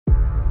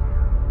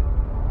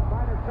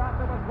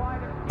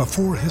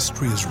Before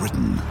history is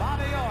written,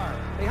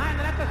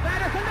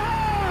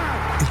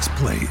 it's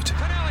played.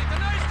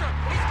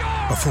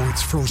 Before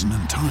it's frozen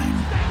in time,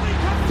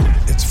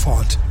 it's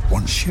fought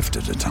one shift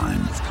at a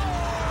time.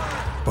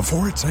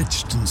 Before it's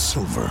etched in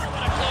silver,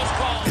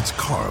 it's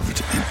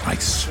carved in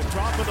ice.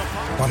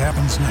 What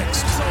happens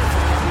next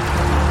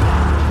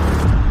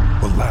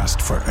will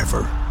last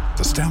forever.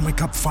 The Stanley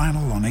Cup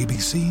Final on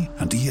ABC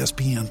and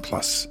ESPN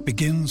Plus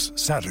begins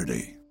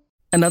Saturday.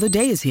 Another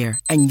day is here,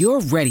 and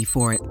you're ready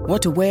for it.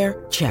 What to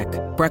wear? Check.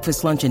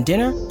 Breakfast, lunch, and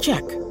dinner?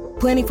 Check.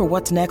 Planning for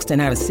what's next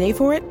and how to save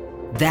for it?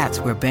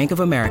 That's where Bank of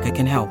America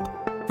can help.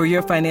 For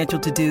your financial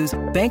to-dos,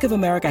 Bank of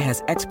America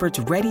has experts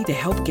ready to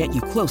help get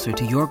you closer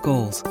to your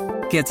goals.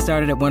 Get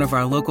started at one of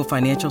our local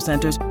financial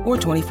centers or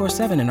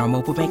 24/7 in our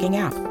mobile banking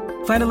app.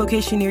 Find a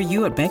location near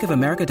you at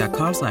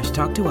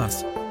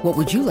bankofamerica.com/talktous. What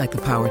would you like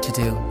the power to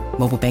do?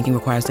 Mobile banking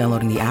requires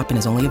downloading the app and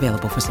is only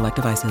available for select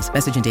devices.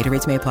 Message and data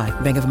rates may apply.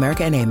 Bank of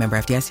America N.A., member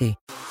FDIC.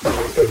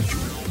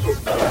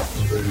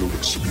 Mayo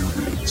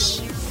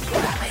Experience.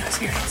 Mayo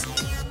Experience.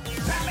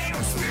 Mayo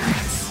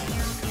Experience.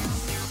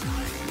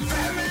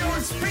 Mayo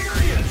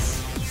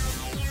Experience.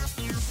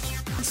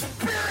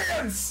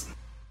 Experience.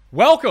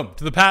 Welcome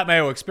to the Pat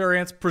Mayo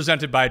Experience,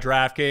 presented by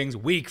DraftKings.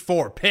 Week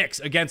 4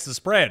 picks against the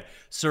spread,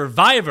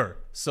 Survivor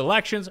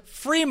selections,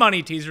 free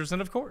money teasers,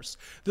 and of course,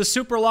 the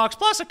Super Locks,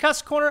 plus a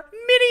Cuss Corner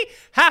mini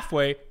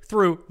halfway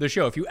through the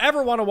show. If you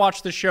ever want to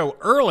watch the show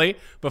early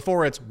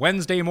before its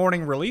Wednesday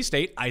morning release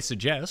date, I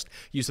suggest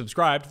you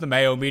subscribe to the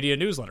Mayo Media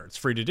newsletter. It's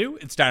free to do.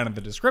 It's down in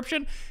the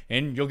description,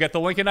 and you'll get the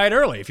link a night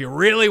early if you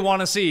really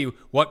want to see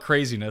what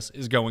craziness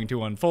is going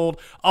to unfold.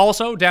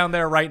 Also, down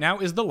there right now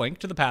is the link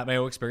to the Pat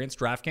Mayo Experience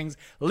DraftKings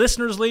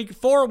Listeners League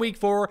for Week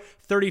 4.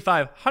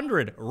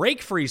 3,500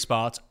 rake-free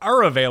spots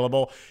are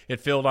available. It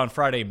filled on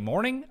Friday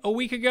morning a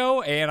week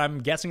ago, and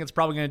I'm guessing it's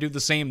probably going to do the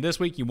same this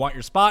week. You want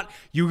your spot?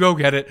 You go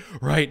get it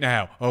right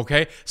now,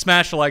 okay?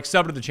 Smash the like,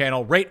 sub to the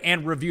channel, rate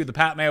and review the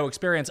Pat Mayo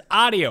Experience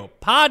audio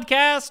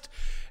podcast.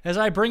 As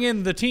I bring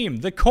in the team,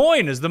 the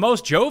coin is the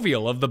most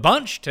jovial of the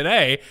bunch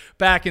today,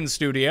 back in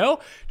studio.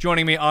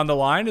 Joining me on the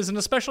line is an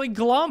especially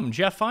glum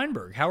Jeff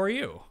Feinberg. How are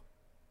you?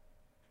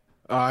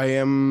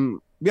 I'm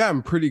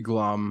pretty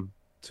glum,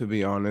 to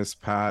be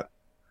honest, Pat.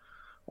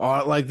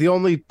 Like, the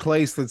only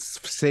place that's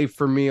safe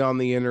for me on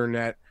the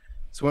internet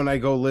is when I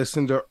go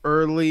listen to the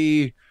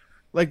early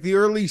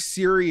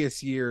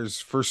serious years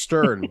for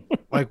Stern,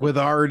 like with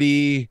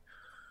Artie.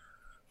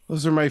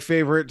 Those are my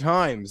favorite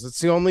times. It's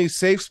the only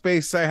safe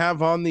space I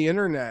have on the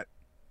internet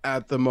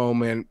at the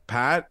moment,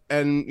 Pat.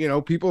 And,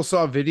 people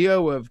saw a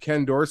video of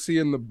Ken Dorsey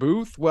in the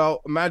booth.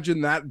 Well, imagine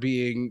that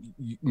being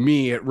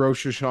me at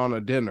Rosh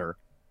Hashanah dinner.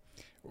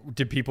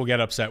 Did people get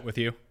upset with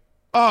you?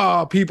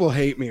 Oh, people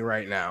hate me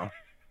right now.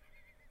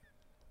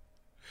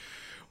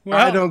 Well,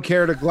 I don't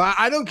care to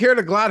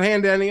glad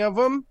hand any of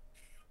them.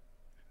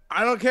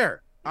 I don't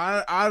care.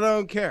 I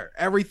don't care.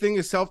 Everything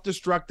is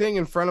self-destructing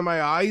in front of my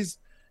eyes.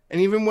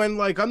 And even when,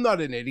 I'm not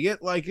an idiot,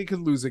 it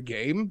could lose a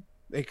game.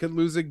 They could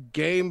lose a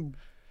game.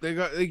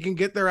 They can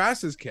get their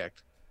asses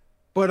kicked.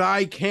 But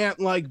I can't,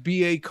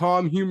 be a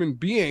calm human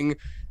being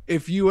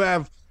if you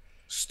have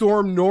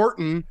Storm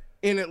Norton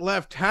in at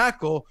left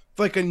tackle,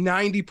 with, a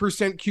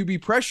 90%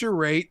 QB pressure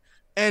rate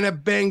and a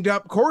banged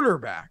up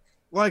quarterback.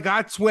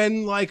 That's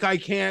when, I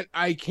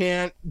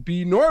can't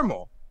be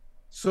normal.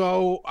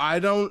 So I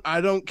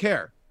don't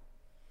care.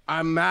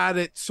 I'm mad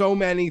at so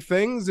many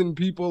things and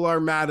people are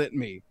mad at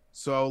me.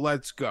 So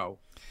let's go.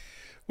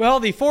 Well,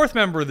 the fourth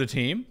member of the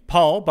team,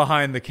 Paul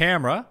behind the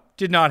camera,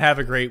 did not have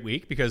a great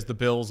week because the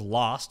Bills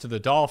lost to the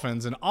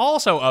Dolphins, and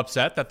also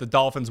upset that the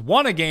Dolphins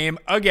won a game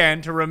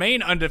again to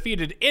remain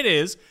undefeated. It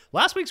is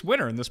last week's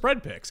winner in the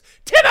spread picks,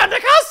 Tim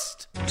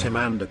Andergust. Tim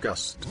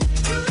Andergust.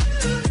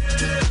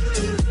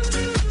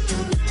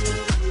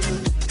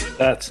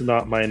 That's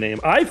not my name.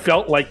 I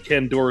felt like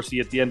Ken Dorsey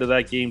at the end of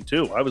that game,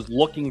 too. I was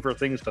looking for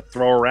things to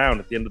throw around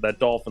at the end of that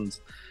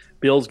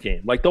Dolphins-Bills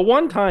game. The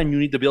one time you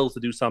need the Bills to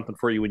do something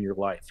for you in your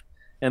life,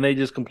 and they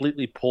just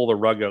completely pull the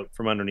rug out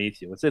from underneath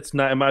you. It's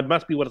not. It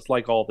must be what it's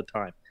like all the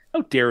time.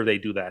 How dare they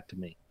do that to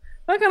me?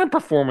 What kind of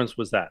performance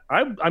was that?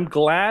 I'm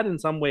glad in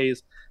some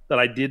ways that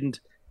I didn't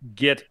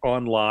get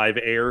on live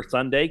air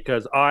Sunday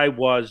because I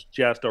was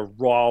just a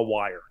raw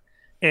wire.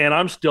 And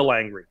I'm still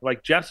angry.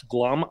 Jeff's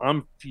glum,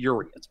 I'm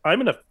furious. I'm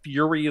in a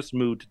furious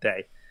mood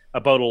today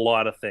about a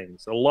lot of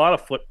things, a lot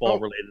of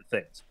football-related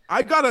things.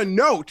 I got a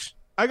note.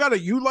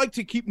 You like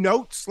to keep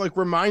notes,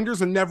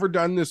 reminders. I've never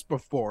done this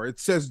before. It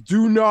says,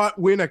 do not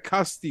win a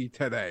custody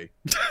today.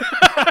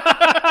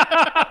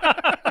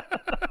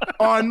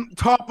 On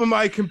top of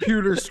my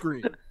computer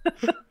screen.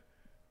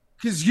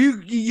 Because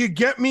you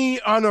get me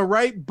on a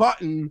right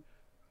button,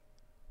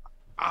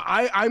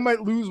 I might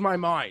lose my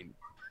mind.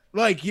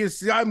 You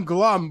see, I'm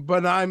glum,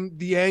 but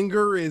the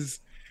anger is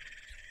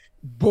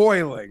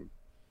boiling.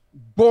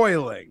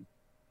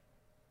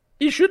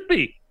 He should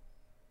be.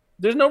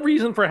 There's no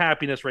reason for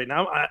happiness right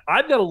now.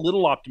 I've got a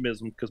little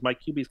optimism because my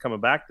QB's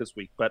coming back this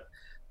week, but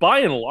by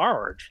and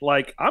large,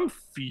 I'm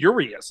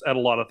furious at a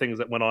lot of things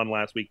that went on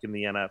last week in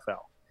the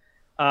NFL.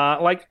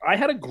 Like, I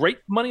had a great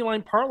money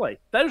line parlay.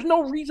 There's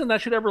no reason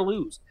that should ever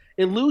lose.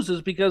 It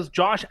loses because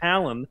Josh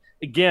Allen,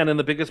 again, in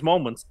the biggest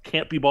moments,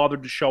 can't be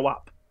bothered to show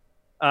up.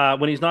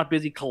 When he's not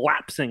busy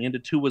collapsing into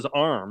Tua's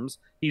arms,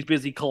 he's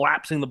busy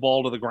collapsing the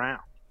ball to the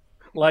ground.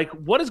 Like,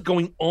 what is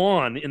going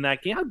on in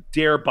that game? How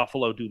dare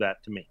Buffalo do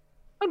that to me?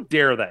 How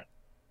dare they?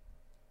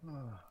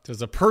 So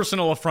it's a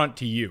personal affront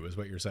to you, is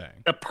what you're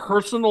saying.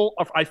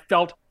 I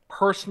felt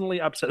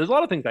personally upset. There's a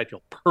lot of things I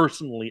feel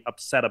personally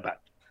upset about.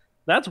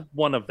 That's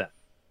one of them.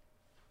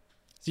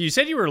 So you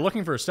said you were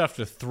looking for stuff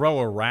to throw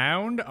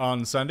around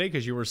on Sunday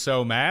because you were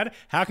so mad.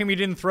 How come you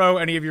didn't throw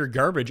any of your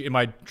garbage in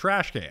my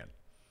trash can?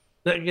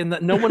 Again,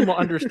 no one will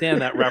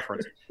understand that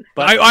reference.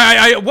 But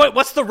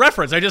what's the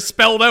reference? I just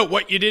spelled out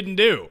what you didn't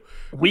do.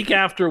 Week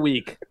after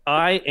week,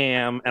 I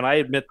am, and I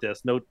admit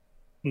this,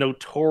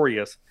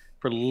 notorious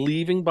for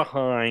leaving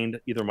behind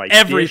either my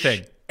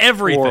everything,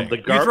 or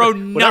the you throw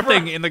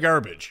nothing in the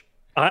garbage.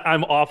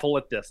 I'm awful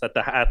at this at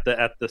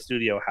the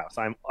studio house.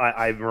 I'm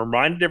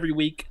reminded every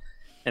week,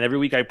 and every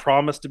week I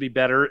promise to be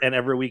better, and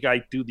every week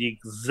I do the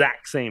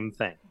exact same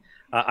thing.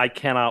 I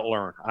cannot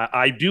learn.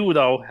 I do,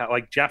 though,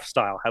 like Jeff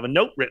style, have a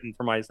note written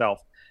for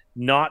myself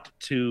not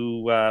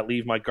to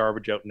leave my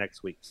garbage out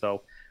next week.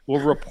 So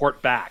we'll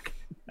report back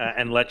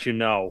and let you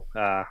know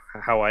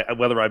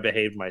whether I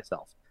behaved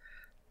myself.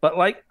 But,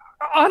 like,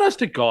 honest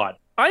to God,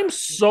 I'm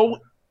so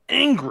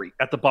angry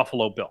at the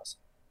Buffalo Bills.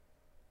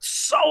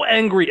 So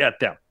angry at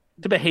them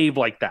to behave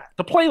like that,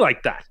 to play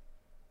like that.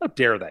 How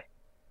dare they?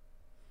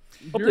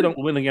 Hope they don't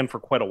win again for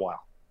quite a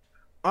while.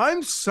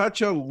 I'm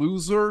such a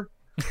loser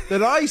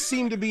that I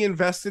seem to be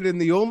invested in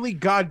the only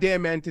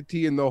goddamn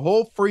entity in the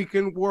whole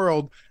freaking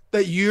world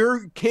that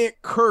you can't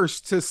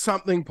curse to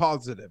something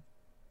positive.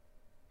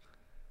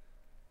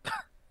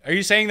 Are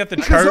you saying that the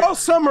Because all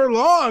summer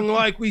long,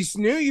 like, we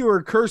knew you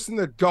were cursing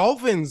the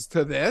Dolphins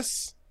to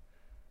this,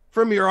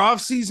 from your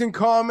off-season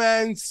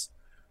comments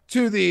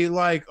to the,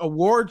 like,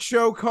 award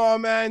show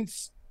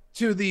comments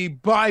to the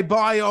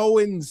bye-bye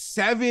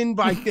 0-7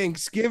 by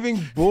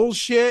Thanksgiving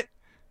bullshit.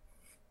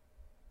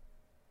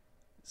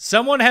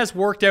 Someone has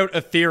worked out a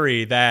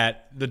theory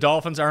that the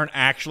Dolphins aren't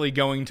actually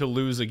going to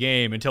lose a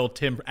game until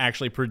Tim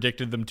actually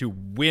predicted them to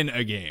win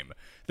a game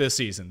this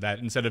season. That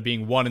instead of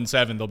being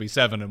 1-7, they'll be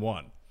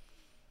 7-1.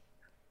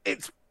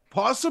 It's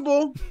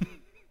possible.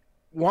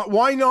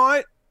 Why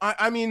not?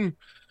 I mean,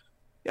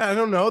 yeah, I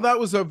don't know. That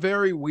was a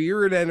very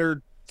weird,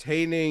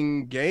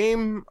 entertaining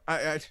game.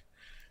 I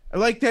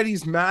like that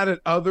he's mad at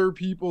other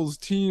people's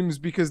teams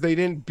because they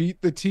didn't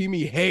beat the team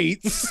he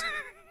hates.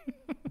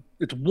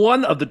 It's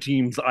one of the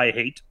teams I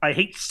hate. I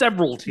hate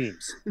several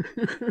teams.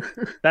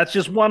 That's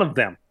just one of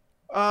them.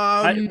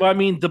 I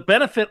mean, the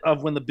benefit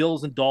of when the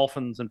Bills and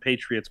Dolphins and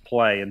Patriots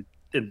play and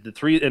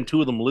two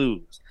of them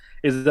lose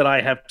is that I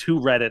have two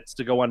Reddits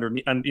to go under,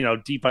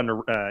 deep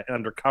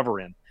under cover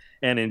in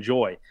and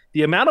enjoy.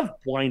 The amount of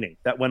whining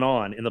that went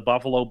on in the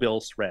Buffalo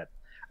Bills thread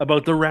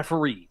about the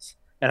referees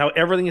and how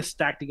everything is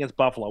stacked against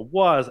Buffalo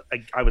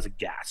I was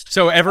aghast.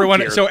 So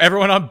everyone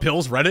on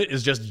Bills Reddit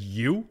is just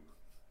you?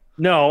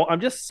 No,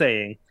 I'm just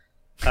saying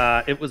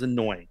it was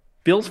annoying.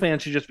 Bills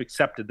fans should just have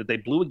accepted that they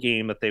blew a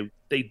game that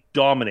they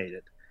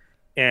dominated.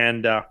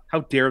 And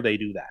how dare they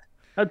do that?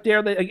 How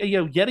dare they?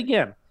 Yet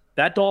again,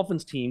 that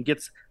Dolphins team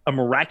gets a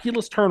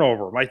miraculous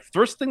turnover. My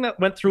first thing that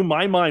went through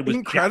my mind was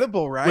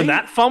incredible, right? When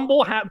that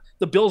fumble happened,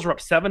 the Bills are up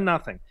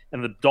 7-0,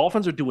 and the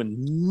Dolphins are doing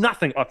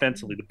nothing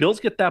offensively. The Bills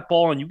get that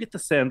ball, and you get the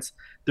sense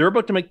they're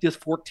about to make this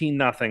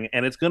 14-0,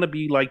 and it's going to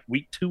be like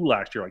week 2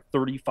 last year, like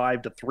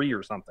 35-3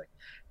 or something.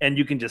 And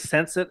you can just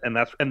sense it, and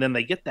then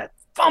they get that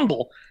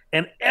fumble,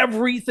 and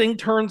everything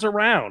turns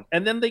around,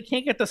 and then they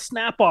can't get the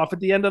snap off at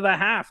the end of the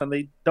half, and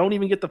they don't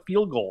even get the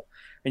field goal.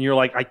 And you're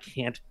like, I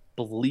can't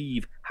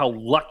believe how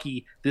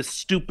lucky this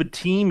stupid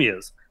team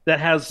is that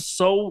has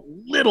so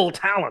little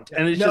talent,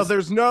 and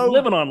there's no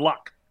living on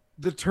luck.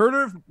 The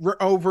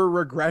turnover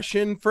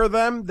regression for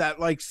them that,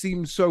 like,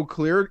 seems so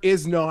clear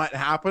is not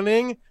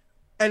happening.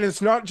 And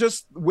it's not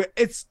just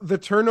it's the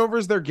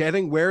turnovers they're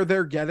getting, where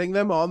they're getting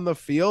them on the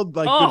field,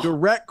 like the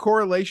direct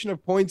correlation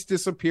of points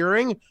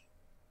disappearing.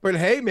 But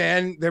hey,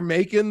 man, they're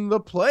making the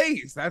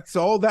plays. That's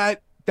all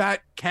that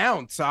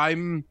counts. I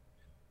don't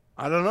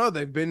know.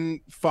 They've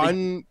been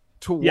fun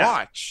to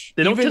watch.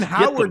 They don't even just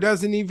Howard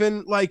doesn't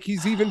even, like,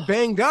 he's even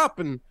banged up,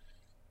 and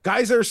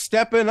guys are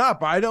stepping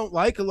up. I don't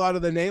like a lot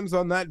of the names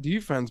on that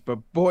defense, but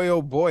boy,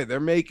 oh boy,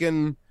 they're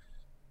making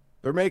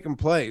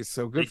plays.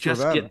 So good for them.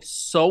 They just get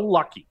so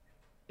lucky.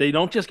 They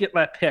don't just get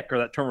that pick or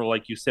that turnover,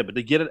 like you said, but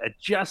they get it at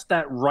just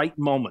that right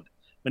moment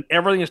when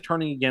everything is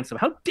turning against them.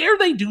 How dare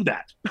they do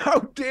that? How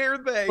dare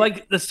they?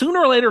 Like, the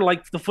sooner or later,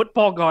 like, the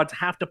football gods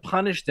have to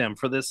punish them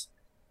for this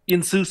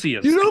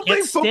insouciance. You don't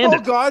think football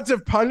gods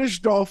have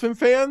punished Dolphin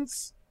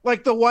fans?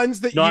 Like the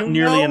ones that Not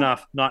nearly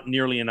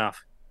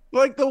enough.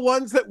 Like the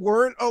ones that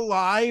weren't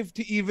alive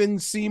to even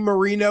see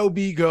Marino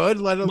be good,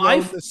 let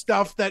alone the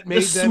stuff that made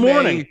this them.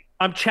 Morning,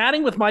 I'm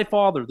chatting with my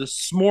father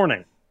this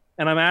morning,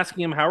 and I'm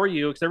asking him, how are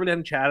you? Because I really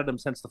hadn't chatted him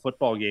since the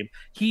football game.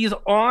 He's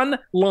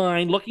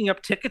online looking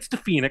up tickets to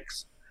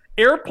Phoenix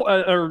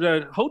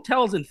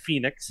hotels in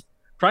Phoenix,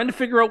 trying to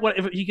figure out what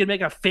if he can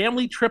make a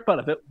family trip out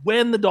of it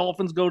when the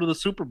Dolphins go to the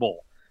Super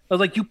Bowl. I was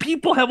like, you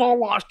people have all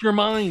lost your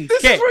minds.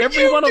 This is what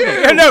Every you one of do.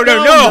 them. No.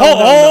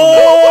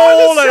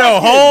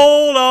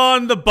 Hold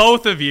on, the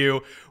both of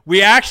you.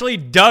 We actually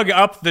dug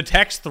up the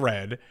text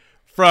thread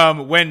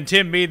from when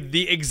Tim made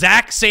the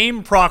exact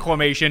same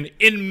proclamation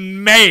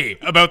in May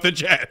about the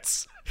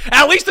Jets.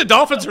 At least the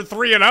Dolphins are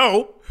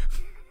 3-0.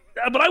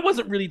 But I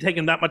wasn't really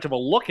taking that much of a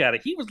look at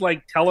it. He was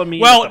like telling me.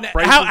 Well, that the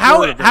prices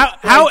how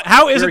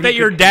is where it that he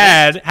your could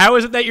dad? How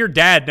is it that your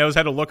dad knows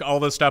how to look all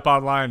this stuff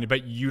online,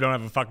 but you don't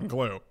have a fucking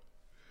clue?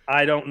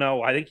 I don't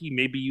know. I think he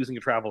may be using a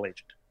travel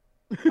agent.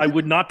 I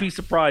would not be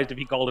surprised if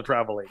he called a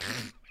travel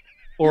agent.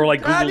 Or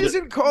like That Googled it.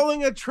 isn't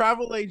calling a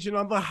travel agent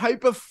on the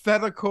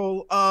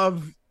hypothetical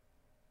of.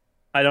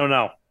 I don't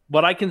know.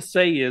 What I can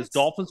say is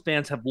Dolphins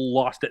fans have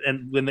lost it,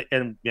 and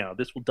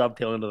this will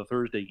dovetail into the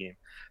Thursday game.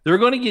 They're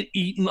going to get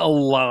eaten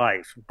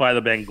alive by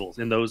the Bengals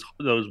in those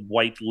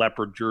white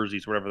leopard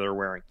jerseys, whatever they're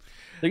wearing.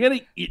 They're going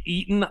to get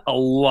eaten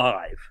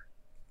alive.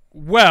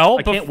 Well,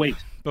 I can't wait.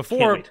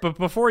 Before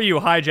you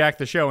hijack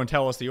the show and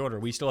tell us the order,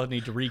 we still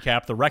need to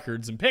recap the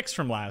records and picks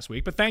from last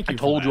week. But thank you. I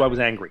told you I was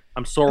angry.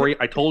 I'm sorry.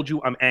 I told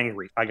you I'm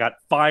angry. I got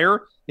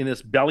fire in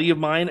this belly of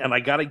mine, and I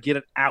got to get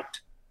it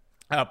out.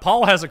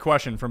 Paul has a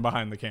question from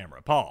behind the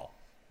camera. Paul.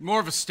 More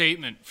of a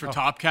statement for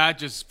Top Cat.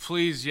 Just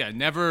please,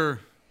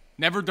 never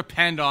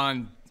depend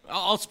on.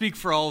 I'll speak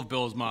for all of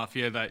Bills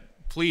Mafia that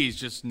please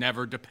just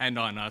never depend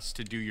on us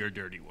to do your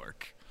dirty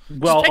work.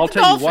 Well, I'll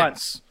tell you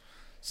what.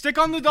 Stick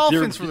on the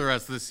Dolphins for the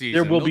rest of the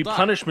season. There will be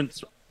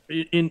punishments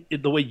in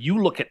the way you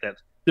look at that.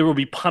 There will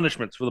be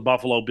punishments for the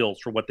Buffalo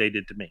Bills for what they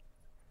did to me.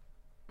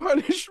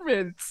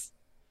 Punishments.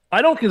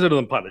 I don't consider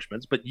them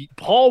punishments, but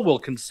Paul will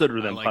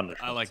consider them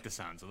punishments. I like the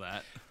sounds of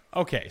that.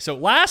 Okay, so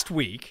last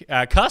week,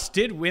 Cuss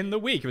did win the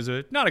week. It was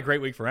not a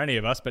great week for any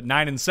of us, but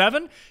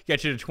 9-7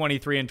 get you to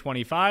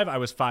 23-25. I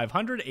was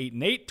 500,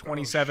 8-8,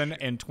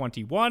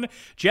 27-21.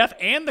 Jeff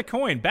and the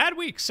Coin, bad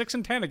week,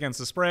 6-10 against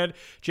the spread.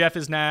 Jeff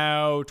is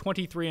now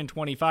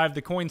 23-25.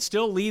 The Coin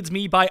still leads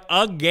me by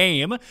a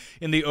game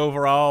in the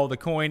overall. The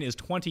Coin is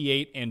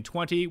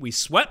 28-20. We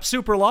swept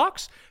Super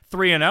Locks.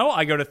 3-0.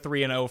 I go to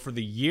 3-0 for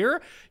the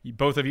year.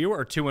 Both of you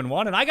are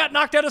 2-1, and I got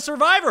knocked out of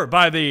Survivor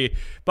by the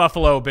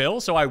Buffalo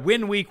Bills, so I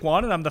win week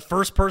 1, and I'm the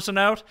first person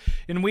out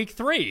in week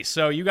 3.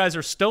 So you guys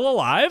are still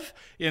alive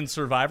in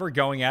Survivor,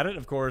 going at it.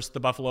 Of course, the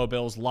Buffalo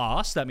Bills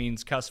lost. That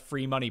means Cuss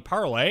Free Money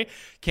Parlay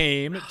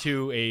came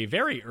to a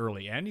very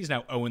early end. He's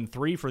now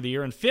 0-3 for the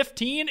year, and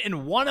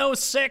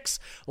 15-106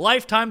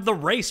 lifetime. The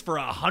race for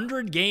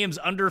 100 games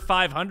under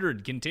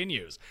 500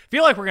 continues.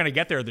 Feel like we're going to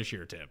get there this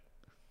year, Tim.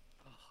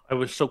 I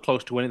was so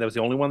close to winning. That was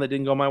the only one that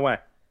didn't go my way.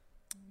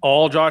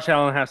 All Josh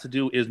Allen has to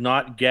do is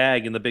not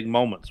gag in the big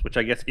moments, which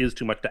I guess is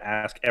too much to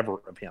ask ever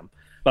of him.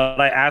 But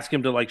I ask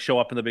him to show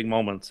up in the big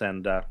moments,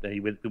 and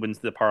he wins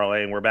the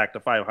parlay, and we're back to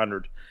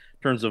 500 in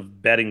terms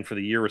of betting for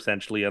the year,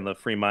 essentially, on the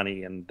free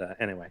money. And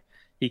anyway,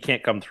 he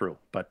can't come through,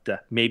 but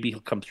maybe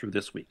he'll come through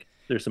this week.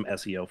 There's some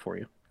SEO for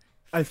you.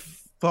 I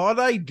thought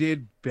I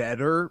did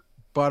better,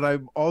 but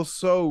I've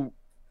also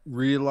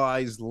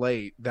realized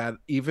late that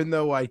even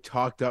though I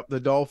talked up the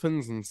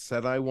Dolphins and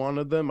said I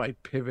wanted them, I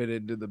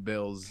pivoted to the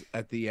Bills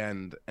at the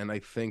end, and I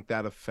think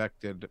that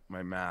affected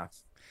my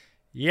math.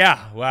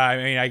 Yeah, well, I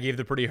mean, I gave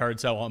the pretty hard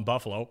sell on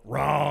Buffalo.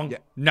 Wrong.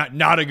 Yeah.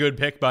 Not a good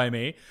pick by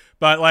me.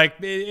 But,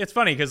 it's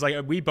funny because,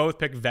 we both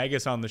picked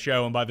Vegas on the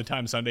show, and by the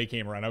time Sunday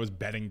came around, I was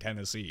betting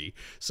Tennessee.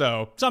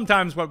 So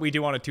sometimes what we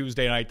do on a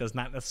Tuesday night does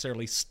not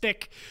necessarily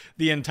stick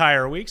the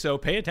entire week. So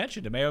pay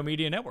attention to Mayo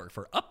Media Network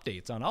for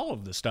updates on all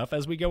of this stuff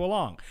as we go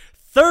along.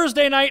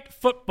 Thursday night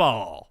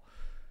football.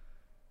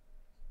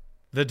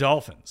 The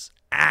Dolphins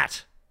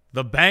at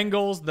the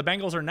Bengals. The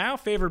Bengals are now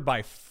favored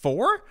by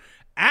 4.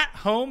 At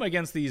home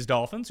against these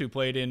Dolphins, who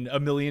played in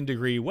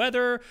 1,000,000-degree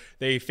weather.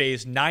 They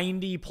faced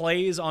 90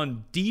 plays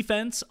on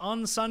defense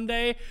on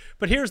Sunday.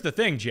 But here's the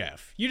thing,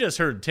 Jeff. You just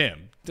heard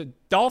Tim. The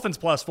Dolphins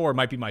 +4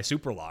 might be my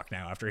super lock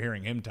now after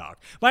hearing him talk.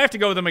 Might have to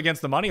go with them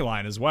against the money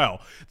line as well.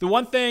 The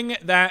one thing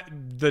that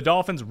the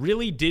Dolphins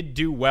really did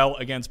do well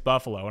against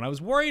Buffalo, and I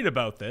was worried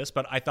about this,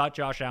 but I thought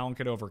Josh Allen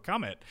could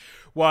overcome it,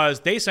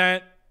 was they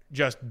sent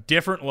just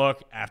different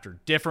look after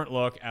different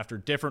look after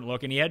different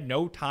look, and he had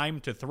no time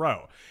to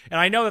throw. And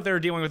I know that they were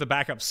dealing with a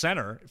backup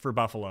center for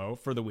Buffalo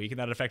for the week, and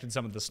that affected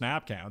some of the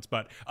snap counts,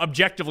 but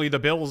objectively, the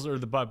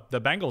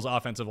Bengals'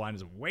 offensive line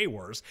is way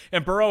worse,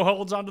 and Burrow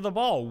holds onto the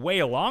ball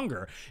way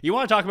longer. You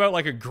want to talk about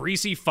a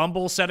greasy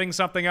fumble setting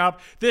something up?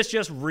 This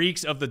just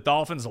reeks of the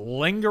Dolphins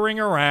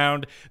lingering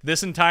around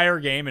this entire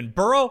game, and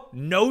Burrow,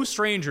 no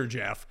stranger,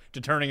 Jeff,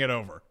 to turning it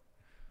over.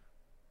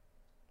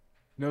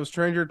 No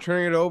stranger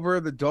turning it over.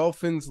 The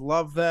Dolphins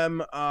love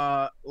them.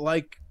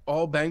 Like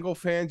all Bengal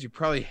fans, you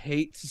probably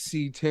hate to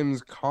see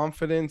Tim's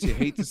confidence. You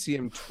hate to see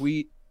him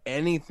tweet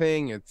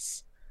anything.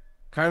 It's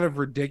kind of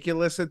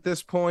ridiculous at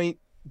this point.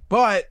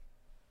 But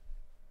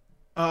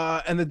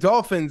and the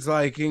Dolphins,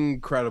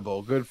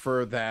 incredible. Good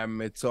for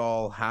them. It's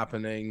all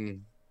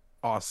happening.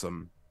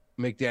 Awesome.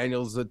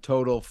 McDaniel's a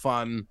total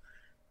fun.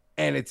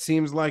 And it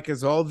seems like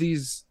as all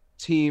these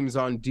teams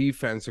on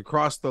defense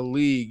across the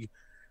league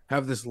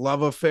have this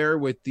love affair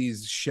with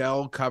these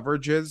shell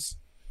coverages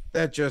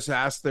that just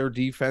ask their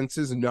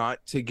defenses not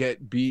to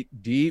get beat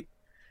deep,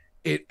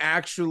 it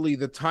actually,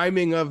 the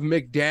timing of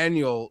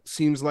McDaniel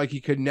seems like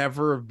he could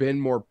never have been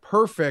more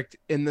perfect,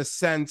 in the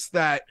sense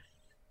that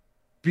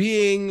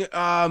being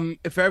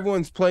if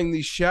everyone's playing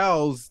these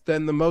shells,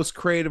 then the most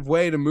creative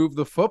way to move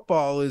the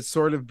football is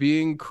sort of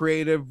being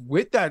creative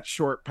with that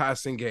short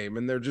passing game,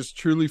 and they're just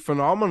truly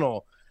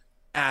phenomenal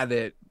at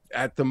it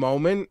at the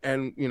moment.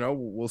 And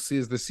we'll see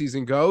as the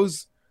season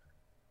goes.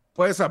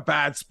 But it's a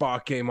bad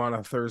spot game on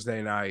a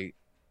Thursday night.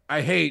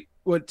 I hate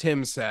what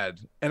Tim said,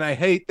 and I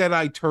hate that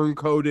I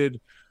turncoated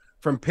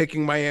from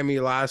picking Miami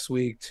last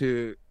week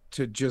to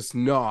just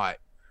not,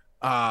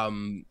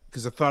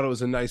 because I thought it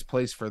was a nice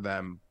place for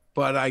them.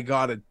 But I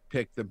gotta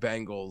pick the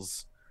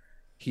Bengals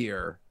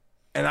here,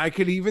 and I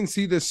could even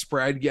see the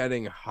spread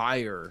getting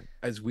higher,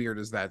 as weird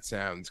as that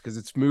sounds, because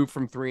it's moved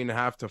from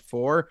 3.5 to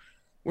 4.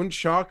 Wouldn't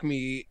shock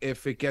me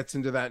if it gets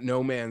into that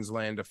no man's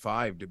land of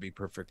 5, to be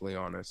perfectly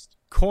honest.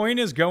 Coin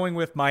is going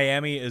with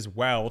Miami as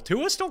well.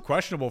 Tua's still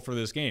questionable for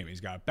this game.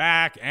 He's got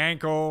back,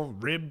 ankle,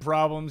 rib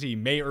problems. He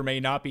may or may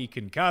not be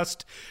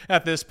concussed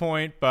at this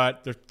point,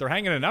 but they're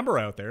hanging a number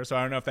out there, so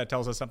I don't know if that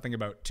tells us something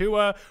about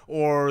Tua,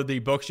 or the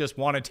books just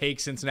want to take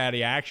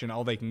Cincinnati action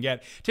all they can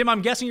get. Tim,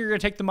 I'm guessing you're going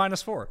to take the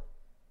 -4.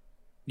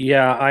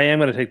 Yeah, I am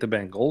going to take the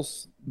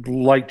Bengals.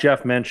 Like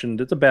Jeff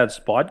mentioned, it's a bad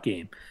spot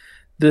game.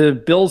 The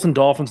Bills and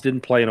Dolphins didn't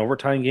play an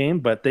overtime game,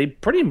 but they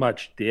pretty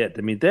much did.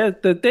 I mean,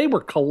 they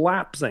were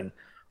collapsing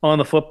on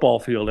the football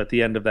field at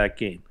the end of that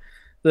game.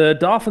 The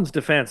Dolphins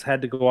defense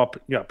had to go up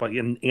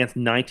against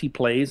 90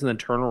 plays and then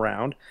turn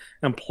around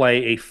and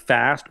play a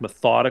fast,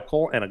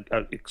 methodical, and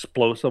a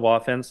explosive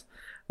offense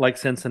like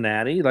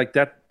Cincinnati. Like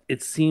that,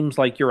 it seems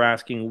like you're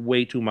asking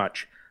way too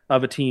much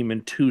of a team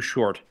in too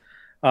short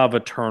of a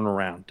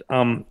turnaround.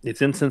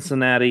 It's in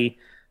Cincinnati.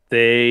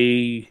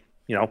 They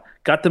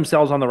got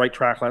themselves on the right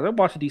track. I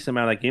watched a decent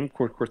amount of that game. Of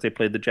course, they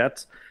played the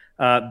Jets.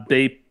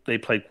 They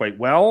played quite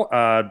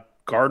well.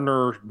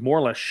 Gardner more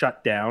or less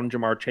shut down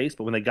Jamar Chase,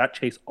 but when they got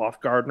Chase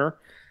off Gardner,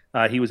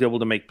 he was able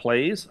to make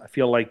plays. I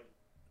feel like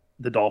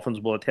the Dolphins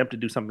will attempt to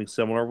do something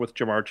similar with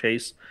Jamar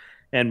Chase,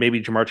 and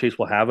maybe Jamar Chase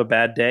will have a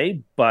bad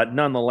day, but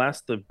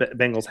nonetheless, the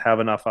Bengals have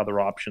enough other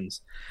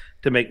options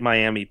to make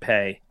Miami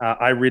pay.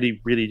 I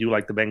really, really do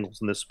like the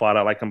Bengals in this spot.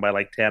 I like them by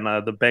like 10.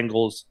 The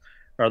Bengals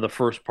are the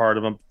first part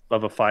of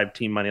a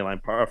 5-team money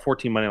line,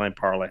 4-team money line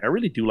parlay. I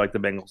really do like the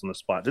Bengals in this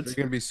spot. It's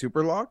going to be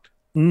super locked.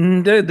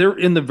 They're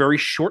in the very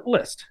short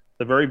list,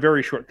 the very,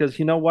 very short. Because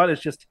you know what?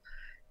 It's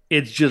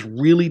just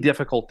really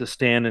difficult to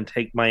stand and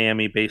take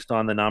Miami based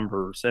on the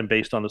numbers and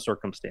based on the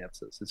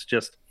circumstances.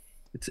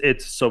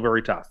 It's so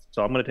very tough.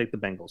 So I'm going to take the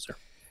Bengals here.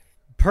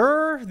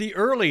 Per the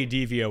early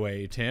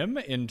DVOA, Tim,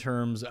 in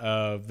terms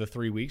of the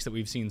 3 weeks that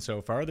we've seen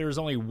so far, there's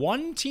only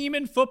one team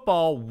in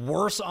football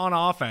worse on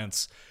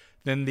offense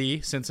than the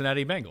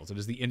Cincinnati Bengals. It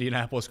is the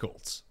Indianapolis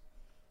Colts.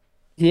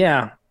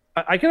 Yeah,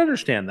 I can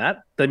understand that.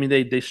 I mean,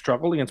 they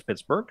struggled against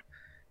Pittsburgh.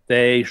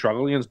 They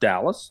struggled against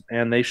Dallas,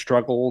 and they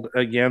struggled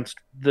against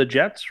the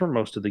Jets for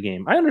most of the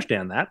game. I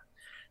understand that,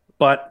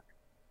 but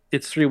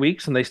it's 3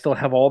 weeks, and they still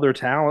have all their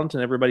talent,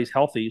 and everybody's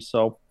healthy,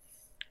 so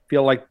I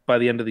feel like by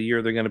the end of the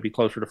year, they're going to be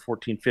closer to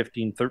 14,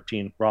 15,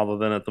 13, rather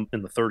than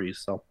in the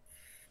 30s, so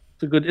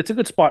it's a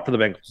good spot for the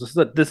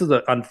Bengals. This is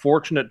an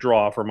unfortunate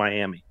draw for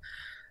Miami,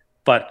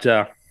 but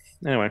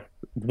anyway,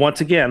 once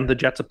again, the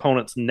Jets'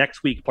 opponents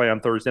next week play on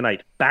Thursday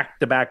night.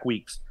 Back-to-back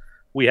weeks.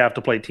 We have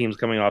to play teams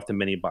coming off the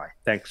mini-bye.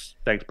 Thanks,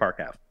 Park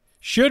Ave.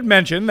 Should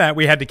mention that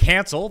we had to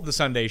cancel the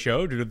Sunday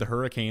show due to the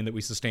hurricane that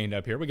we sustained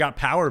up here. We got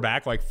power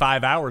back like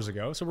 5 hours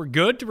ago, so we're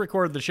good to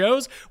record the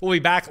shows. We'll be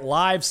back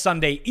live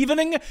Sunday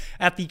evening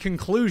at the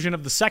conclusion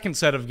of the second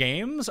set of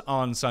games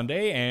on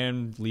Sunday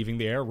and leaving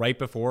the air right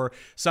before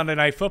Sunday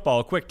Night Football.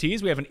 A quick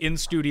tease, we have an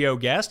in-studio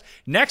guest.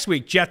 Next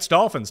week,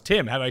 Jets-Dolphins.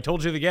 Tim, have I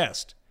told you the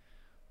guest?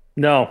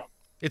 No.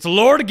 It's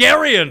Lord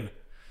Garion.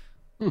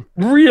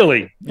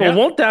 Really? Yeah. Well,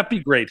 won't that be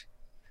great?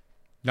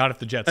 Not if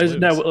the Jets lose.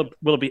 Now,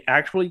 will it be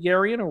actually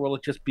Garion, or will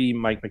it just be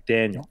Mike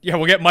McDaniel? Yeah,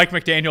 we'll get Mike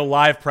McDaniel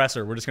live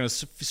presser. We're just going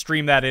to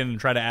stream that in and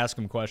try to ask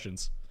him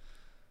questions.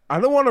 I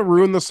don't want to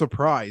ruin the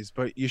surprise,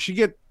 but you should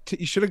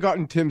have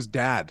gotten Tim's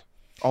dad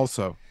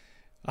also.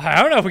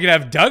 I don't know if we can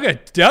have Doug.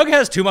 Doug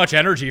has too much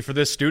energy for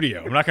this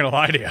studio. I'm not going to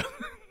lie to you.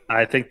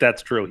 I think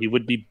that's true. He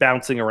would be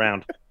bouncing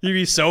around. He'd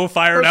be so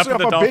fired up if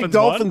the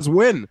Dolphins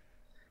win.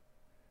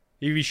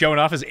 He'd be showing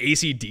off his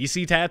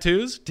AC/DC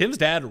tattoos. Tim's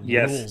dad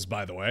rules,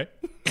 by the way.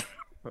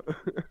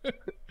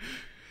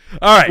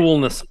 All right.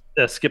 Coolness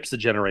skips a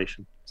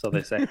generation, so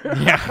they say.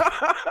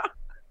 Yeah.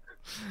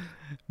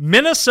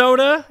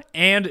 Minnesota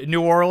and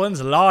New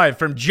Orleans live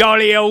from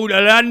jolly old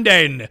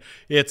London.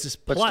 It's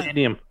what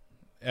stadium?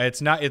 It's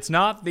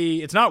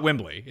not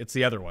Wembley. It's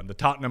the other one, the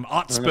Tottenham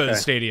Hotspur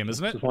Stadium,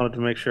 isn't it? Just wanted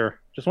to make sure.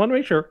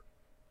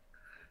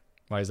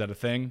 Why is that a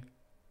thing?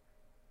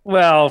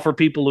 Well, for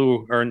people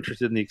who are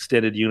interested in the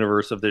extended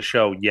universe of this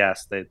show,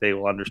 yes, they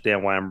will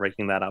understand why I'm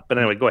breaking that up. But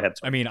anyway, go ahead.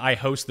 I mean, I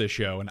host this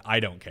show and I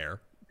don't care.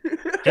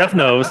 Jeff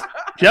knows.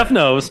 Jeff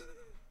knows.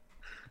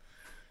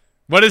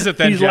 What is it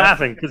then, He's Jeff?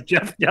 laughing because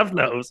Jeff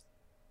knows.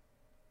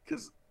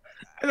 Because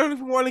I don't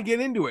even want to get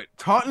into it.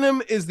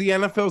 Tottenham is the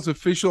NFL's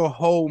official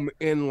home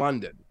in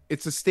London.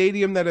 It's a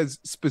stadium that has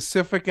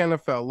specific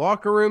NFL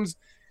locker rooms.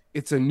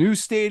 It's a new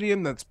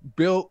stadium that's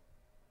built.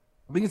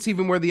 I think it's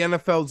even where the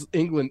NFL's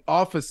England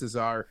offices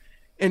are.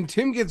 And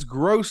Tim gets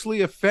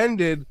grossly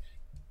offended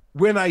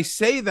when I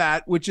say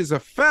that, which is a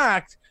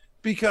fact,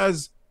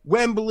 because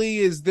Wembley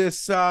is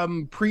this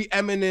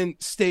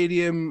preeminent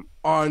stadium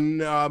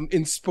on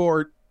in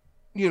sport,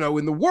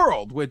 in the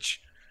world,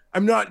 which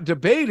I'm not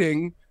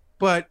debating,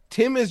 but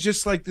Tim is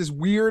just like this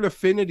weird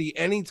affinity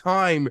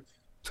anytime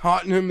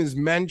Tottenham is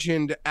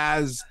mentioned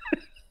as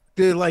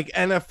the like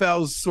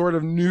NFL's sort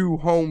of new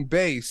home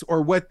base,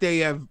 or what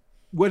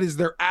is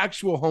their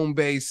actual home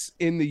base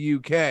in the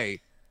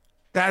UK.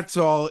 That's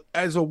all,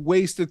 as a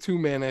waste of 2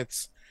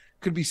 minutes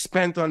could be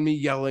spent on me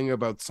yelling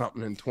about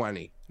something in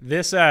 20.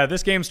 This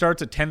game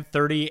starts at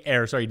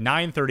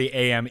 9:30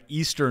 a.m.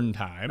 Eastern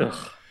time.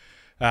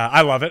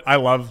 I love it. I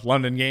love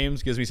London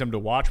games. Gives me something to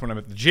watch when I'm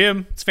at the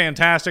gym. It's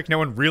fantastic. No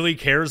one really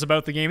cares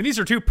about the game. And these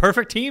are two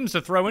perfect teams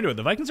to throw into it.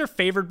 The Vikings are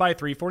favored by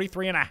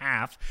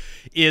 343.5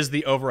 is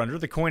the over-under.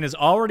 The coin has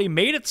already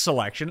made its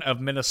selection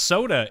of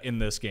Minnesota in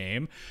this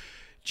game.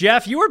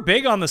 Jeff, you were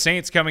big on the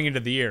Saints coming into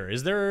the year.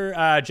 Is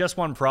there just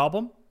one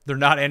problem? They're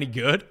not any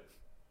good?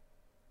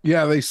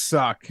 Yeah, they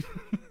suck.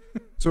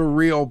 It's a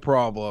real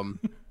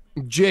problem.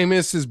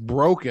 Jameis is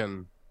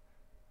broken.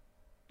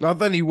 Not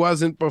that he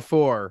wasn't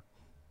before.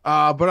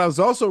 But I was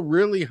also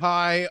really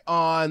high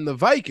on the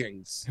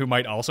Vikings. Who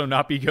might also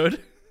not be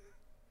good?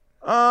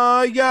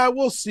 Yeah,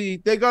 we'll see.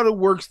 They got to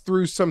work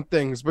through some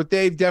things, but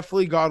they've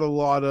definitely got a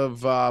lot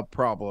of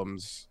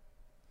problems.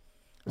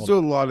 There's a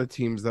lot of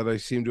teams that I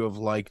seem to have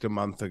liked a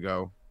month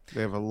ago. They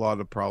have a lot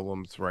of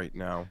problems right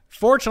now.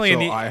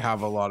 Fortunately, I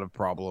have a lot of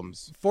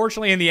problems.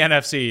 Fortunately, in the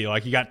NFC,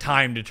 like, you got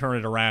time to turn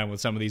it around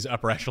with some of these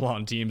upper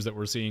echelon teams that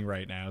we're seeing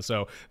right now.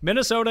 So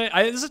Minnesota,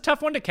 this is a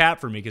tough one to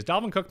cap for me because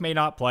Dalvin Cook may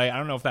not play. I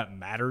don't know if that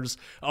matters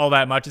all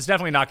that much. It's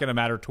definitely not going to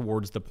matter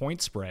towards the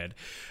point spread.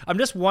 I'm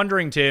just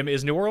wondering, Tim,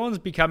 is New Orleans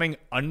becoming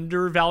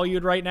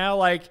undervalued right now?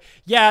 Like,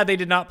 yeah, they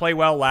did not play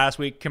well last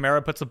week.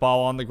 Kamara puts the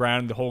ball on the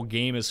ground. The whole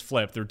game is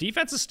flipped. Their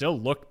defense has still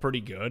looked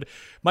pretty good.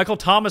 Michael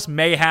Thomas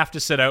may have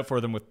to sit out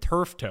for them with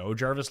turf toe.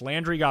 Jarvis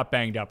Landry got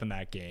banged up in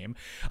that game.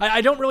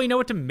 I don't really know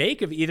what to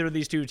make of either of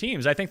these two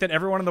teams. I think that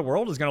everyone in the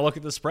world is going to look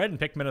at the spread and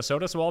pick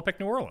Minnesota, so I'll pick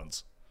New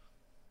Orleans.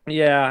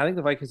 Yeah, I think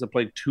the Vikings have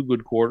played 2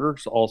 good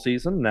quarters all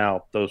season.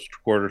 Now, those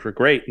quarters were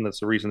great, and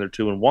that's the reason they're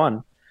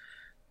 2-1.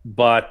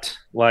 But,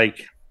 I've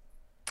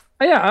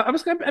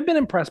been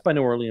impressed by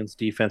New Orleans'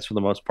 defense for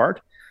the most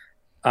part.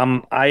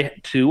 I,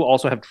 too,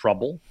 also have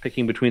trouble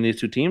picking between these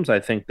two teams. I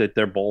think that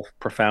they're both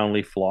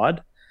profoundly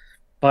flawed.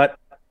 But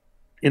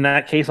in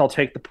that case, I'll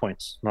take the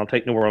points, and I'll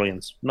take New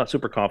Orleans. I'm not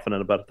super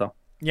confident about it, though.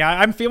 Yeah,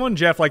 I'm feeling,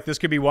 Jeff, like this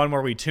could be one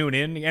where we tune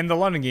in, and the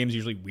London game's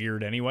usually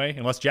weird anyway,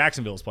 unless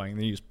Jacksonville's playing.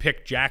 Then you just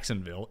pick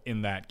Jacksonville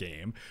in that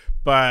game.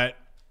 But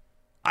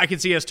I could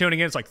see us tuning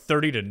in. It's like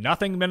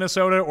 30-0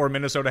 Minnesota, or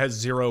Minnesota has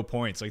 0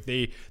 points. Like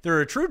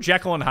they're a true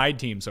Jekyll and Hyde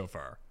team so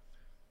far.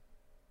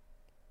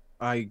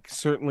 I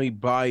certainly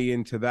buy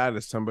into that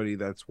as somebody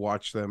that's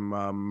watched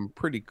them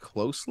pretty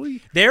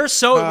closely. They're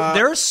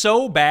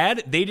so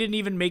bad, they didn't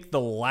even make the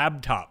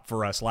laptop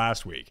for us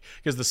last week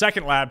because the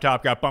second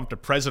laptop got bumped to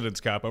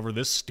President's Cup over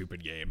this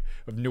stupid game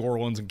of New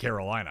Orleans and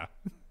Carolina.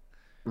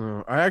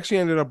 I actually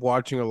ended up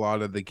watching a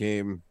lot of the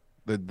game,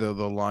 the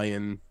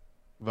Lion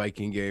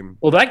Viking game.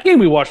 Well, that game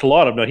we watched a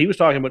lot of. No, he was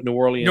talking about New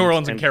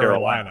Orleans and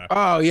Carolina.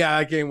 Oh yeah,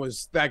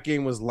 that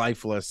game was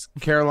lifeless.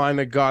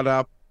 Carolina got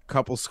up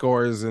couple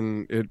scores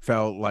and it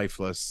felt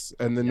lifeless,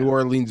 and the New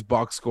Orleans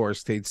box score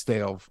stayed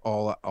stale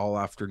all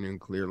afternoon.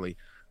 Clearly,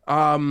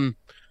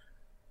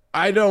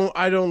 I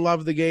don't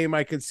love the game.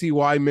 I could see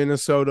why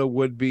Minnesota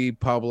would be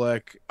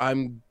public.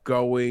 I'm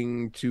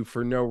going to,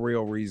 for no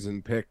real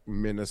reason, pick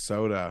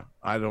Minnesota.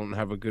 I don't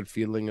have a good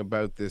feeling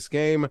about this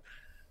game,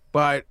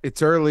 but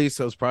it's early,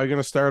 so it's probably going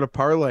to start a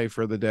parlay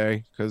for the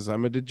day because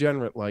I'm a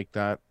degenerate like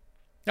that.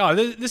 No,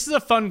 this is a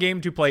fun game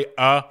to play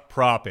a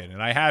prop in,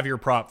 and I have your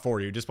prop for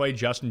you. Just play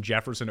Justin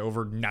Jefferson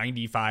over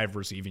 95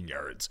 receiving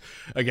yards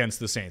against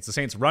the Saints. The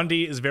Saints' run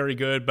D is very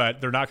good, but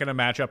they're not going to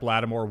match up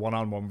Lattimore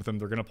one-on-one with him.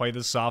 They're going to play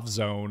this soft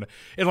zone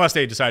unless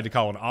they decide to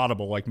call an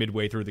audible like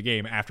midway through the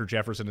game after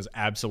Jefferson is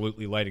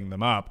absolutely lighting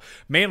them up.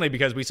 Mainly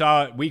because we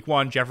saw week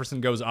 1,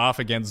 Jefferson goes off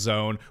against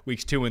zone.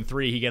 Weeks 2 and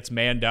 3, he gets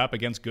manned up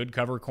against good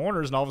cover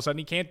corners, and all of a sudden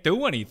he can't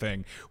do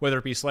anything, whether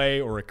it be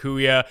Slay or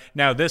Akuya.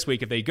 Now this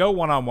week, if they go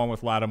one-on-one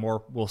with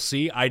Lattimore, we'll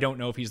see. I don't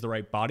know if he's the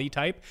right body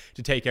type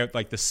to take out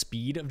like the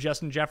speed of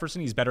Justin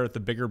Jefferson. He's better at the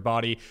bigger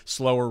body,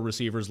 slower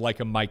receivers like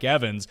a Mike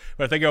Evans.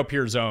 But if they go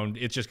pure zone,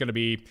 it's just going to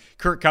be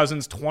Kirk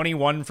Cousins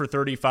 21 for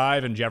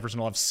 35 and Jefferson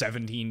will have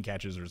 17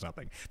 catches or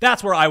something.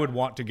 That's where I would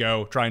want to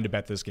go trying to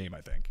bet this game,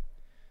 I think.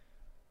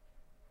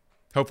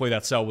 Hopefully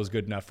that sell was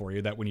good enough for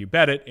you that when you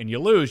bet it and you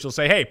lose, you'll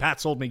say, hey, Pat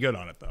sold me good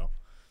on it, though.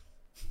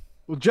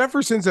 Well,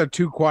 Jefferson's had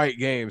 2 quiet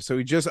games,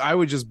 so I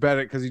would just bet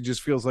it because he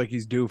just feels like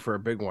he's due for a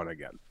big one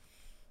again.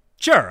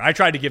 Sure, I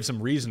tried to give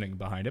some reasoning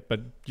behind it,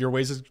 but your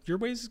ways is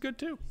good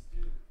too.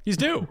 He's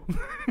due.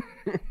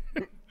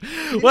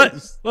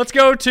 Let's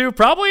go to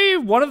probably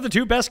one of the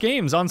 2 best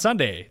games on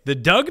Sunday, the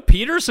Doug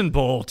Peterson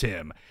Bowl,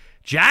 Tim.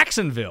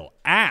 Jacksonville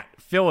at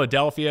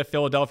Philadelphia.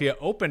 Philadelphia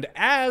opened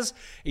as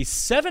a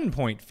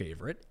 7-point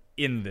favorite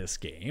in this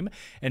game,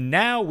 and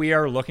now we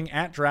are looking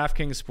at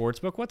DraftKings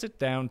Sportsbook. What's it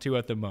down to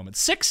at the moment?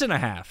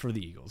 6.5 for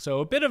the Eagles. So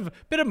a bit of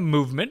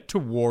movement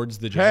towards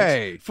the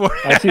Jags. Hey,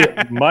 I see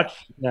it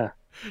much. Yeah.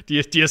 Do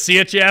you see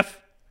it, Jeff?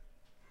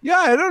 Yeah,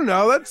 I don't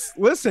know.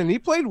 Listen, he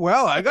played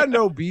well. I got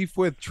no beef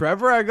with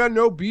Trevor. I got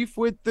no beef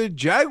with the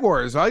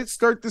Jaguars. I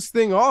start this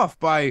thing off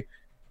by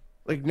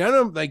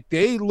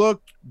they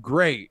look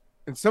great.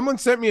 And someone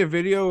sent me a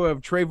video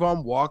of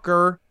Trayvon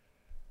Walker,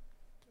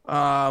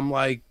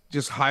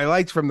 just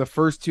highlights from the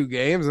first 2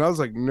 games, and I was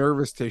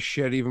nervous to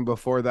shit even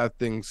before that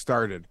thing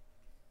started.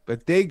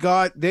 But they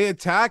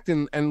attacked,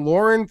 and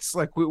Lawrence,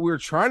 we were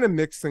trying to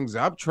mix things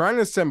up, trying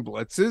to send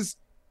blitzes.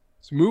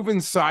 It's moving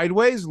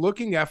sideways,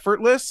 looking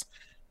effortless,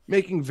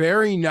 making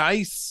very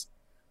nice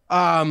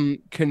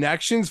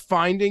connections,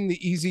 finding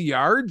the easy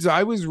yards.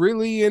 I was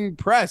really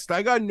impressed.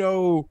 I got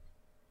no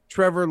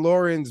Trevor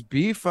Lawrence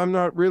beef. I'm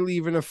not really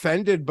even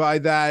offended by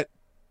that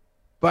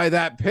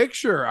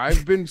picture.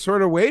 I've been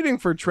sort of waiting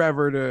for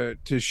Trevor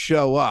to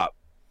show up.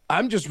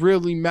 I'm just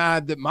really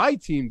mad that my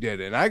team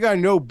didn't. I got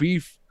no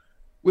beef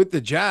with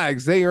the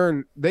Jags. They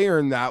earned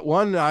that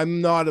one.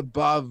 I'm not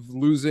above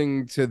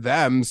losing to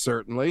them,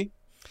 certainly.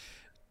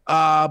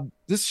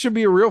 This should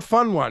be a real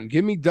fun one.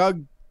 Give me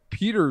Doug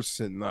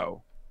Peterson,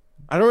 though.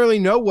 I don't really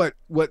know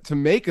what to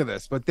make of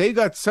this, but they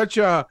got such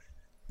an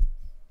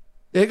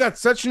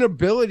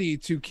ability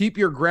to keep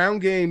your ground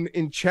game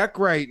in check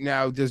right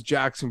now, does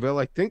Jacksonville.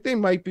 I think they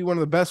might be one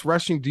of the best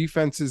rushing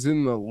defenses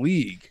in the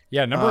league.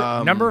 Yeah,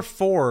 number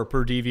 4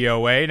 per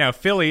DVOA. Now,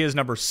 Philly is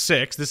number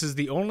 6. This is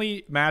the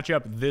only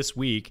matchup this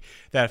week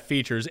that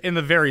features, in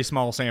the very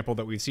small sample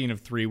that we've seen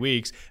of 3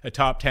 weeks, a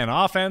top 10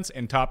 offense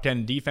and top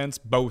 10 defense,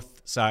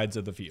 both sides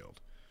of the field.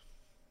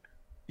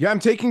 Yeah, I'm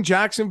taking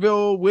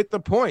Jacksonville with the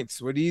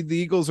points. What the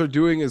Eagles are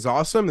doing is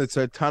awesome. It's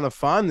a ton of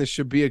fun. This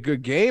should be a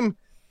good game.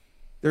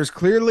 There's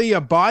clearly a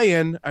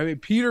buy-in. I mean,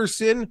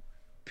 Peterson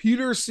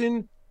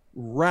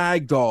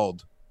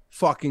ragdolled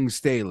fucking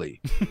Staley.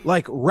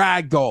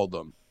 Ragdolled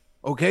him.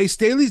 Okay?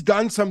 Staley's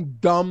done some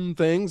dumb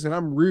things, and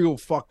I'm real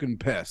fucking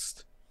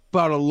pissed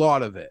about a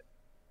lot of it.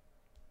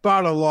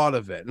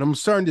 And I'm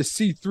starting to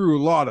see through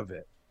a lot of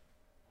it.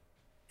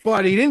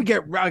 But he didn't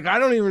get, I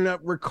don't even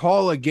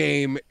recall a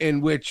game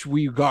in which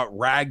we got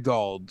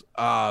ragdolled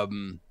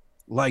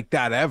like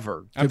that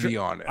ever, to be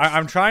honest.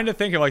 I'm trying to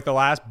think of the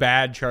last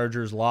bad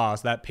Chargers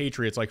loss. That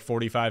Patriots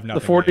 45-0. The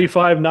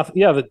 45-0.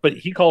 Yeah, but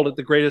he called it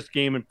the greatest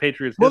game in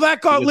Patriots. Well, that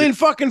got Lynn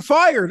fucking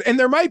fired, and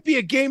there might be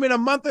a game in a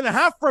month and a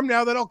half from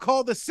now that I'll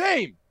call the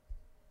same.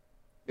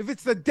 If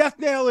it's the death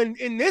nail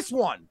in this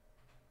one.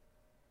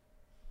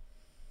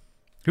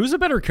 Who's a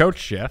better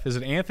coach, Jeff? Is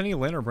it Anthony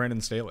Lynn or Brandon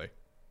Staley?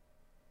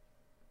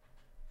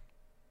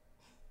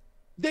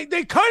 They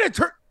kind of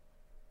turn.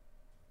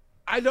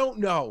 I don't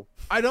know.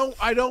 I don't.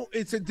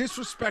 It's a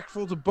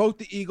disrespectful to both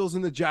the Eagles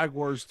and the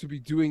Jaguars to be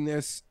doing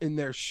this in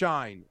their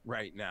shine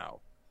right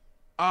now.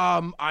 I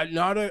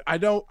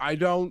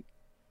don't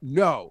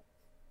know.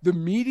 The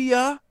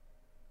media,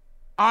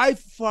 I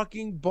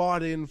fucking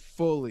bought in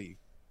fully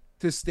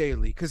to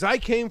Staley because I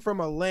came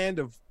from a land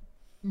of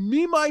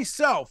me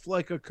myself,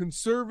 like a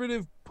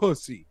conservative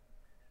pussy.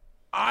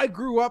 I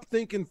grew up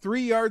thinking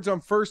 3 yards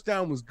on first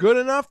down was good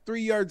enough, 3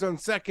 yards on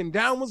second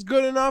down was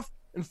good enough,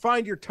 and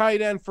find your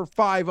tight end for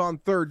 5 on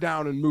third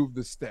down and move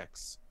the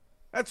sticks.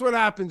 That's what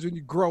happens when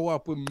you grow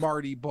up with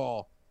Marty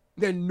Ball,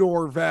 then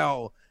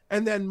Norvell,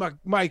 and then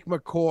Mike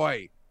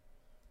McCoy.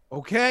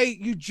 Okay?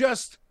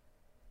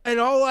 And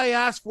all I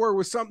asked for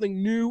was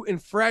something new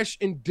and fresh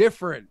and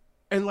different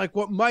and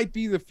what might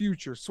be the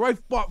future. So I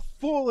bought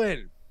full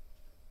in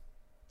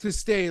to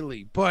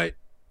Staley, but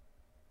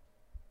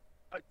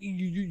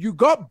you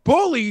got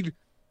bullied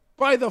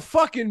by the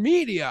fucking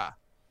media.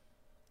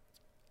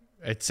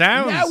 It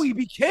sounds. Now he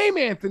became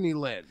Anthony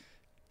Lynn.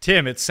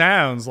 Tim, it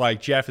sounds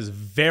like Jeff is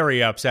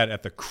very upset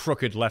at the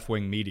crooked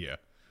left-wing media.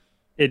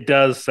 It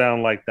does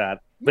sound like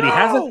that. But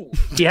no!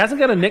 he hasn't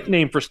got a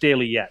nickname for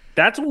Staley yet.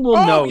 That's when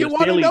we'll know. You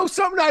want to know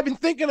something? I've been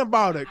thinking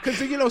about it.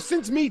 Because,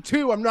 since Me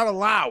Too, I'm not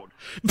allowed.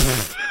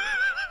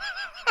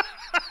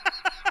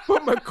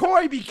 But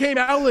McCoy became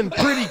Ellen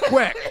pretty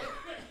quick.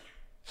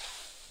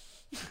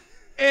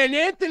 And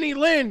Anthony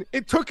Lynn,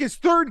 it took his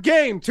 3rd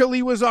game till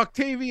he was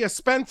Octavia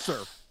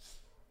Spencer.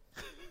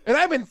 And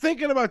I've been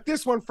thinking about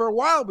this one for a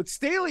while, but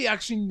Staley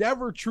actually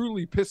never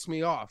truly pissed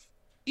me off.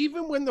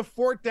 Even when the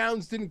 4th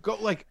downs didn't go,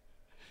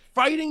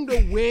 fighting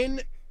to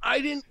win, I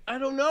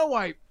don't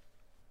know.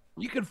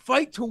 You can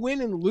fight to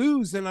win and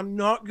lose, and I'm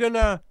not going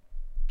to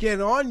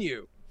get on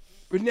you.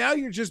 But now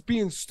you're just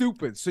being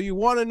stupid. So you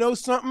want to know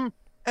something?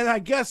 And I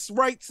guess,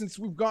 right, since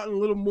we've gotten a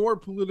little more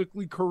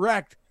politically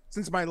correct,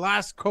 since my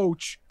last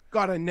coach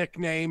got a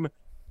nickname,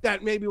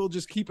 that maybe we'll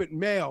just keep it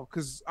male,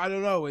 because I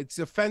don't know, it's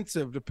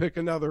offensive to pick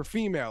another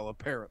female,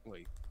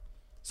 apparently.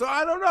 So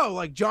I don't know,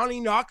 like Johnny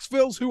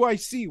Knoxville's who I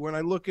see when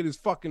I look at his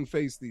fucking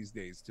face these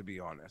days, to be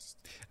honest.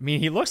 I mean,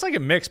 he looks like a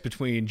mix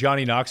between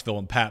Johnny Knoxville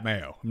and Pat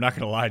Mayo. I'm not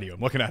going to lie to you. I'm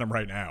looking at him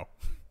right now.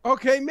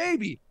 Okay,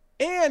 maybe.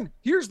 And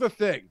here's the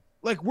thing.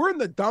 Like, we're in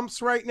the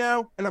dumps right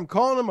now, and I'm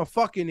calling him a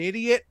fucking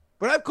idiot,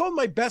 but I've called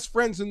my best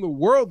friends in the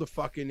world a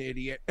fucking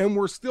idiot, and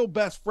we're still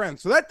best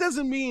friends. So that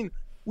doesn't mean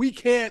we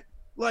can't,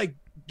 like,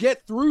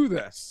 get through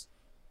this.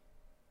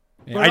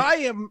 Yeah,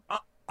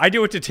 but I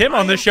do it to Tim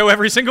on this show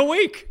every single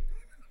week.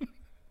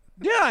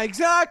 Yeah,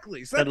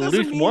 exactly. So that At doesn't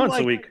least mean, once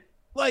like, a week.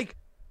 Like,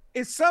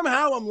 if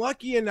somehow I'm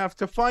lucky enough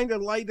to find a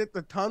light at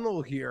the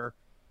tunnel here,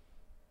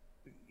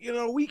 you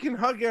know, we can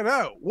hug it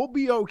out. We'll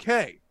be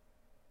okay.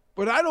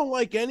 But I don't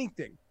like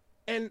anything.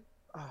 And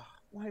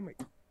why am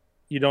I?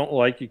 You don't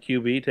like your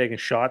QB taking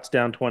shots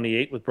down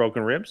 28 with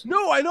broken ribs?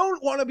 No, I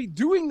don't want to be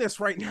doing this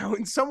right now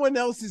in someone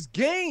else's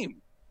game.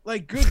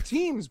 Like good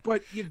teams,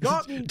 but you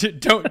got me.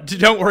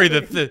 Don't worry.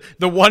 The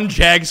one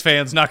Jags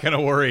fan's not going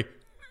to worry.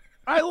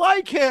 I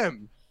like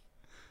him.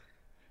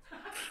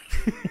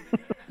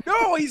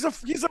 No,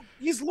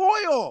 he's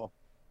loyal.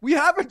 We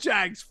have a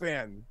Jags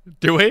fan.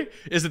 Do we?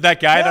 Is it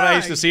that guy that I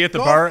used to see at the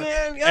bar?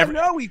 Fan. Yeah,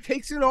 no, he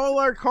takes in all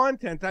our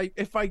content.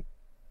 If I'm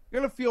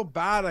gonna feel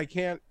bad, I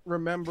can't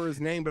remember his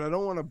name, but I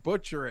don't want to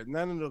butcher it, and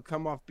then it'll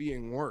come off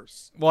being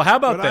worse. Well, how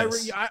about but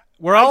this?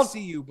 I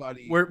see you,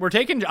 buddy.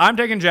 I'm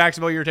taking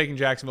Jacksonville. You're taking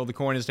Jacksonville. The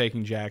coin is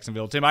taking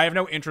Jacksonville. Tim, I have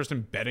no interest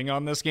in betting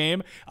on this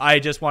game. I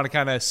just want to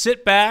kind of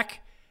sit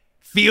back,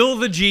 feel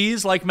the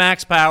G's like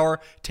Max Power.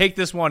 Take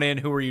this one in.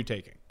 Who are you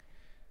taking?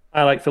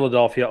 I like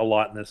Philadelphia a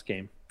lot in this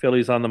game.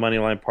 Philly's on the money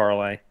line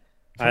parlay.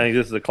 I think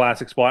this is a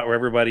classic spot where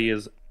everybody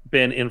has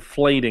been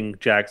inflating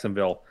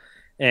Jacksonville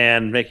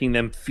and making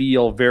them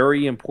feel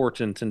very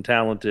important and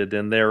talented,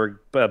 and they're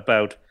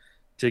about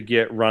to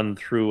get run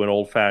through an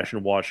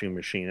old-fashioned washing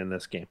machine in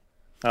this game.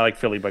 I like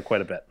Philly by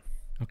quite a bit.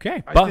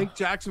 Okay. I think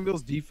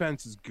Jacksonville's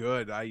defense is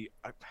good. I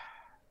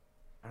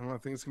don't know. I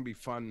think it's going to be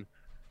fun.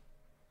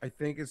 I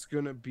think it's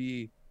going to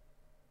be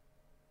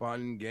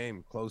fun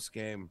game, close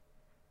game.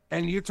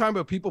 And you're talking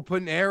about people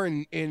putting air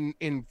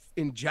in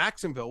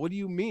Jacksonville. What do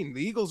you mean?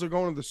 The Eagles are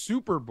going to the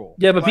Super Bowl.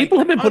 Yeah, but people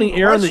have been putting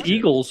air on the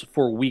Eagles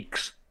for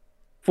weeks.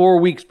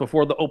 4 weeks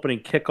before the opening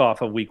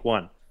kickoff of week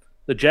 1.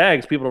 The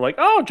Jags, people are like,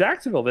 oh,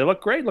 Jacksonville, they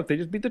look great. Look, they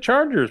just beat the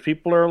Chargers.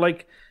 People are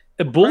like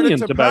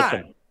ebullience about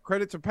them.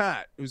 Credit to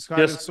Pat, who's kind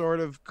of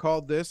sort of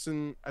called this,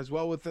 and as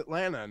well with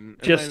Atlanta.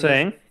 And just Atlanta's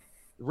saying.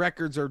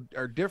 Records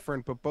are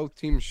different, but both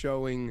teams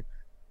showing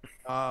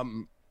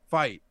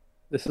fight.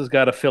 This has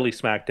got a Philly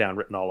smackdown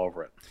written all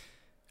over it.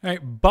 All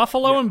right,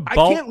 Buffalo and I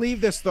can't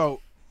leave this, though.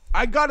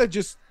 I got to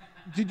just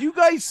 – did you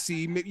guys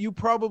see – you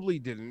probably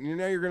didn't. You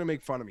know you're going to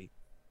make fun of me.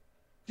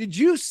 Did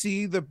you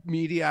see the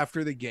media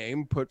after the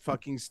game put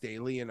fucking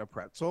Staley in a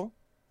pretzel?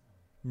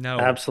 No.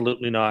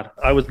 Absolutely not.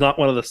 I was not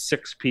one of the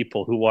 6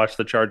 people who watched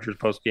the Chargers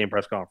post-game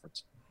press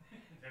conference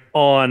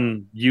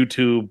on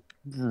YouTube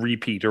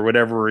repeat or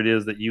whatever it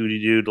is that you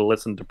do to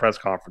listen to press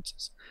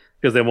conferences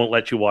because they won't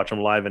let you watch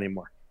them live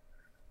anymore.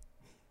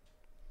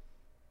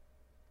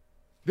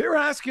 They're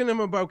asking him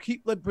about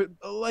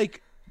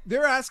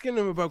they're asking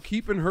him about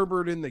keeping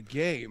Herbert in the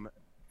game,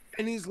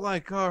 and he's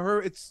like, I don't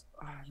want to do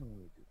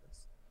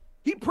this.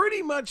 He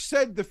pretty much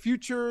said the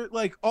future,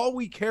 like all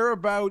we care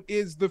about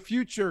is the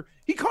future.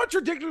 He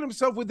contradicted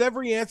himself with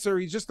every answer.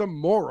 He's just a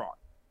moron.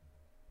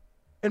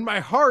 In my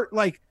heart,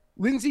 like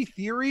Lindsay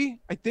Theory,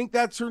 I think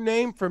that's her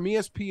name from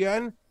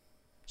ESPN.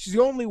 She's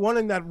the only one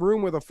in that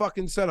room with a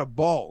fucking set of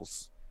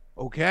balls.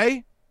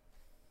 Okay.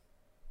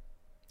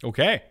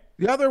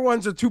 The other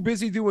ones are too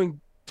busy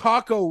doing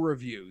taco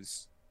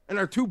reviews and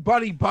are too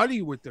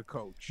buddy with the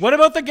coach. What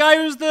about the guy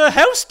who's the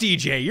house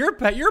DJ? Your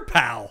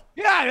pal.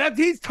 Yeah,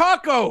 he's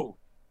taco.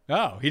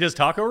 Oh, he does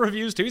taco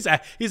reviews too. He's a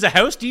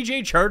house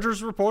DJ,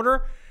 Chargers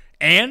reporter,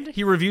 and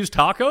he reviews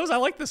tacos. I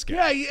like this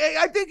guy.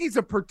 Yeah, I think he's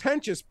a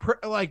pretentious,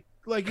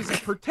 he's a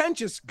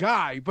pretentious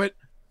guy. But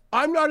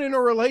I'm not in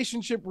a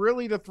relationship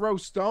really to throw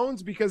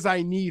stones because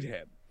I need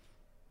him.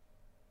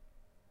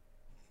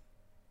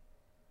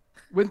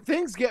 When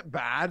things get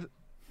bad,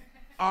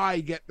 I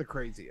get the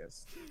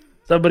craziest.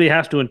 Somebody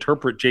has to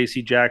interpret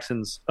J.C.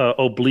 Jackson's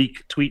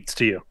oblique tweets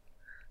to you.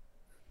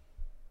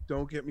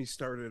 Don't get me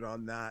started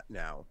on that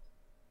now.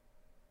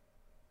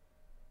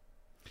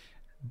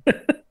 He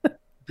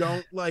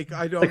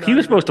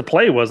was supposed to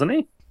play, wasn't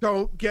he?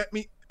 Don't get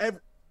me.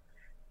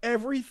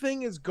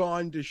 Everything has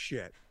gone to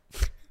shit.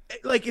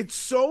 Like, it's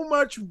so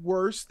much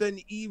worse than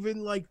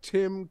even like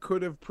Tim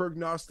could have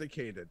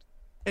prognosticated.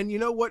 And you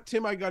know what,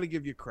 Tim? I got to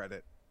give you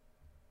credit.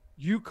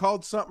 You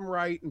called something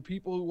right, and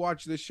people who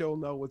watch this show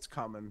know what's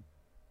coming.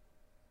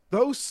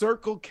 Those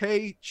Circle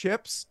K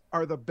chips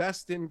are the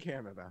best in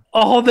Canada.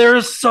 Oh, they're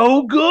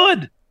so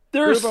good.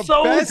 They're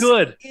so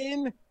good.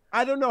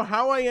 I don't know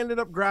how I ended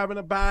up grabbing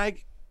a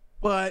bag,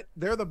 but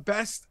they're the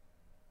best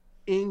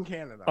in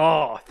Canada.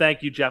 Oh,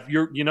 thank you, Jeff.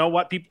 You know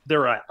what? People,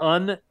 they're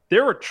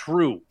a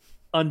true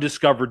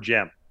undiscovered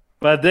gem,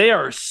 but they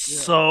are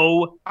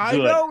so good. I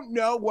don't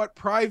know what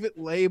private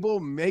label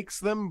makes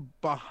them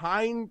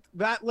behind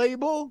that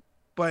label,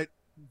 but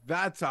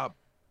that's a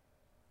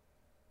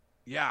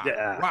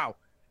wow.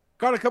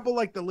 Got a couple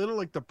like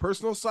the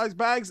personal size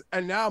bags,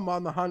 and now I'm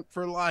on the hunt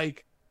for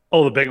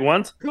the big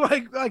ones.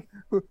 Like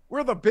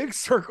where the big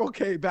Circle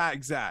K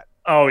bags at?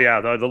 Oh yeah,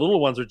 the little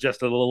ones are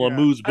just a little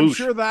amuse bouche. I'm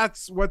sure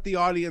that's what the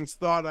audience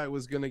thought I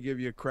was going to give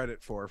you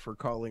credit for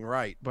calling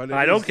right, but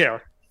I don't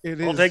care.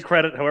 I'll take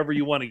credit however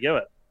you want to give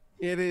it.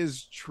 It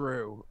is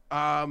true.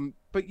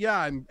 But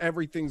yeah,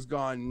 everything's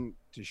gone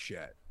to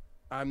shit.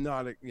 I'm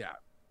not.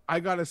 I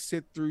got to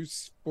sit through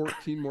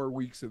 14 more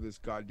weeks of this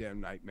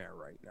goddamn nightmare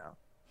right now.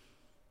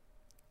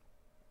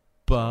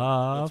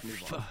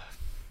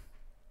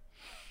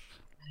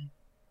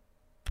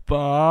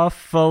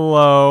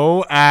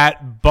 Buffalo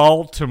at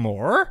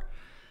Baltimore.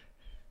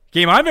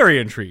 Game I'm very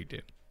intrigued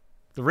in.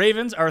 The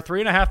Ravens are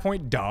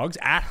 3.5-point dogs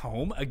at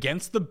home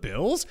against the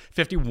Bills.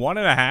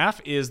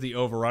 51.5 is the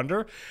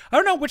over-under. I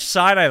don't know which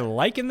side I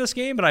like in this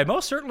game, but I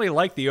most certainly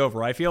like the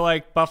over. I feel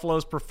like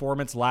Buffalo's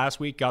performance last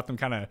week got them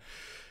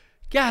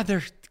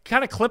they're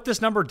kind of clipped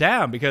this number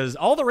down because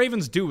all the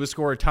Ravens do is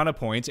score a ton of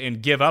points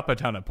and give up a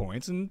ton of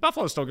points, and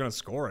Buffalo's still going to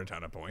score a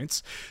ton of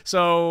points.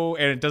 So,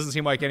 and it doesn't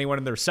seem like anyone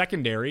in their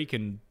secondary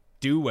can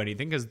do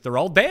anything because they're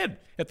all dead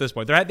at this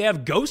point. They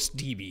have ghost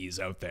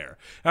DBs out there.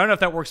 I don't know if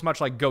that works much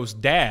like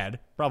Ghost Dad.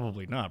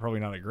 Probably not. Probably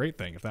not a great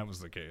thing if that was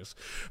the case.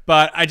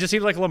 But I just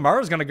seem like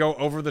Lamar is going to go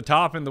over the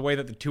top in the way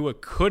that the Tua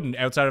couldn't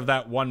outside of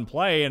that one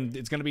play, and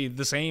it's going to be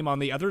the same on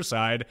the other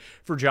side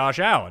for Josh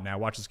Allen. Now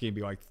watch this game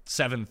be like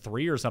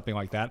 7-3 or something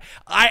like that.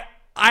 I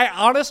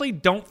honestly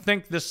don't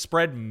think this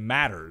spread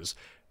matters.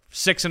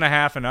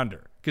 6.5 and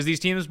under. Because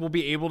these teams will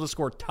be able to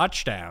score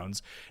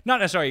touchdowns, not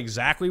necessarily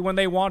exactly when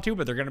they want to,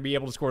 but they're going to be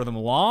able to score them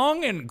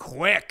long and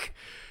quick,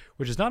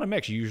 which is not a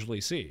mix you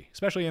usually see,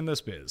 especially in this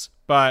biz.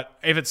 But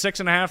if it's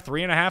 6.5,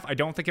 3.5, I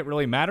don't think it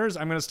really matters.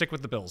 I'm going to stick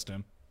with the Bills,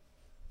 Tim.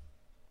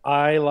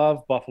 I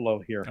love Buffalo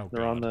here.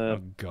 They're on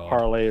the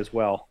parlay as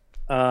well.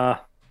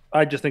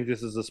 I just think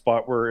this is a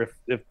spot where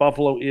if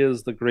Buffalo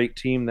is the great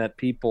team that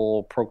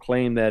people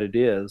proclaim that it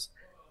is,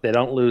 they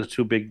don't lose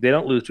two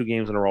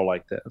games in a row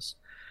like this.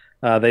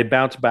 They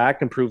bounce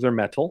back and prove their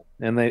mettle,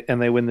 and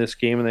they win this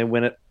game, and they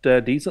win it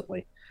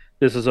decently.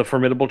 This is a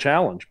formidable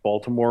challenge.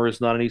 Baltimore is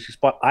not an easy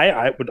spot.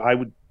 I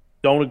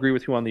don't agree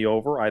with you on the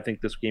over. I think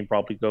this game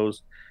probably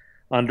goes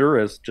under,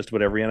 as just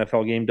about every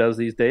NFL game does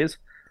these days.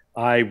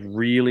 I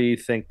really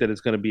think that it's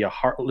going to be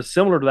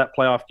similar to that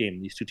playoff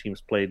game these two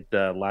teams played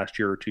last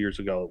year or 2 years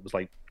ago. It was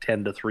like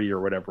 10-3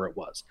 or whatever it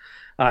was.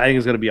 I think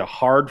it's going to be a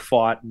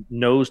hard-fought,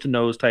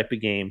 nose-to-nose type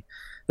of game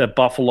that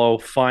Buffalo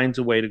finds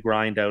a way to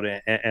grind out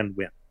and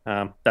win.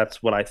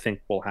 That's what I think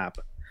will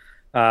happen.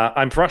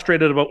 I'm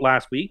frustrated about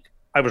last week.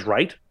 I was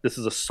right. This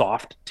is a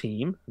soft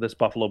team, this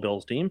Buffalo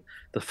Bills team.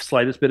 The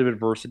slightest bit of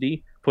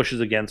adversity pushes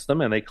against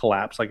them, and they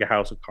collapse like a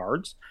house of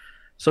cards.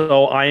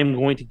 So I am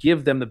going to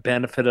give them the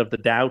benefit of the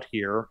doubt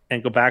here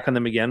and go back on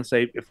them again and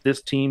say, if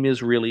this team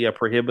is really a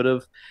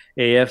prohibitive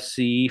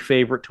AFC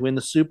favorite to win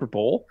the Super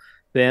Bowl,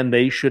 then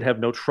they should have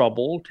no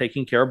trouble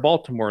taking care of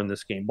Baltimore in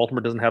this game.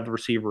 Baltimore doesn't have the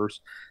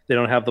receivers. They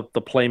don't have the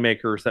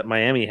playmakers that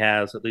Miami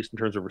has, at least in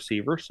terms of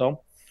receivers.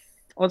 So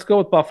let's go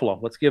with Buffalo.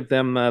 Let's give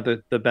them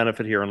the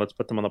benefit here, and let's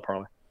put them on the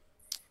parlay.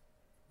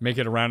 Make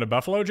it around to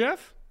Buffalo,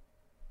 Jeff?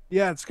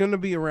 Yeah, it's going to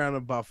be around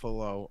a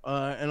Buffalo.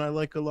 And I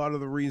like a lot of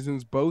the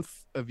reasons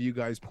both of you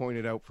guys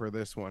pointed out for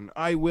this one.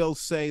 I will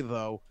say,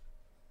 though,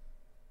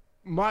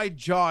 my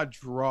jaw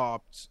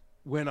dropped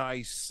when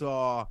I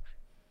saw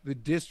the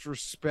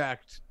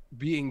disrespect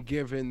being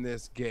given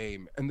this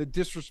game, and the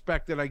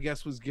disrespect that I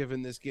guess was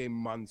given this game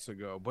months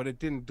ago, but it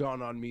didn't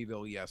dawn on me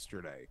till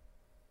yesterday.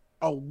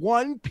 A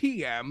 1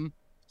 p.m.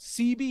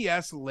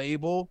 CBS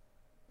label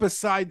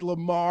beside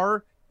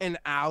Lamar and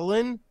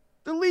Allen,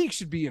 the league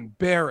should be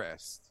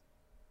embarrassed.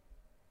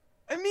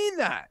 I mean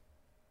that.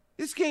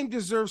 This game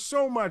deserves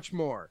so much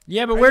more.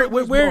 Yeah, but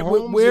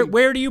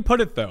where do you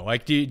put it though?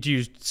 Like, do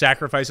you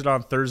sacrifice it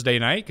on Thursday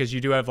night because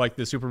you do have like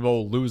the Super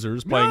Bowl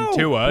losers playing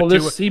Tua? Well,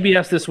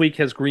 CBS this week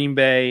has Green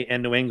Bay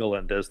and New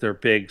England as their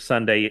big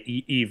Sunday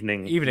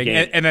evening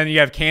game. And then you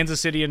have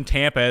Kansas City and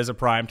Tampa as a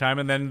primetime,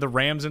 and then the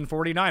Rams and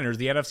 49ers,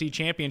 the NFC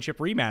Championship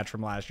rematch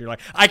from last year. Like,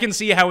 I can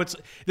see how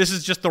this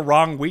is just the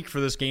wrong week for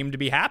this game to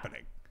be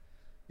happening.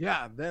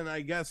 Yeah, then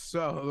I guess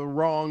so.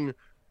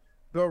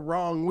 The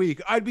wrong week.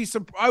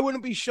 I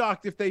wouldn't be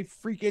shocked if they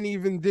freaking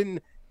even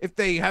didn't. If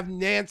they have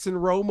Nance and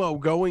Romo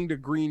going to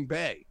Green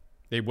Bay,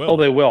 they will. Oh,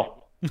 they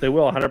will. They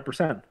will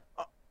 100%.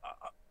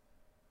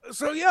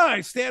 So yeah,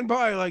 I stand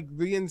by like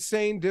the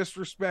insane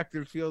disrespect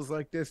it feels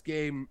like this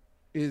game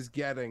is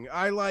getting.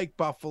 I like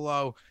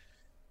Buffalo,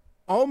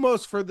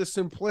 almost for the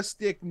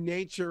simplistic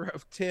nature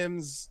of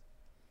Tim's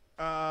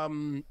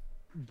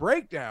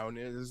breakdown.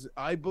 Is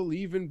I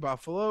believe in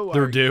Buffalo.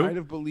 They're due. Kind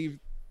of believe.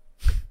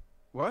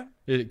 What?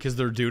 Because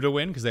they're due to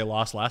win because they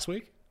lost last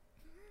week?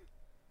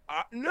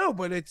 No,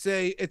 but it's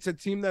a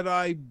team that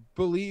I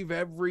believe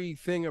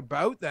everything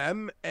about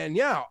them, and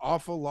yeah,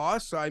 awful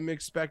loss. I'm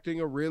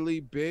expecting a really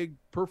big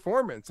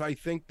performance. I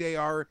think they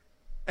are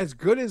as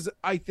good as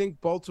I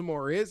think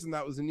Baltimore is, and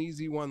that was an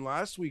easy one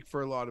last week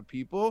for a lot of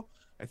people.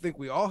 I think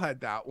we all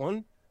had that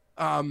one.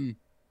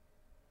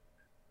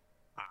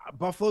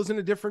 Buffalo's in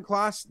a different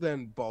class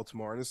than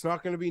Baltimore, and it's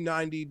not going to be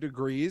 90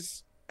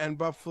 degrees, and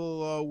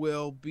Buffalo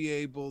will be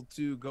able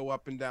to go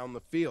up and down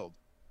the field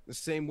the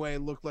same way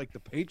it looked like the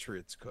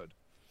Patriots could.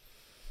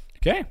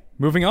 Okay,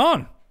 moving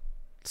on.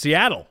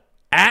 Seattle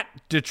at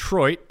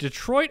Detroit.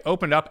 Detroit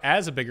opened up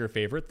as a bigger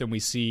favorite than we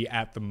see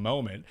at the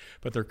moment,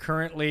 but they're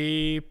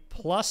currently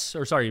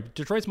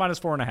Detroit's minus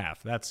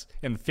 4.5. That's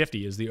in the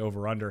 50 is the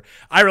over-under.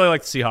 I really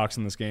like the Seahawks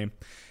in this game.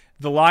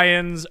 The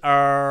Lions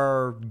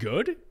are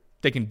good.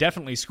 They can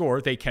definitely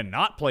score. They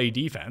cannot play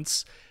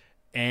defense.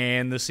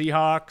 And the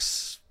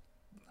Seahawks,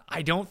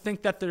 I don't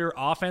think that their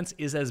offense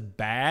is as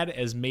bad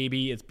as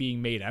maybe it's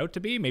being made out to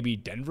be. Maybe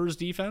Denver's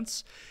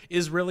defense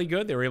is really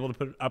good. They were able to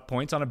put up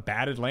points on a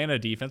bad Atlanta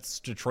defense.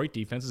 Detroit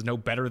defense is no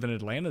better than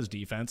Atlanta's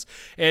defense.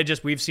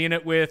 We've seen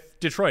it with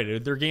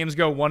Detroit. Their games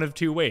go one of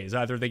two ways.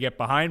 Either they get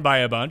behind by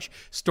a bunch,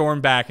 storm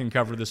back and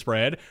cover the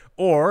spread,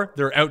 or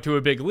they're out to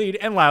a big lead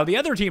and allow the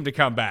other team to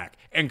come back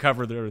and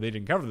they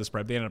didn't cover the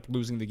spread. They ended up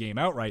losing the game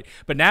outright.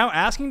 But now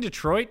asking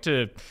Detroit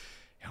to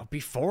be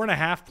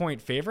 4.5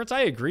 point favorites.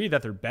 I agree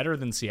that they're better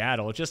than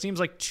Seattle. It just seems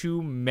like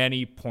too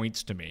many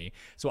points to me.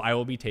 So I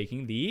will be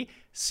taking the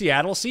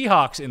Seattle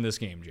Seahawks in this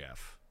game,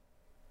 Jeff.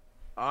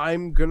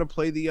 I'm going to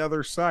play the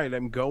other side.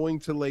 I'm going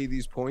to lay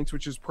these points,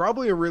 which is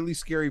probably a really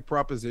scary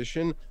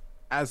proposition,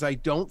 as I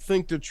don't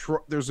think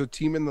there's a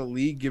team in the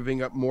league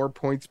giving up more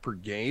points per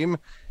game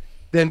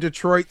than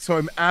Detroit. So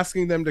I'm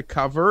asking them to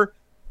cover,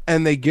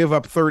 and they give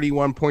up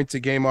 31 points a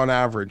game on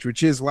average,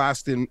 which is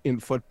last in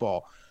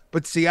football.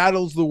 But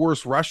Seattle's the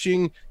worst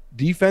rushing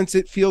defense,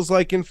 it feels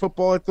like, in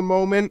football at the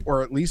moment,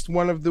 or at least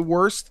one of the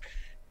worst.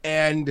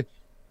 And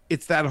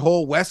it's that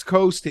whole West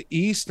Coast to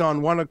East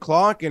on 1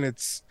 o'clock, and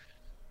it's,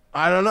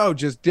 I don't know,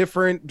 just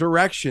different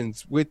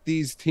directions with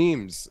these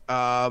teams.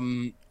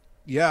 Buy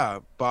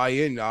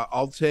in.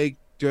 I'll take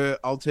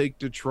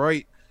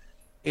Detroit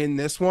in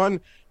this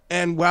one.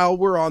 And while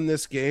we're on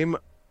this game,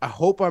 I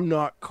hope I'm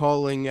not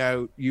calling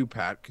out you,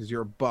 Pat, because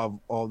you're above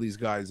all these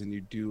guys and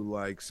you do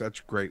like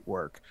such great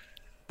work.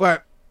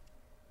 But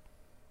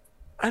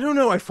I don't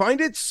know. I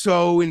find it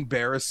so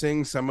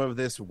embarrassing, some of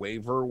this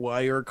waiver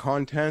wire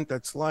content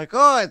that's like,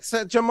 oh, it's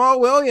Jamal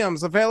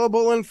Williams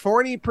available in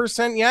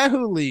 40%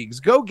 Yahoo leagues.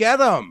 Go get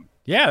him.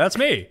 Yeah, that's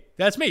me.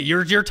 That's me.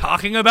 You're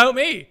talking about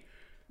me.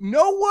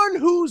 No one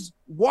who's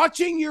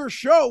watching your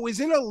show is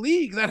in a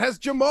league that has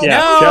Jamal.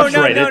 Yeah,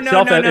 Williams.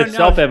 It's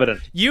self-evident.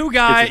 You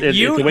guys, it's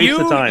a waste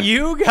of time.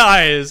 You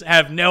guys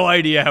have no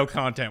idea how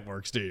content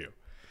works, do you?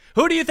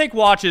 Who do you think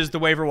watches the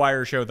waiver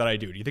wire show that I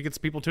do? Do you think it's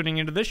people tuning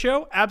into this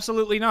show?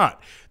 Absolutely not.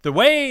 The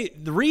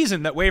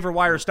reason that waiver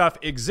wire stuff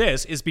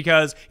exists is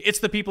because it's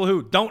the people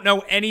who don't know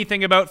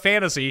anything about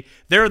fantasy.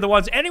 They're the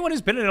ones, anyone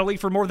who's been in a league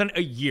for more than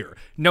a year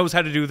knows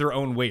how to do their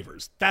own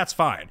waivers. That's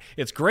fine.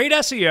 It's great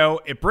SEO.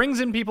 It brings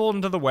in people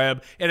into the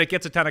web, and it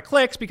gets a ton of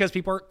clicks because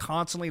people are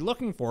constantly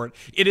looking for it.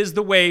 It is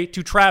the way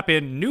to trap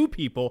in new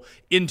people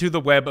into the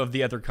web of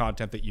the other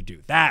content that you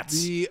do.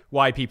 That's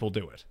why people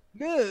do it.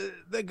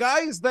 The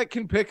guys that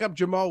can pick up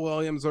Jamal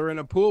Williams are in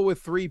a pool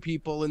with 3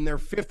 people, and their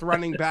 5th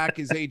running back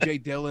is A.J.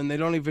 Dillon. They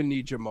don't even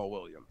need Jamal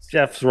Williams.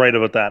 Jeff's right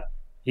about that.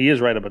 He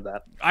is right about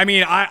that. I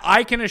mean,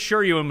 I can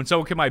assure you, and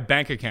so can my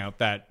bank account,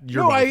 that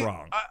you're both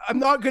wrong. I'm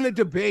not going to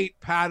debate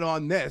Pat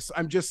on this.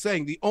 I'm just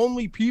saying the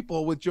only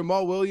people with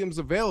Jamal Williams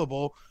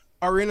available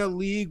are in a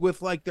league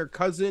with like their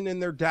cousin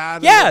and their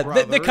dad. Yeah, and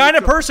their the kind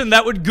of person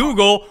that would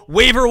Google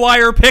waiver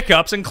wire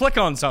pickups and click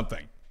on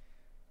something.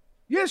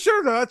 Yeah,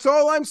 sure. That's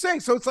all I'm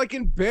saying. So it's like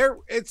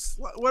it's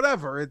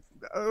whatever. It's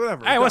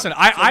whatever. Hey, listen.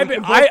 I've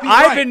been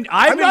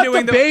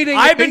doing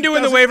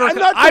the waiver.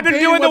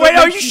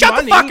 No, you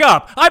shut the fuck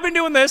up. I've been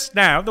doing this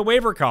now, the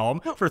waiver column,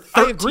 for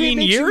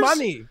 13 years.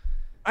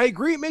 I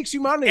agree, it makes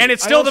you money, and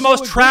it's still the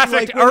most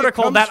trafficked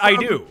article that I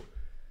do.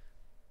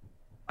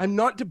 I'm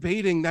not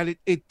debating that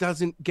it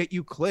doesn't get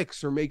you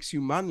clicks or makes you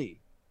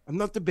money. I'm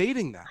not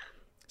debating that.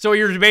 So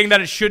you're debating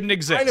that it shouldn't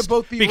exist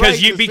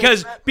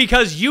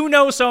because you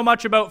know so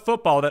much about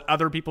football that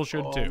other people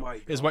should too,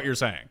 is what you're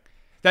saying.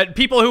 That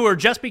people who are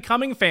just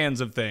becoming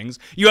fans of things,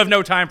 you have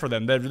no time for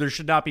them. There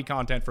should not be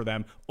content for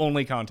them,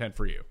 only content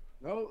for you.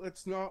 No,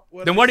 that's not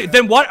what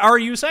Then what are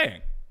you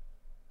saying?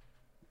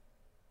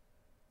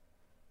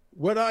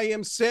 What I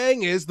am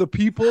saying is the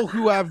people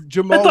who have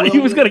Jamal I thought he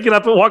was going to get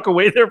up and walk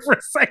away there for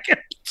a second.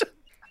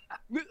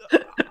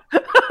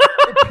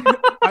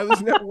 I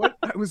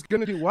was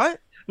going to do what?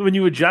 When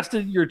you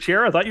adjusted your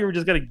chair, I thought you were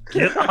just going to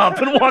get up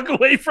and walk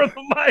away from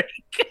the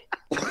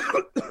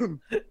mic.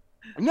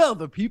 No,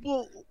 the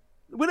people,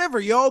 whatever,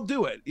 you all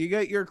do it. You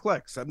get your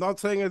clicks. I'm not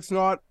saying it's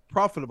not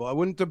profitable. I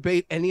wouldn't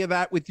debate any of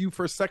that with you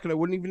for a second. I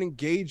wouldn't even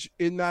engage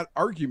in that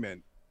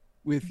argument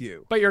with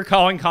you. But you're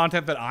calling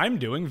content that I'm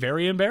doing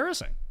very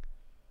embarrassing.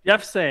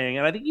 Jeff's saying,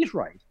 and I think he's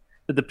right,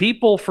 But the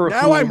people for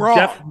Now whom I'm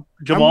wrong.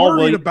 I'm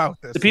worried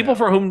about this the people now.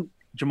 for whom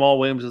Jamal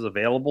Williams is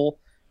available,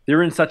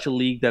 they're in such a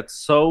league that's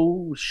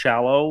so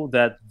shallow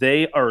that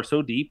they are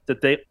so deep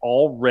that they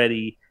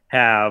already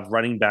have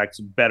running backs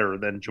better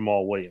than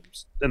Jamal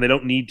Williams, and they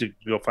don't need to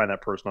go find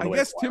that person on the I way.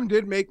 guess Tim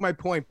did make my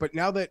point, but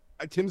now that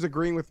Tim's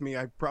agreeing with me,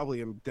 I probably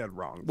am dead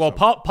wrong. Well,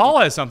 Paul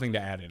has something to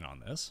add in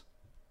on this.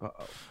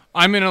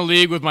 I'm in a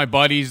league with my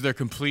buddies. They're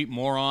complete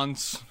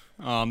morons.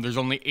 There's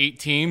only 8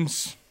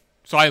 teams.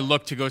 So I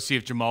looked to go see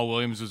if Jamal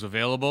Williams was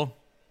available.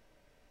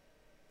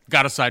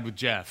 Got to side with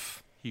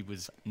Jeff. He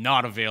was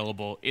not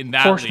available in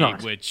that league,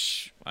 not.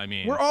 Which, I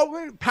mean...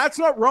 Pat's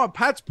not wrong.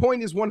 Pat's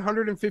point is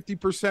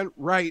 150%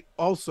 right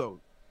also,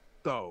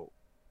 though.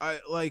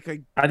 I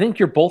think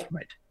you're both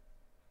right.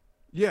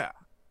 Yeah.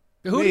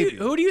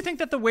 Who do you think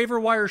that the waiver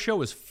wire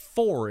show is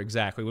for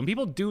exactly? When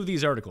people do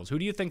these articles, who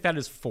do you think that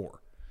is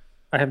for?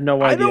 I have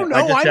no idea. I don't know.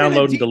 I just I'm download in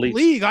a and deep delete.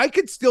 league. I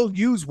could still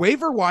use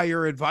waiver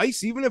wire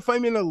advice, even if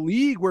I'm in a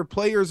league where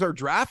players are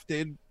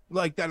drafted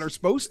like that are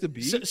supposed to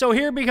be. So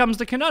here becomes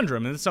the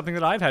conundrum, and it's something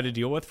that I've had to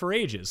deal with for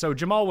ages. So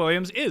Jamal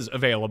Williams is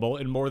available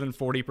in more than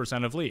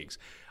 40% of leagues.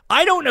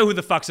 I don't know who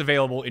the fuck's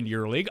available in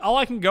your league. All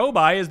I can go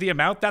by is the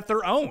amount that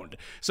they're owned.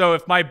 So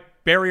if my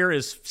barrier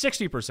is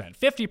 60%,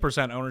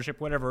 50% ownership,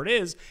 whatever it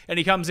is, and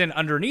he comes in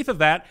underneath of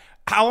that,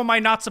 how am I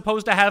not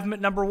supposed to have him at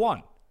number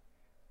 1?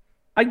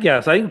 I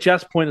guess. I think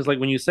Jeff's point is like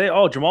when you say,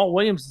 oh, Jamal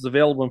Williams is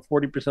available in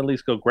 40% of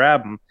leagues, go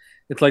grab him.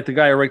 It's like the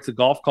guy who writes a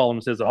golf column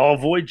and says, oh,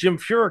 avoid Jim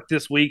Furyk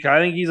this week. I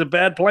think he's a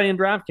bad play in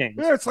DraftKings.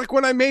 Yeah, it's like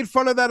when I made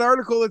fun of that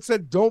article that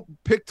said, don't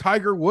pick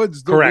Tiger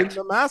Woods to win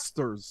the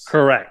Masters.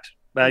 Correct.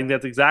 I think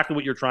that's exactly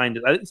what you're trying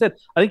to.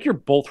 I think you're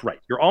both right.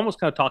 You're almost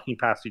kind of talking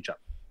past each other.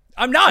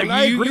 I'm not.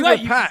 I agree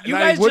with Pat. You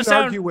guys just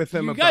sound, argue with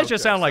him. You guys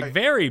just sound like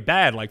very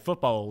bad, like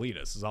football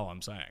elitists. Is all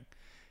I'm saying.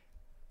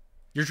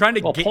 You're trying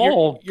to get.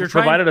 Paul you're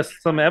provided us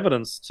some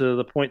evidence to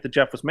the point that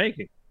Jeff was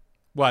making.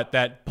 What?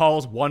 That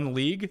Paul's one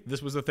league.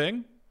 This was the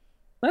thing.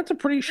 That's a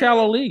pretty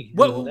shallow league.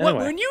 Anyway.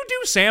 When you do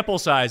sample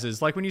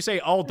sizes, like when you say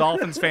all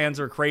Dolphins fans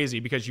are crazy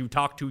because you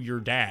talk to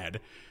your dad,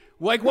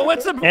 like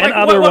what's the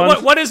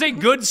what is a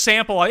good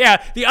sample?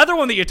 Yeah, the other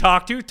one that you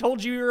talked to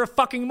told you you're a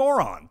fucking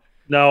moron.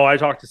 No, I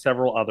talked to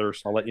several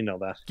others. I'll let you know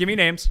that. Give me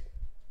names.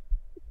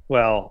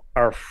 Well,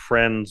 our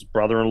friend's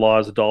brother-in-law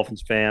is a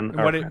Dolphins fan.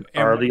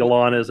 Arlie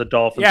Alon is a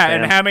Dolphins fan. Yeah,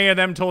 and how many of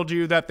them told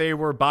you that they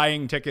were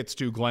buying tickets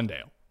to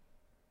Glendale?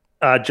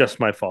 Just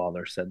my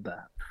father said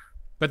that.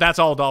 But that's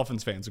all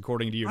Dolphins fans,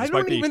 according to you. I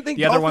don't even think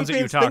the other Dolphins ones that you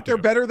fans talked think they're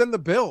to. better than the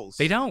Bills.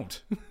 They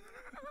don't.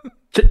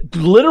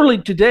 Literally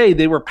today,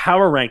 they were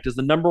power ranked as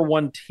the number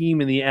 1 team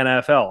in the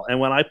NFL.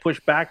 And when I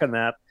pushed back on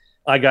that,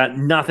 I got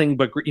nothing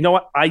but you know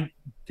what? I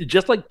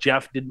just like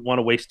Jeff didn't want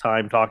to waste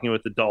time talking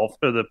with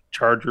the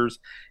Chargers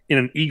in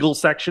an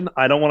Eagles section.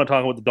 I don't want to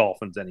talk with the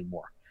Dolphins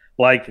anymore.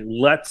 Like,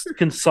 let's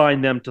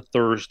consign them to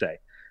Thursday,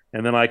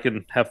 and then I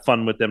can have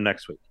fun with them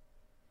next week.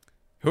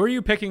 Who are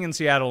you picking in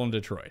Seattle and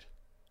Detroit?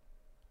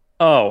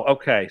 Oh,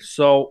 okay.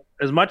 So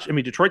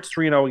Detroit's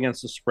 3-0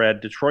 against the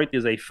spread. Detroit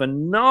is a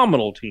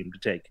phenomenal team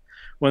to take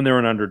when they're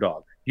an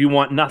underdog. You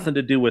want nothing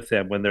to do with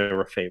them when they're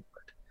a favorite.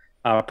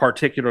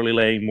 Particularly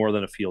laying more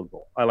than a field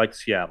goal. I like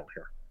Seattle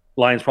here.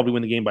 Lions probably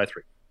win the game by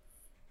 3.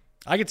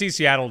 I could see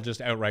Seattle just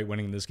outright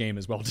winning this game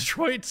as well.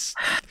 Detroit's.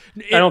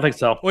 I don't think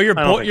so. Well,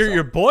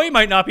 your boy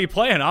might not be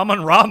playing.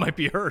 Amon-Ra might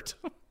be hurt.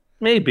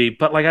 Maybe,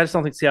 but I just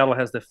don't think Seattle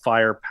has the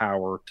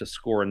firepower to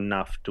score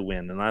enough to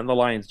win, and the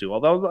Lions do.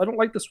 Although I don't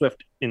like the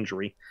Swift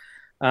injury.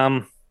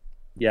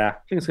 Yeah, I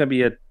think it's going to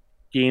be a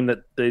game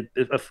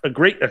a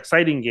great,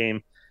 exciting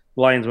game.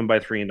 Lions win by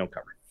 3 and don't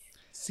cover.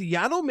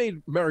 Seattle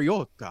made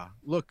Mariota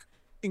look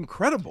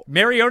incredible.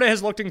 Mariota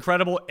has looked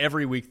incredible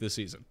every week this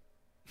season.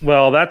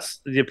 Well,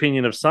 that's the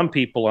opinion of some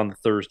people on the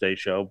Thursday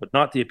show, but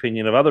not the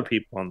opinion of other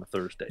people on the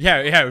Thursday.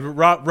 Yeah.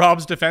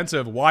 Rob's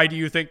defensive. Why do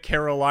you think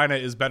Carolina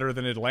is better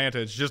than Atlanta?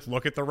 It's just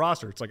look at the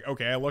roster. It's like,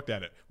 okay, I looked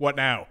at it. What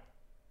now?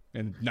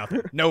 And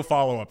nothing. No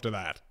follow-up to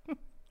that.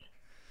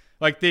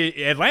 Like,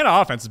 the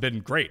Atlanta offense has been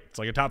great. It's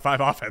like a top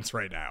 5 offense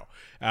right now.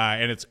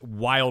 And it's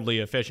wildly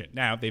efficient.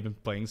 Now, they've been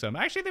playing some.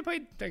 Actually, they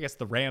played, I guess,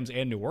 the Rams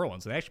and New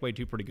Orleans. They actually played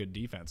 2 pretty good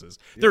defenses.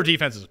 Yeah. Their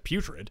defense is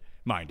putrid,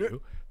 mind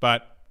you.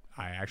 But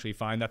I actually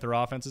find that their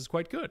offense is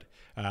quite good.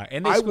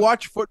 And I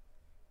watch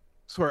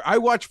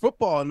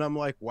football, and I'm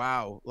like,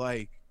 wow.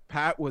 Like,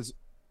 Pat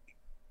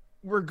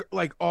we're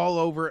like all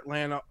over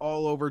Atlanta,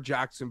 all over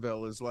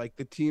Jacksonville is like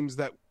the teams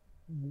that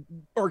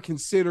are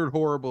considered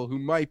horrible who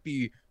might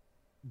be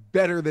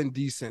better than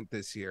decent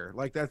this year.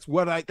 Like, that's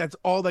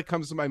all that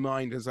comes to my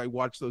mind as I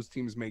watch those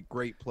teams make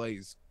great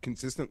plays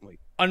consistently.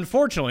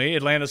 Unfortunately,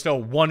 Atlanta's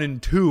still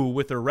 1-2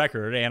 with their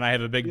record, and I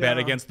have a big bet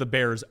against the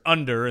Bears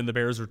under, and the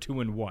Bears are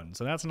 2-1.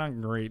 So that's not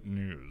great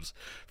news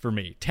for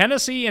me.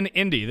 Tennessee and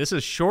Indy. This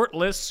is short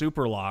list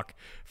super lock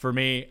for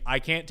me. I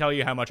can't tell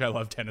you how much I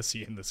love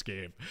Tennessee in this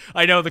game.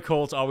 I know the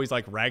Colts always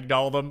like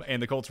ragdoll them,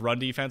 and the Colts run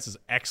defense is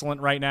excellent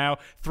right now.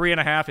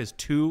 3.5 is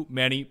too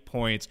many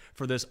points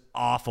for this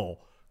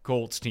awful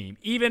Colts team.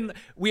 Even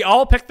we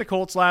all picked the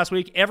Colts last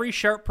week. Every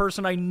sharp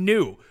person I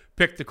knew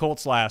picked the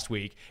Colts last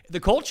week. The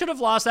Colts should have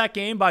lost that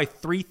game by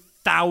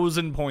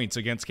 3,000 points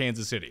against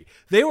Kansas City.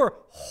 They were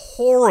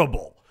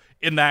horrible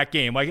in that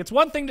game. Like, it's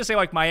one thing to say,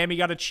 like, Miami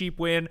got a cheap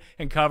win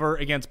and cover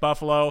against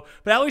Buffalo,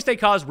 but at least they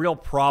caused real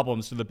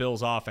problems to the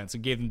Bills' offense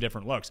and gave them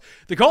different looks.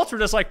 The Colts were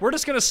just like, we're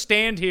just going to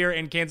stand here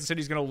and Kansas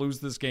City's going to lose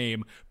this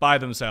game by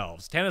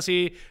themselves.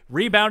 Tennessee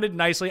rebounded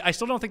nicely. I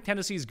still don't think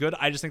Tennessee's good.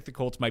 I just think the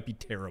Colts might be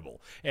terrible,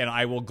 and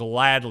I will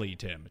gladly,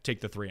 Tim,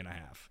 take the 3.5.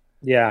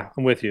 Yeah,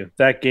 I'm with you.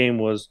 That game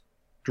was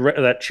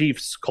that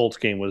Chiefs-Colts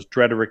game was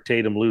Drederick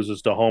Tatum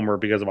loses to Homer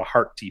because of a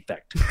heart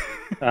defect.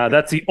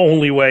 That's the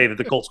only way that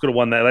the Colts could have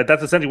won that.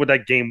 That's essentially what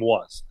that game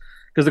was,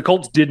 because the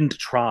Colts didn't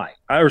try.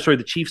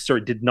 The Chiefs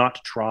did not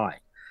try.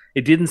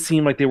 It didn't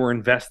seem like they were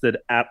invested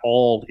at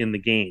all in the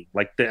game.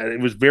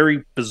 It was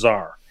very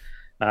bizarre.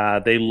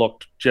 They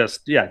looked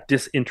just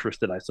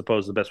disinterested, I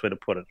suppose is the best way to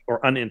put it, or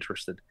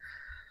uninterested.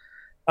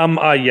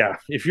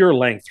 If you're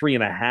laying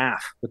 3.5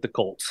 with the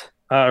Colts,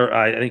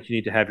 I think you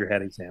need to have your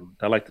head examined.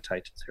 I like the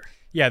Titans here.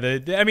 Yeah,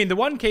 the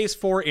one case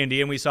for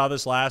Indy, and we saw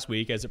this last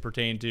week as it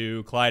pertained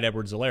to Clyde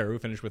Edwards-Helaire, who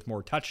finished with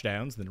more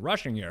touchdowns than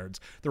rushing yards.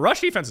 The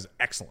rush defense is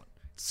excellent.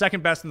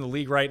 Second best in the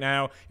league right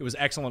now. It was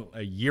excellent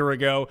a year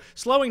ago.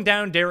 Slowing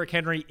down Derrick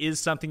Henry is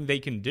something they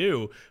can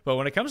do, but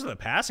when it comes to the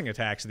passing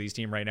attacks of these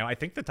teams right now, I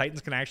think the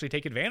Titans can actually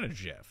take advantage,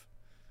 Jeff.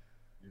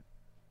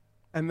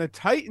 And the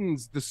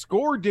Titans, the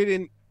score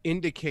didn't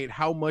indicate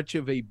how much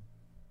of a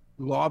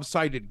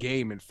lopsided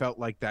game it felt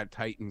like that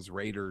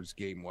Titans-Raiders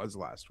game was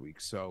last week.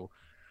 So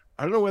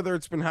I don't know whether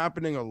it's been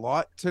happening a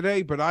lot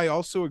today, but I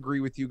also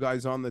agree with you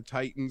guys on the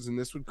Titans, and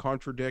this would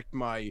contradict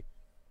my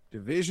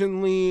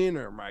division lean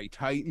or my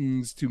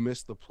Titans to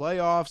miss the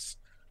playoffs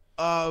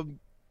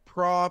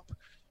prop.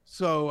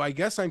 So I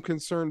guess I'm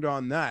concerned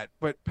on that.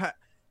 But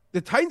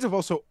the Titans have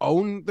also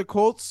owned the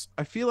Colts.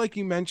 I feel like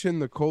you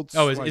mentioned the Colts.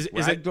 Oh, is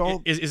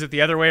it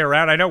the other way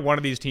around? I know one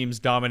of these teams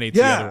dominates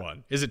the other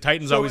one. Is it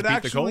Titans always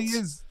beat the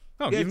Colts?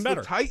 Even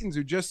better. The Titans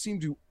who just seem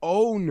to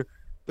own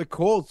the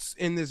Colts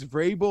in this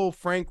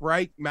Vrabel-Frank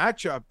Reich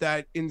matchup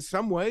that in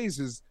some ways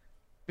has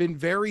been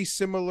very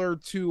similar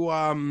to,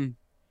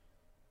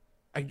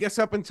 I guess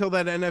up until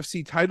that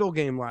NFC title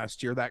game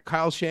last year, that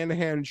Kyle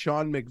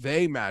Shanahan-Sean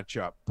McVay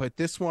matchup. But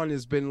this one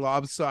has been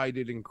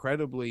lopsided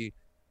incredibly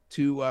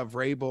to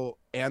Vrabel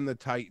and the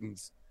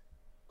Titans.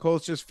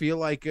 Colts just feel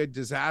like a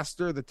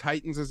disaster. The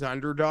Titans as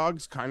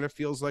underdogs kind of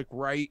feels like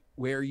right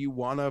where you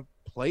want to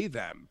play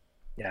them.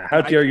 Yeah,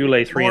 how dare you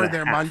lay 3.5? Or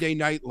their Monday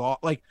night law,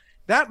 like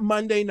that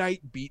Monday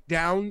night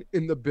beatdown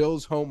in the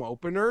Bills home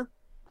opener,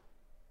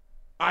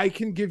 I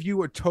can give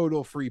you a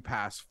total free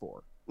pass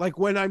for. Like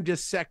when I'm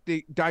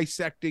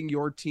dissecting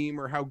your team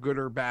or how good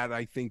or bad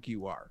I think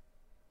you are.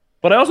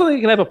 But I also think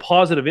it can have a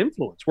positive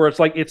influence where it's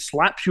like it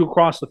slaps you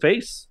across the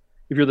face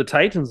if you're the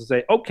Titans and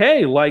say,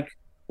 okay, like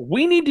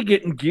we need to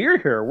get in gear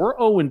here. We're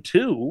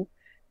 0-2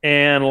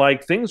 and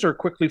like things are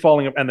quickly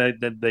falling up, and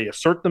they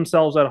assert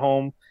themselves at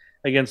home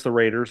against the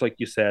Raiders, like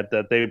you said,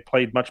 that they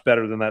played much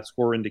better than that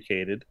score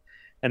indicated.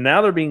 And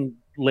now they're being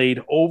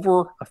laid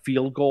over a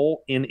field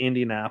goal in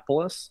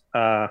Indianapolis.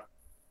 Man,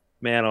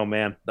 oh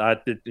man,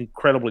 that's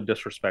incredibly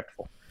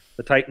disrespectful.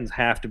 The Titans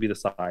have to be the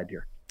side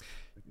here.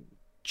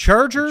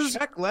 Chargers.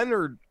 Shaq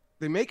Leonard,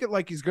 they make it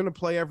like he's going to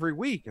play every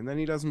week, and then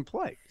he doesn't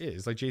play. Yeah,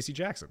 he's like J.C.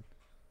 Jackson.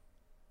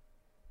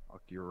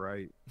 Fuck, you're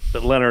right.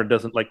 But Leonard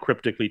doesn't like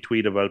cryptically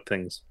tweet about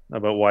things,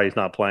 about why he's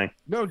not playing.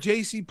 No,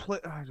 J.C.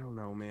 I don't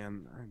know,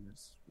 man.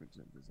 It's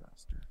a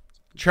disaster.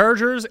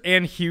 Chargers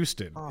and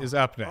Houston is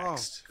up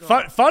next.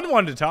 Fun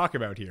one to talk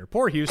about here.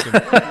 Poor Houston.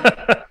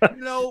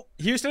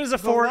 Houston is a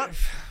 4.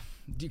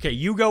 Okay,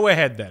 you go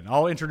ahead then.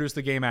 I'll introduce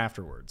the game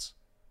afterwards.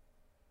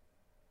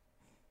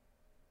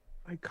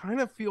 I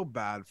kind of feel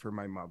bad for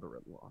my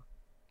mother-in-law.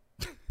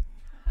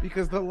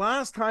 Because the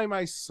last time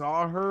I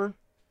saw her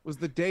was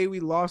the day we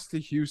lost to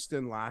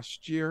Houston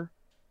last year.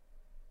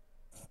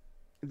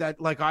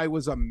 That, like, I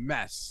was a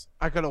mess.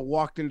 I could have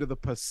walked into the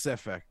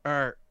Pacific.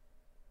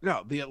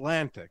 The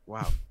Atlantic.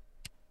 Wow.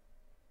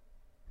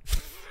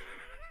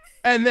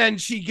 And then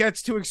she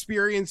gets to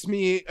experience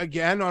me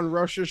again on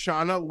Rosh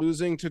Hashanah,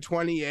 losing to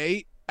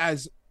 28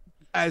 as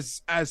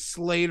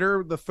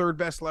Slater, the third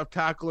best left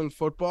tackle in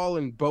football,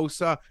 and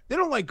Bosa. They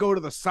don't like go to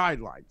the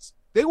sidelines.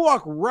 They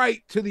walk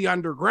right to the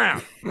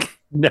underground.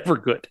 Never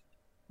good.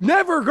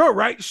 Never go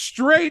right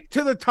straight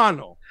to the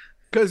tunnel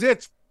because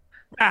it's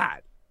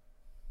bad.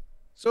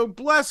 So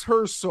bless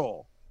her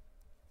soul.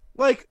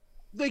 Like,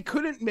 they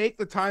couldn't make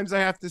the times I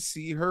have to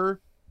see her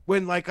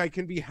when, like, I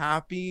can be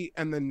happy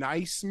and the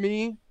nice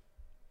me.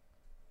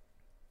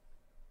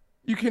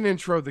 You can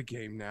intro the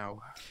game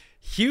now.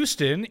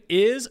 Houston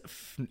is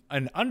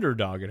an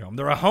underdog at home.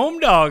 They're a home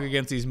dog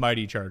against these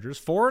mighty Chargers.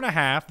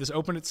 4.5. This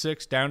opened at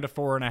 6, down to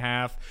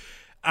 4.5.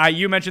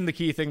 You mentioned the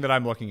key thing that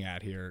I'm looking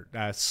at here.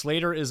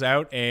 Slater is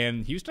out,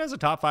 and Houston has a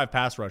top 5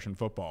 pass rush in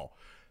football.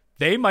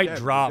 They might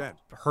drop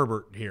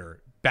Herbert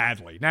here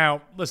badly.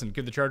 Now, listen,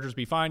 could the Chargers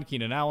be fine?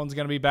 Keenan Allen's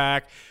going to be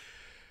back.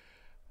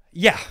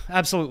 Yeah,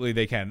 absolutely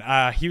they can.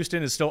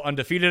 Houston is still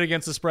undefeated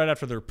against the spread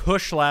after their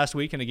push last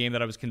week in a game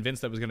that I was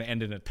convinced that was going to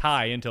end in a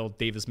tie until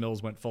Davis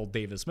Mills went full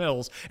Davis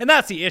Mills. And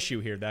that's the issue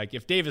here. Like,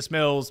 if Davis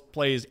Mills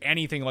plays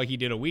anything like he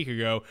did a week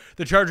ago,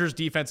 the Chargers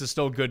defense is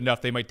still good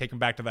enough. They might take him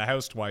back to the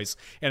house twice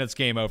and it's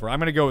game over. I'm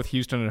going to go with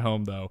Houston at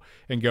home, though,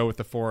 and go with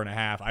the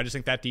 4.5. I just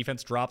think that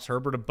defense drops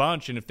Herbert a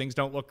bunch, and if things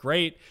don't look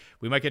great,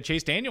 we might get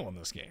Chase Daniel in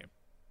this game.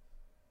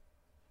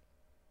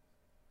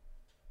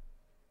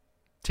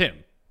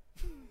 Tim.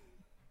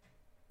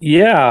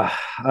 Yeah,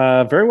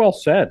 very well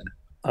said.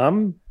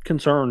 I'm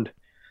concerned,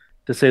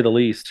 to say the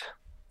least.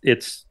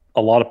 It's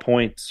a lot of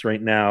points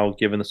right now,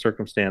 given the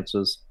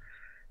circumstances.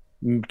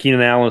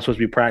 Keenan Allen is supposed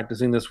to be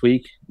practicing this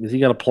week. Is he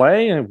going to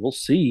play? We'll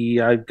see.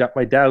 I've got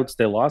my doubts.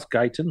 They lost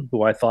Guyton,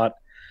 who I thought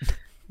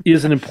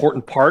is an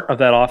important part of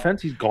that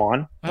offense. He's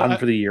gone, done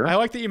for the year. I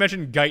like that you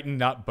mentioned Guyton,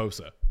 not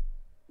Bosa.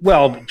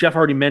 Well, Jeff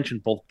already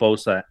mentioned both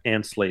Bosa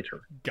and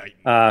Slater.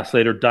 Guyton.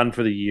 Slater done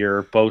for the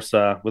year.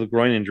 Bosa with a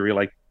groin injury,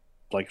 like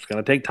it's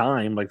going to take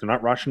time. Like, they're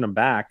not rushing him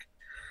back.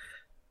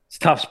 It's a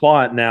tough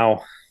spot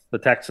now. The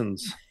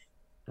Texans.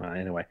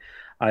 Anyway,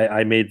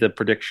 I made the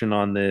prediction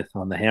on the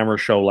Hammer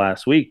show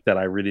last week that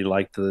I really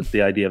liked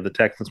the idea of the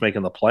Texans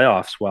making the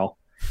playoffs. Well,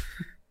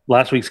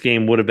 last week's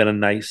game would have been a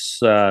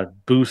nice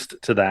boost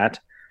to that.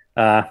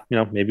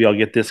 Maybe I'll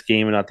get this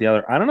game and not the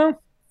other. I don't know.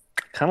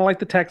 Kind of like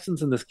the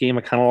Texans in this game.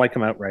 I kind of like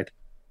them outright.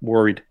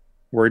 Worried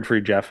for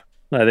you, Jeff.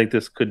 I think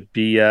this could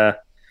be.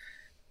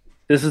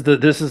 This is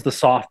the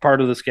soft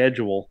part of the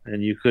schedule,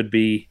 and you could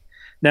be.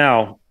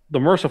 Now, the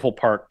merciful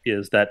part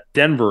is that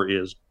Denver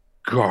is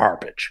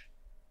garbage,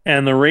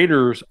 and the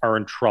Raiders are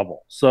in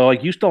trouble. So,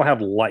 like, you still have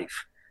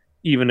life,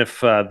 even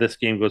if this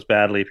game goes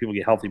badly, if people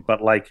get healthy.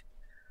 But, like,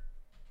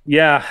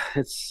 yeah,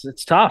 it's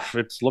tough.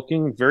 It's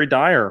looking very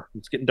dire.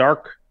 It's getting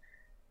dark.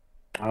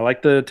 I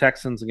like the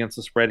Texans against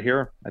the spread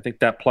here. I think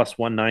that plus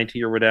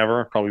 190 or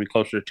whatever, probably be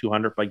closer to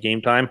 200 by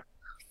game time.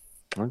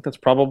 I think that's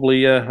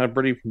probably a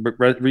pretty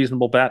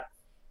reasonable bet.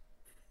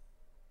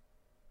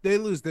 They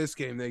lose this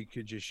game, they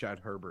could just shut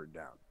Herbert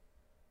down.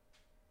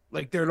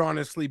 Like, there'd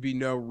honestly be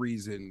no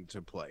reason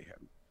to play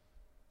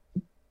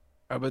him.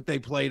 But they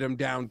played him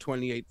down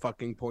 28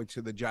 fucking points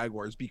to the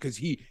Jaguars because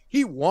he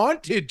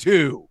wanted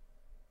to.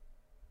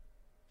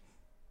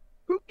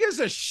 Who gives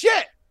a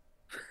shit?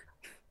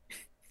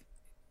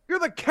 You're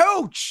the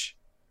coach.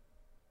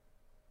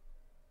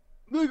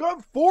 Like,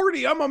 I'm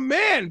 40. I'm a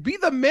man. Be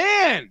the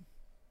man.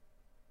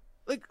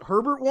 Like,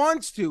 Herbert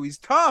wants to. He's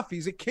tough.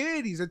 He's a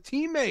kid. He's a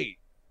teammate.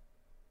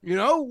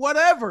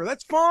 Whatever.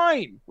 That's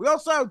fine. We all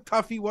saw how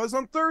tough he was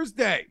on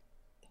Thursday.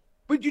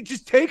 But you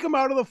just take him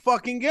out of the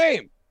fucking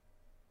game.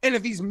 And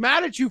if he's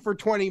mad at you for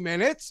 20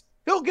 minutes,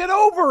 he'll get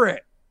over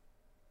it.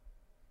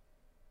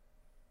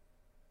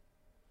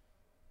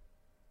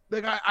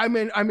 Like, I'm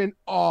in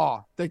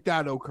awe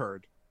that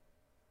occurred.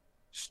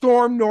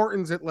 Storm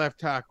Norton's at left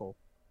tackle.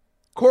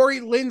 Corey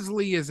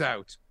Linsley is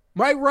out.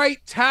 My right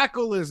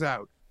tackle is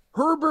out.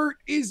 Herbert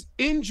is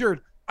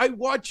injured. I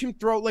watch him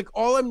throw. Like,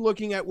 all I'm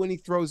looking at when he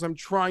throws, I'm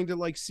trying to,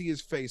 like, see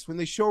his face. When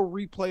they show a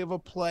replay of a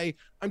play,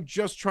 I'm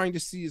just trying to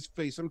see his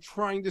face. I'm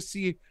trying to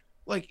see,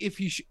 like, if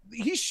he's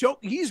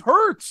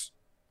hurt.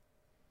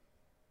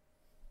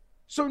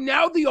 So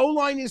now the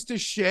O-line is to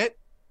shit.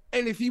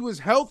 And if he was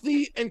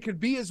healthy and could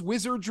be his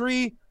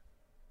wizardry,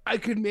 I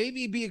could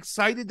maybe be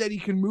excited that he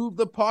can move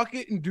the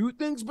pocket and do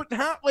things, but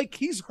not like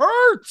he's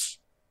hurt.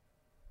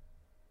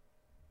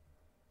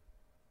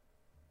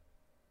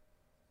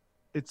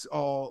 It's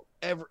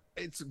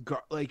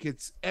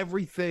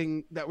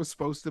everything that was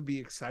supposed to be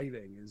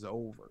exciting is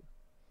over.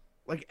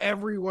 Like,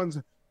 everyone's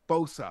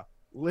Bosa,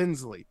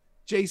 Linsley,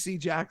 J.C.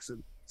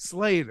 Jackson,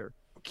 Slater,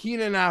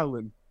 Keenan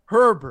Allen,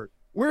 Herbert.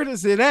 Where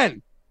does it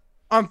end?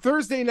 On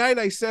Thursday night,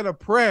 I said a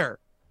prayer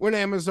when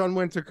Amazon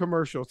went to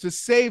commercial to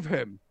save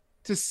him,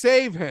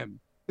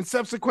 and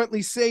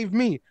subsequently save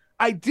me.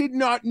 I did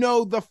not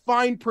know the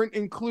fine print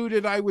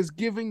included I was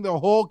giving the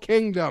whole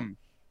kingdom.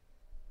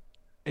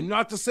 And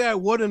not to say I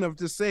wouldn't have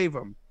to save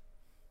him.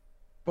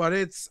 But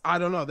I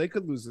don't know. They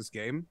could lose this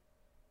game.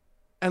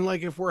 And,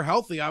 like, if we're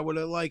healthy, I would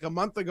have, like, a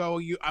month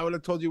ago, I would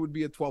have told you it would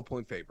be a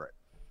 12-point favorite.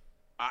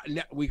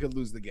 We could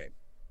lose the game.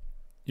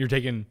 You're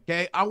taking...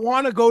 Okay, I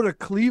want to go to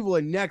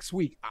Cleveland next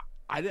week.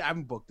 I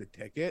haven't booked a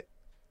ticket.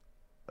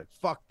 Like,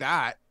 fuck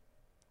that.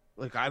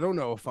 Like, I don't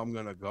know if I'm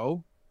going to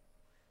go.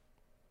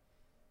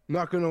 I'm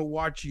not going to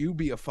watch you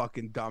be a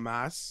fucking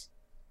dumbass.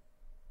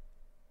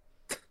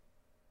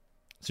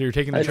 So you're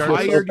taking the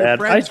Chargers?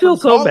 Chargers? I feel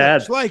so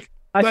bad.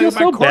 I feel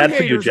so bad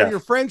for you, Are Jeff.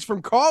 your friends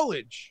from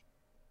college.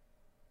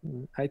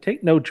 I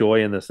take no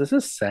joy in this. This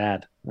is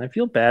sad. I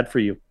feel bad for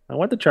you. I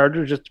want the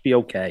Chargers just to be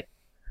okay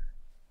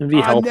and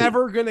be healthy. I'm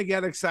never going to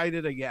get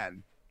excited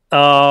again.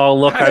 Oh,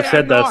 look, I've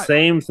said the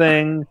same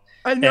thing,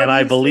 and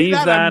I believe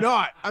that.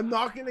 I'm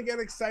not going to get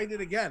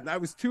excited again. I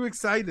was too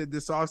excited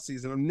this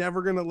offseason. I'm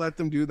never going to let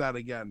them do that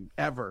again,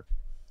 ever.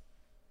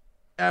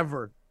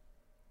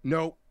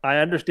 Nope. I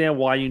understand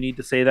why you need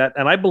to say that,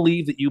 and I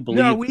believe that you believe.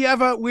 No, we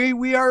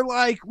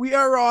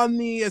are on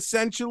the,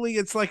 essentially,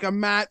 it's like a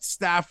Matt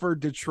Stafford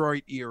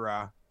Detroit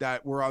era.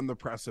 that we're on the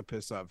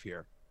precipice of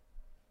here.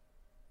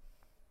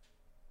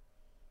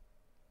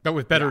 But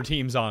with better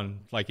teams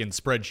on, like in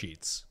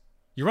spreadsheets.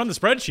 You run the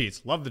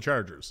spreadsheets. Love the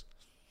Chargers.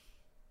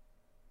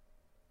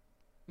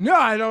 No,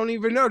 I don't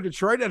even know.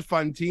 Detroit had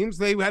fun teams.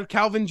 They had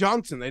Calvin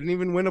Johnson. They didn't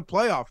even win a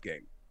playoff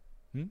game.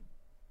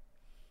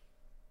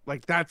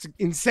 Like, that's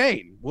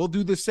insane. We'll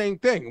do the same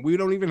thing. We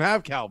don't even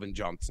have Calvin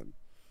Johnson.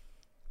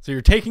 So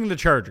you're taking the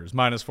Chargers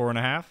minus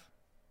 4.5?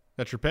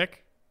 That's your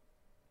pick?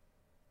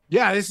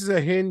 Yeah, this is a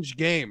hinge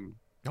game.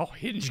 Oh,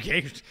 hinge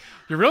game.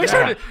 You're really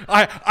starting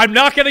to, I'm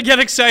not going to get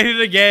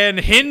excited again.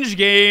 Hinge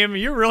game.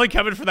 You're really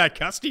coming for that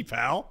custy,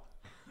 pal.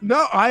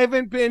 No, I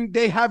haven't been.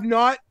 They have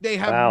not.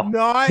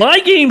 Not. My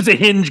game's a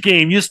hinge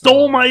game. You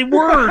stole my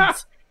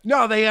words.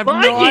 No, they have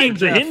My not. My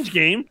game's a hinge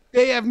game.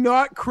 They have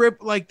not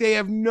they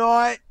have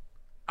not.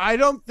 I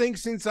don't think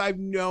since I've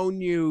known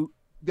you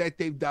that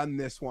they've done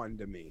this one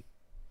to me.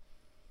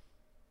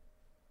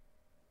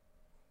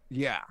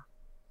 Yeah.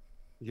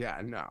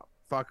 Yeah, no.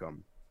 Fuck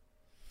them.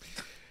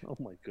 Oh,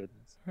 my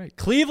goodness. All right.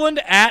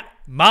 Cleveland at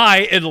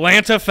my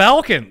Atlanta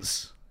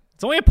Falcons.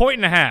 It's only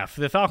 1.5.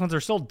 The Falcons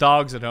are still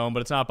dogs at home,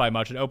 but it's not by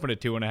much. It opened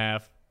at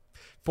 2.5.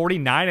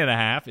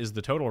 49.5 is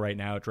the total right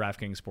now at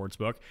DraftKings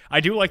Sportsbook. I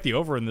do like the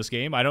over in this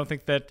game. I don't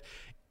think that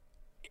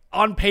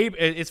on paper,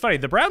 it's funny.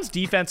 The Browns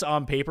defense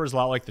on paper is a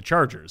lot like the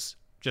Chargers,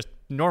 just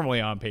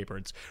normally on paper.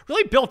 It's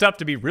really built up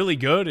to be really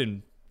good.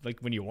 And like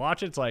when you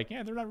watch it, it's like,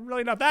 yeah, they're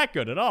not that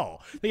good at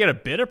all. They get a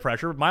bit of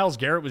pressure. Myles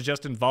Garrett was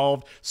just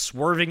involved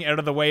swerving out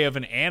of the way of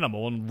an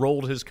animal and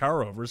rolled his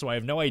car over. So I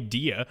have no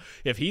idea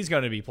if he's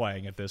going to be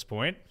playing at this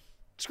point.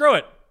 Screw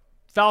it.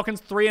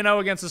 Falcons 3-0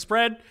 against the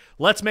spread.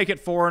 Let's make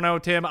it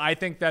 4-0, Tim. I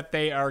think that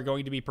they are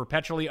going to be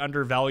perpetually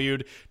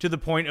undervalued to the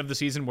point of the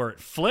season where it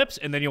flips,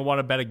 and then you'll want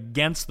to bet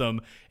against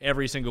them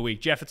every single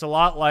week. Jeff, it's a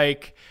lot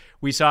like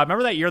we saw.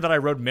 Remember that year that I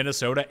rode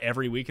Minnesota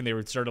every week, and they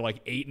were started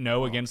like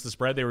 8-0 against the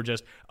spread? They were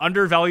just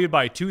undervalued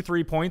by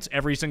 2-3 points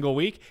every single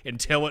week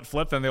until it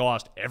flipped, and they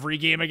lost every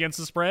game against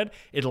the spread.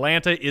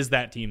 Atlanta is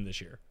that team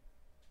this year.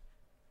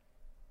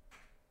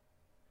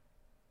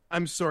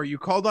 I'm sorry, you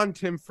called on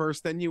Tim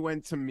first, then you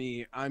went to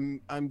me. I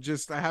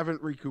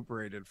haven't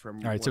recuperated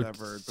from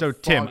whatever. So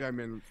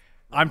Tim,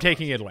 I'm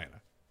taking Atlanta.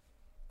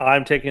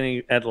 I'm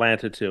taking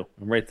Atlanta too.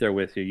 I'm right there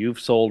with you. You've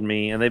sold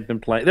me, and they've been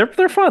playing.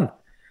 They're fun.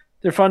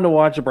 They're fun to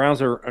watch. The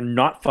Browns are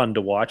not fun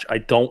to watch. I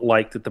don't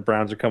like that the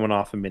Browns are coming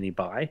off a mini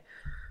bye,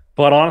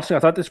 but honestly, I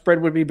thought the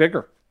spread would be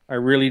bigger. I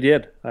really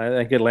did. I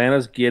think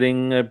Atlanta's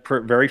getting a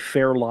very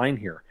fair line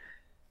here.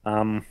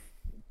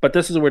 But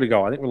this is the way to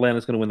go. I think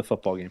Atlanta's going to win the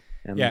football game,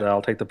 and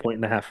I'll take the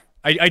 1.5.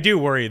 I do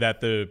worry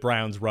that the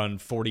Browns run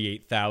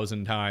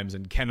 48,000 times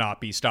and cannot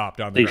be stopped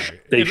on the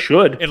ground. They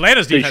should.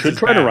 Atlanta's defense should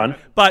try to run.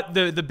 But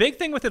the big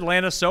thing with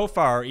Atlanta so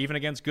far, even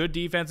against good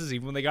defenses,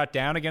 even when they got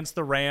down against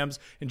the Rams,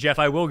 and Jeff,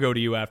 I will go to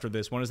you after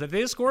this one, is that they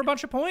just score a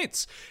bunch of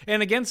points.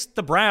 And against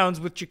the Browns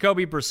with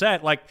Jacoby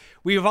Brissett, like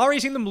we've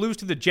already seen them lose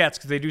to the Jets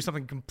because they do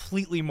something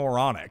completely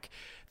moronic.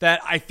 That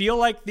I feel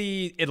like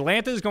the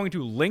Atlanta is going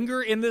to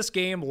linger in this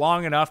game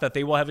long enough that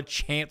they will have a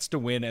chance to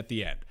win at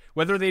the end.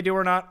 Whether they do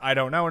or not, I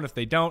don't know. And if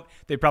they don't,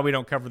 they probably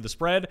don't cover the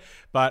spread.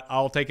 But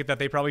I'll take it that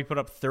they probably put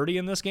up 30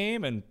 in this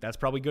game, and that's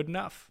probably good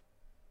enough.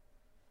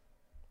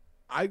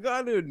 I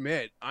got to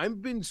admit,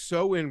 I've been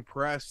so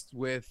impressed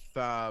with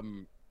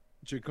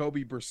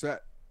Jacoby Brissett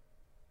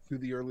through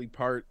the early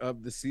part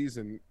of the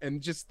season and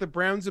just the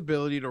Browns'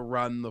 ability to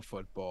run the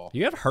football. Do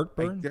you have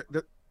heartburn?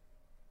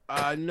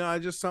 No,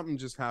 just something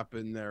just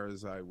happened there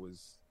as I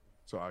was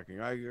talking.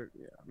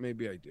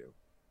 Maybe I do.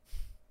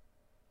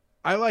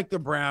 I like the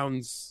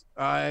Browns.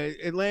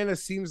 Atlanta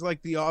seems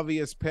like the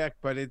obvious pick,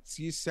 but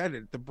you said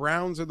it. The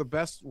Browns are the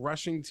best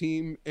rushing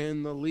team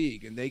in the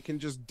league, and they can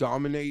just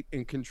dominate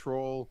and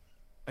control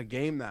a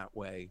game that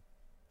way.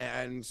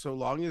 And so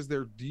long as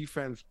their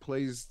defense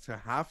plays to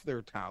half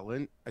their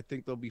talent, I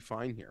think they'll be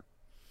fine here.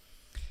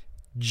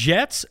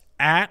 Jets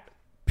at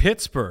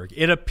Pittsburgh.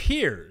 It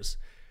appears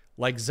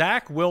like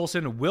Zach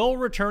Wilson will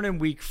return in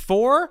week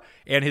 4,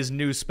 and his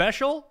new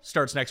special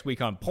starts next week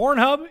on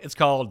Pornhub. It's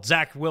called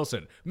Zach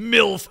Wilson,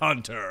 MILF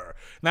Hunter.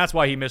 And that's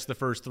why he missed the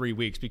first 3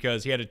 weeks,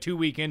 because he had a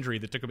 2-week injury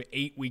that took him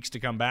 8 weeks to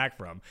come back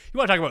from. You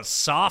want to talk about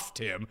soft,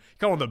 Tim? You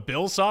calling the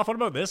Bills soft? What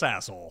about this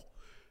asshole?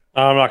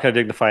 I'm not going to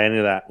dignify any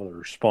of that with a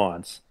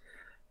response.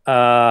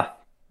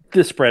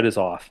 This spread is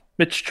off.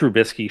 Mitch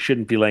Trubisky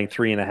shouldn't be laying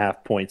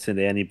 3.5 points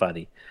into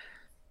anybody.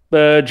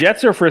 The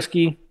Jets are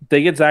frisky.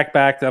 They get Zach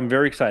back. I'm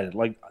very excited.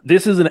 Like,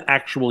 this is an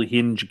actual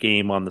hinge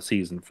game on the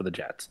season for the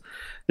Jets.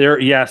 I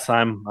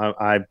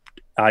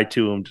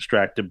too am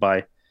distracted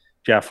by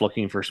Jeff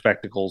looking for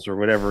spectacles or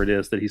whatever it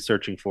is that he's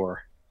searching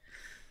for.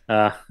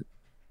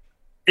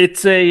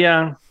 It's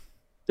a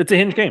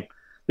hinge game.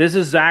 This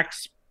is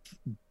Zach's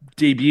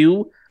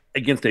debut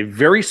against a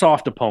very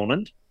soft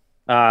opponent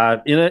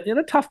in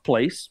a tough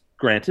place,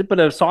 granted, but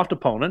a soft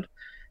opponent.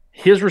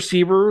 His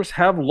receivers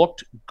have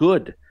looked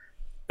good.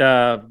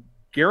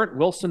 Garrett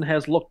Wilson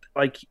has looked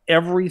like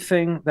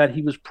everything that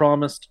he was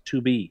promised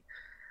to be.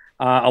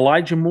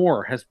 Elijah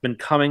Moore has been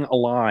coming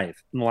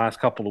alive in the last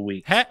couple of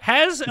weeks.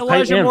 Has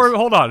Elijah Moore?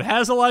 Hold on.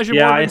 Has Elijah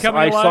Moore been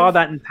coming alive? I saw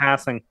that in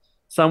passing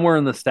somewhere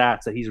in the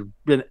stats that he's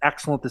been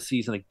excellent this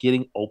season at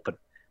getting open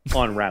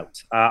on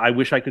routes. I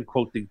wish I could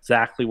quote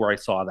exactly where I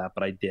saw that,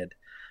 but I did.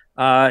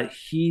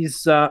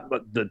 He's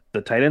the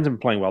tight ends have been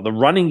playing well. The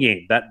running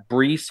game, that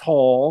Breece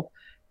Hall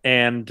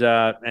and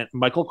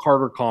Michael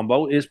Carter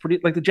combo is pretty.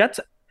 Like the Jets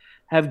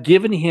have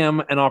given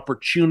him an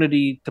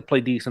opportunity to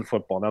play decent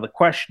football. Now the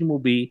question will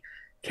be,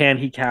 can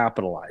he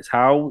capitalize?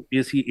 How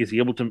is he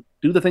able to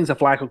do the things that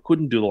Flacco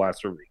couldn't do the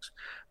last 3 weeks?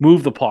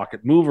 Move the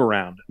pocket, move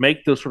around,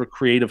 make those sort of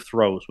creative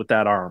throws with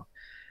that arm.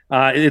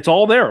 It's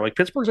all there. Like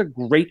Pittsburgh's a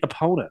great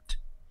opponent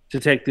to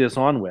take this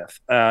on with.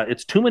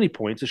 It's too many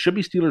points. It should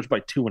be Steelers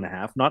by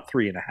 2.5, not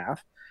 3.5.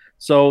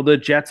 So the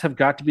Jets have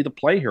got to be the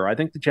play here. I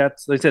think the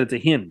Jets, they said it's a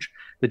hinge.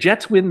 The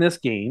Jets win this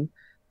game.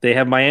 They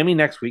have Miami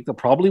next week. They'll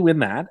probably win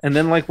that. And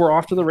then we're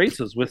off to the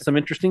races with some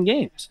interesting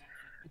games.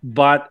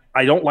 But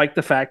I don't like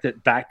the fact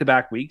that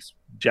back-to-back weeks,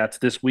 Jets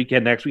this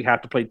weekend, next week,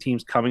 have to play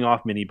teams coming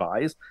off mini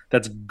buys.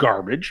 That's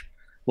garbage.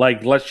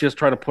 Let's just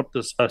try to put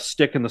a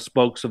stick in the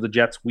spokes of the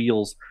Jets'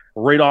 wheels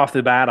right off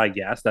the bat, I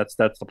guess. That's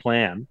the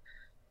plan.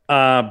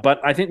 But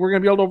I think we're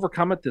going to be able to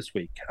overcome it this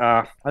week.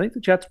 I think the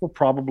Jets will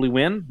probably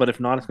win, but if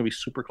not, it's going to be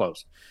super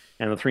close.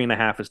 And the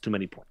 3.5 is too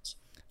many points.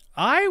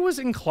 I was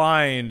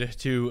inclined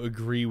to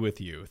agree with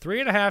you.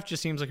 3.5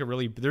 just seems like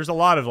there's a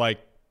lot of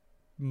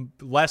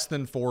less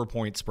than 4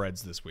 point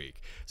spreads this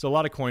week. So a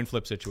lot of coin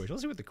flip situations.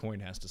 Let's see what the coin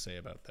has to say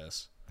about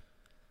this.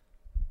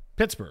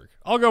 Pittsburgh.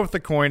 I'll go with the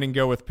coin and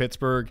go with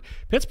Pittsburgh.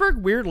 Pittsburgh,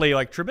 weirdly,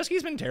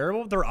 Trubisky's been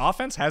terrible. Their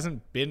offense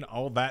hasn't been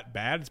all that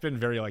bad. It's been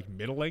very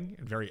middling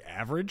and very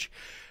average.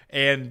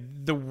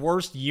 And the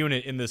worst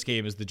unit in this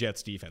game is the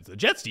Jets defense. The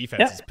Jets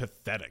defense is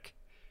pathetic.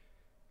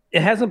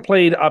 It hasn't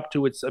played up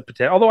to its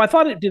potential, although I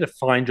thought it did a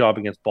fine job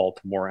against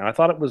Baltimore, and I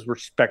thought it was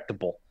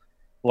respectable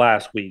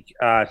last week.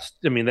 I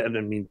mean,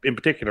 in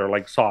particular,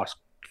 Sauce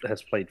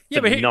has played. Yeah,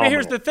 but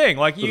here's the thing: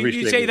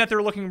 you say that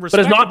they're looking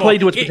respectable, but it's not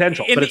played to its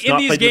potential. In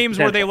these games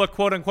where they look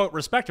 "quote unquote"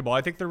 respectable,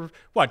 I think they're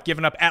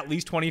giving up at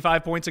least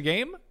 25 points a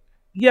game.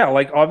 Yeah,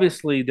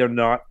 obviously they're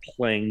not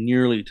playing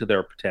nearly to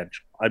their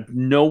potential.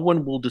 No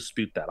one will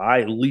dispute that.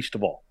 I, least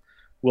of all,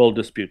 will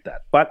dispute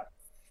that. But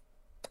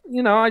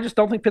I just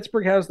don't think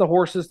Pittsburgh has the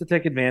horses to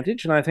take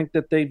advantage, and I think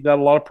that they've got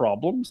a lot of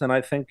problems, and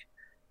I think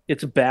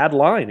it's a bad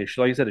line.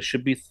 Like I said, it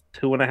should be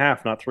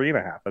 2.5, not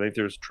 3.5. I think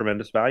there's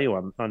tremendous value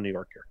on New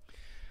York here.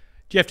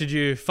 Jeff, did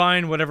you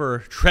find whatever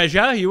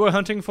treasure you were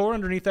hunting for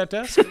underneath that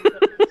desk?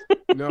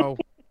 No.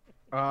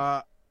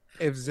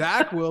 If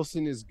Zach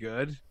Wilson is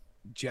good,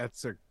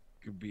 Jets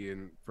could be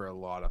in for a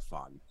lot of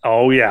fun.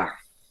 Oh, yeah.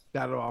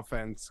 That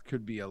offense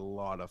could be a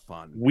lot of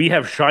fun. We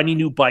have shiny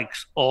new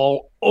bikes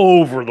all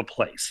over the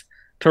place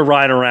to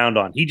ride around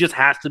on. He just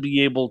has to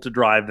be able to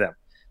drive them.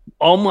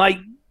 Oh, my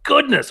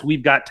goodness,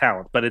 we've got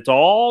talent, but it's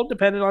all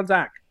dependent on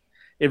Zach.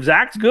 If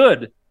Zach's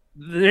good,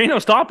 there ain't no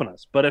stopping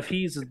us. But if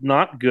he's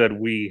not good,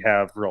 we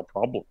have real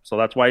problems. So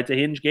that's why it's a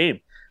hinge game.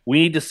 We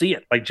need to see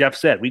it. Like Jeff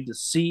said, we need to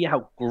see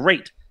how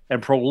great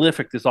and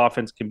prolific this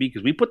offense can be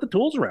because we put the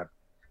tools around.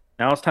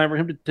 Now it's time for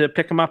him to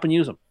pick them up and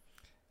use them.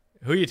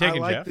 Who are you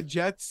taking, Jeff? Jeff? The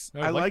Jets.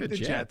 I like the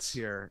Jets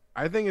here.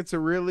 I think it's a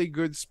really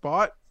good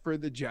spot for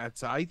the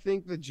Jets. I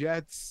think the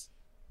Jets,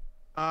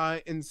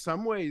 in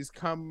some ways,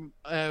 come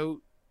out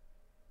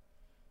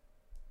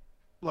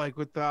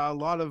with a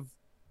lot of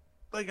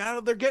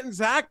they're getting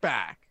Zach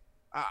back.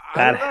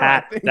 That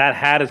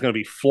hat is going to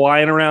be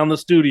flying around the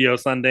studio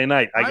Sunday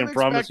night. I can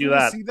promise you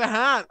that. See the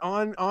hat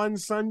on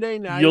Sunday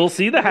night. You'll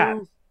see the hat.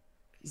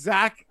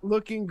 Zach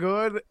looking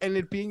good, and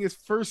it being his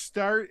first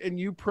start, and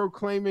you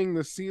proclaiming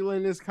the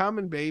ceiling is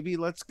coming, baby.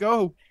 Let's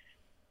go.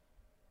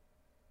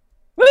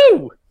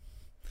 Woo!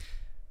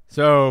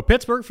 So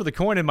Pittsburgh for the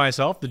coin and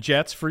myself, the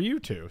Jets for you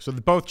two. So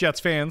both Jets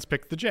fans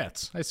picked the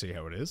Jets. I see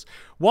how it is.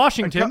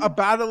 Washington. A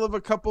battle of a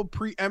couple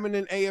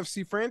preeminent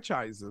AFC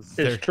franchises.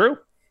 It's true.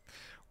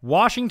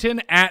 Washington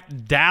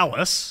at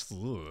Dallas.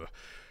 Ugh.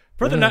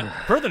 Per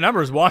the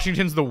numbers,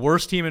 Washington's the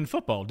worst team in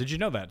football. Did you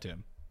know that,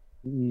 Tim?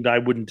 I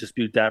wouldn't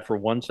dispute that for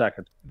 1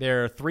 second.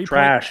 They're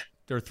trash.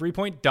 They're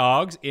 3-point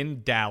dogs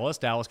in Dallas.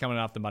 Dallas coming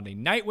off the Monday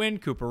night win.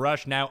 Cooper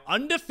Rush now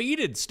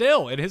undefeated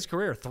still in his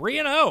career,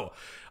 3-0.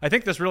 I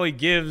think this really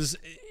gives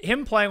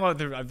him playing.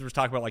 I was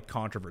talking about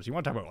controversy. You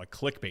want to talk about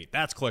clickbait?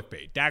 That's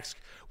clickbait.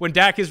 When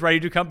Dak is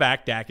ready to come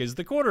back, Dak is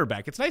the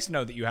quarterback. It's nice to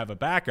know that you have a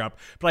backup,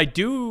 but I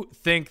do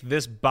think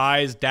this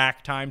buys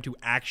Dak time to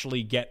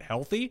actually get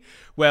healthy.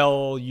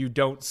 Well, you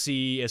don't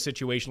see a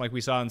situation like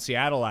we saw in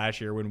Seattle last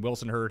year when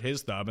Wilson hurt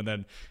his thumb, and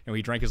then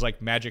he drank his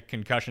magic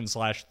concussion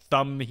 /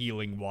 thumb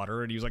healing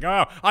water, and he was like,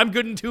 "Oh, I'm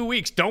good in 2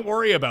 weeks. Don't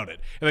worry about it."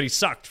 And then he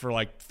sucked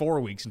for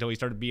 4 weeks until he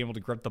started being able to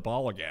grip the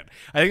ball again.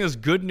 I think that's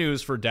good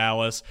news for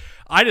Dallas.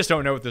 I just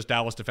don't know what this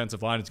Dallas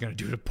defensive line is going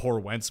to do to poor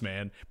Wentz,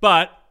 man.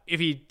 But if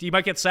he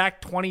might get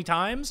sacked 20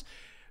 times.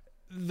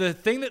 The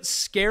thing that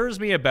scares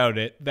me about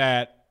it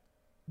that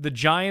the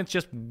Giants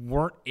just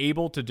weren't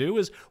able to do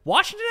is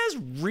Washington has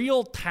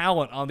real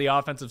talent on the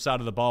offensive side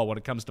of the ball when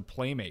it comes to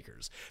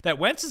playmakers. That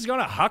Wentz is going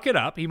to huck it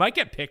up. He might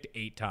get picked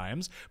 8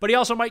 times, but he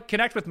also might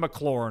connect with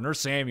McLaurin or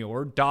Samuel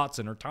or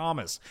Dotson or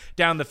Thomas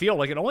down the field.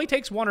 Like, it only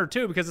takes 1 or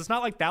 2 because it's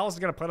not like Dallas is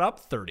going to put up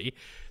 30.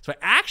 So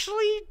I'm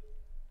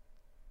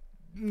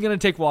going to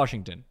take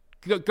Washington.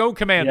 Go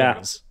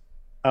Commanders.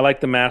 Yeah. I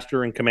like the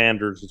Master and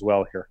Commanders as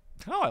well here.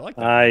 Oh, I like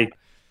that.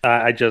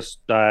 I just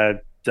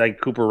think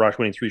Cooper Rush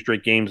winning 3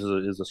 straight games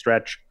is a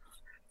stretch,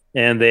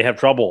 and they have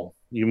trouble.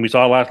 We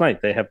saw it last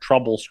night. They have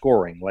trouble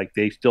scoring. Like,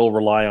 they still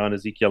rely on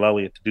Ezekiel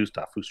Elliott to do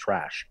stuff, who's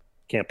trash,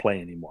 can't play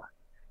anymore.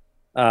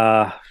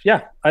 I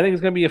think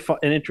it's going to be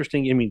an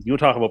interesting. I mean, you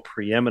talk about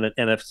preeminent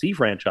NFC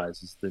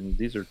franchises. Then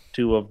these are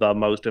 2 of the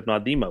most, if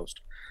not the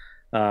most.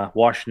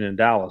 Washington and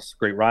Dallas,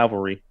 great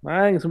rivalry.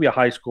 I think it's going to be a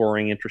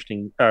high-scoring,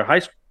 interesting. I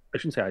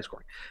shouldn't say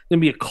high-scoring. It's going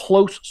to be a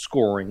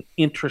close-scoring,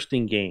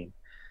 interesting game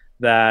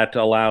that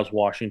allows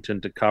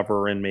Washington to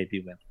cover and maybe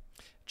win.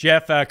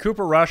 Jeff,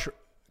 Cooper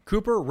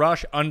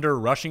Rush under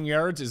rushing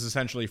yards is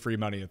essentially free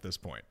money at this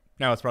point.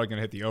 Now it's probably going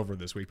to hit the over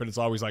this week, but it's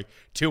always like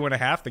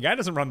 2.5. The guy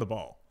doesn't run the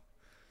ball.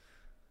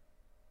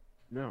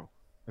 No.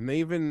 And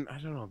they even, I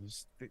don't know,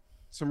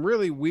 some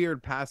really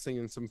weird passing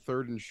and some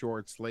 3rd and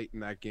shorts late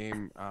in that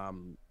game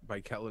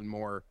by Kellen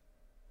Moore.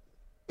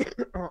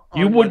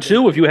 You would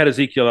too if you had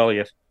Ezekiel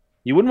Elliott.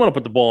 You wouldn't want to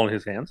put the ball in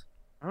his hands.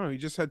 Oh, he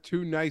just had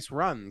 2 nice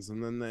runs,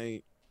 and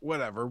then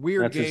whatever.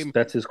 Weird game.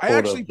 That's his quote. I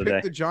actually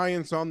picked the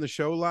Giants on the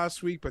show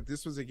last week, but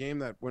this was a game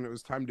that when it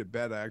was time to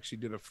bet, I actually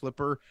did a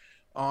flipper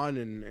on,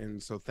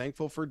 and so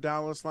thankful for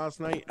Dallas last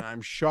night. And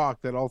I'm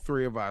shocked that all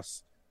 3 of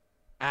us,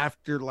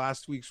 after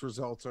last week's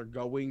results, are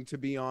going to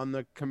be on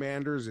the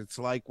Commanders. It's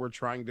like we're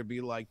trying to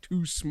be like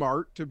too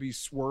smart to be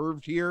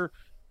swerved here.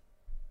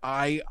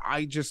 I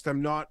just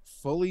am not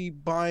fully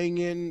buying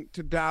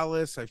into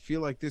Dallas. I feel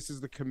like this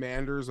is the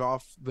Commanders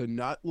off the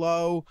nut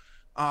low.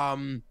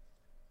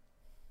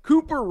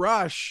 Cooper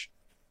Rush,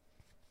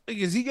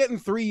 is he getting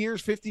 3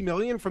 years, $50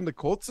 million from the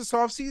Colts this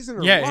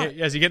offseason?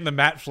 Is he getting the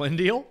Matt Flynn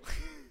deal?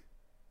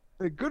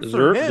 Good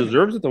for him.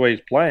 Deserves it the way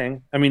he's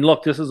playing. I mean,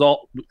 look, this is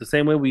all the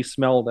same way we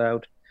smelled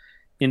out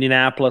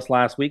Indianapolis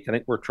last week. I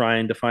think we're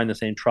trying to find the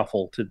same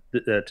truffle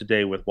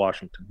today with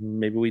Washington.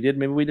 Maybe we did,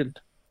 maybe we didn't.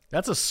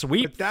 That's a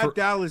sweep. But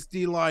Dallas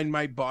D-line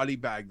might body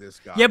bag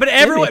this guy. Yeah, but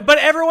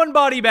everyone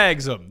body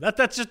bags him. That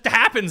just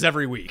happens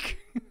every week.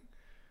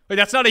 Like,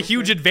 that's not a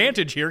huge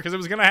advantage here because it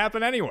was going to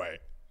happen anyway.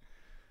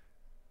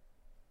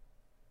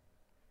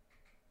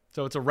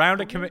 So it's a round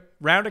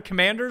of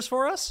Commanders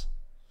for us?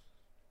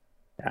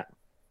 Yeah.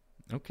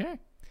 Okay.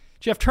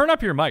 Jeff, turn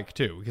up your mic,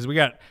 too, because we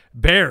got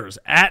Bears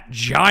at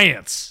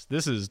Giants.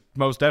 This is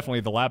most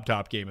definitely the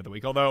laptop game of the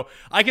week, although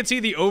I could see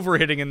the over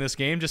hitting in this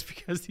game just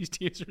because these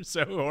teams are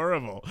so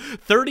horrible.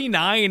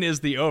 39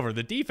 is the over.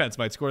 The defense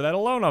might score that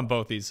alone on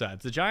both these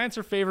sides. The Giants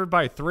are favored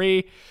by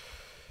 3.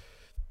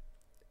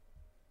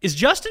 Is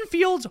Justin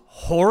Fields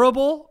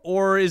horrible,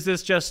 or is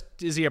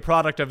he a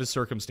product of his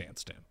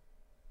circumstance, Tim?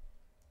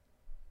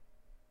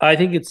 I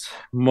think it's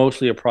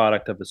mostly a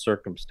product of his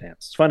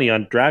circumstance. It's funny,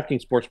 on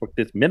DraftKings Sportsbook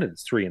this minute,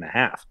 it's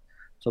 3.5.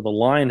 So the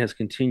line has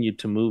continued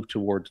to move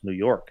towards New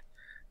York,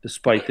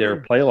 despite their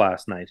play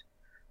last night.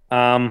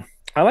 I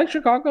like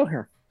Chicago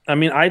here. I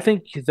mean, I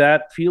think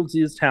that Fields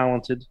is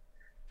talented.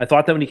 I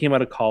thought that when he came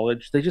out of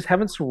college. They just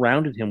haven't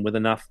surrounded him with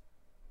enough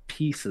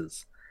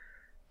pieces.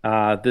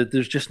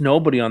 There's just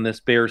nobody on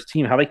this Bears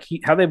team.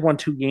 How they've won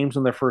 2 games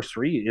in their first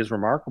 3 is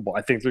remarkable.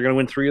 I think they're going to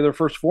win 3 of their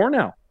first 4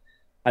 now.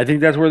 I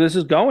think that's where this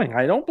is going.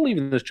 I don't believe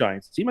in this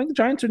Giants team. Like, the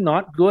Giants are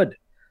not good.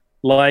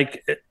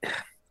 Like,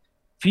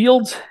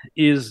 Fields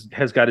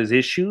has got his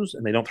issues,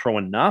 and they don't throw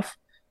enough.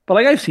 But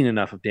like, I've seen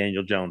enough of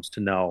Daniel Jones to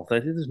know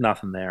that there's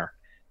nothing there.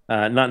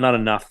 Not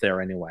enough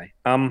there anyway.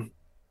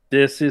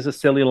 This is a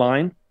silly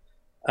line.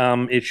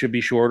 It should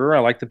be shorter. I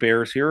like the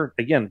Bears here.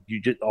 Again,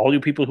 all you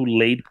people who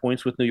laid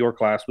points with New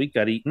York last week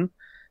got eaten,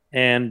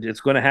 and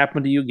it's going to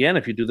happen to you again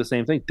if you do the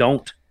same thing.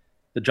 Don't.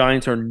 The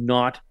Giants are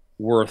not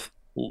worth.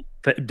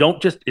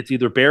 It's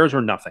either Bears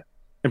or nothing.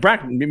 In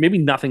fact, maybe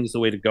nothing is the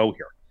way to go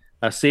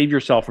here. Save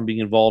yourself from being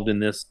involved in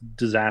this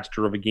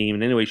disaster of a game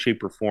in any way,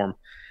 shape, or form.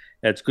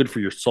 It's good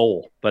for your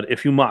soul. But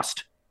if you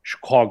must,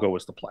 Chicago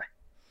is the play.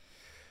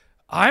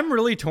 I'm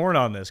really torn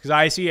on this because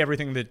I see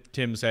everything that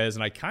Tim says,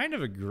 and I kind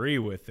of agree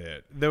with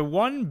it. The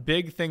one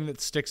big thing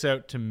that sticks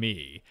out to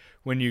me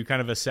when you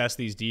kind of assess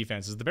these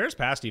defenses, the Bears'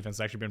 pass defense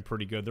has actually been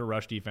pretty good. Their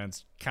rush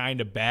defense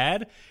kind of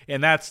bad,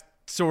 and that's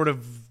sort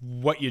of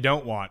what you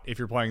don't want if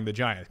you're playing the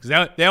Giants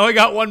because they only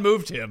got one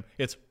move, Tim.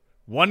 It's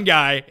one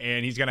guy,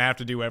 and he's going to have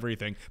to do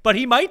everything. But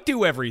he might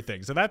do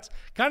everything, so that's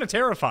kind of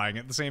terrifying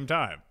at the same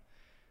time.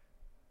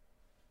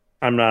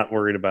 I'm not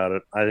worried about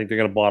it. I think they're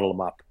going to bottle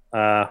him up.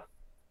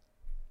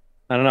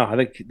 I don't know. I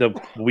think the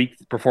weak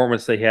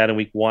performance they had in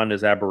week 1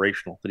 is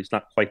aberrational, that he's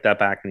not quite that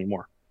back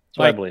anymore.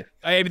 So I believe.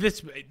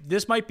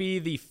 This might be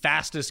the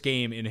fastest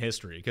game in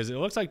history because it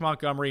looks like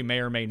Montgomery may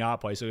or may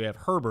not play. So you have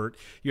Herbert.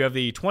 You have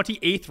the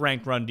 28th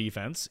ranked run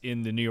defense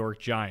in the New York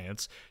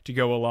Giants to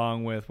go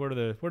along with what are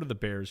the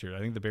Bears here? I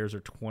think the Bears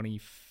are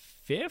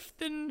 25th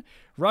in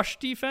rush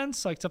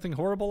defense, like something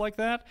horrible like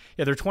that.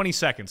 Yeah, they're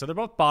 22nd. So they're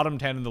both bottom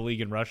 10 in the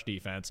league in rush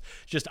defense.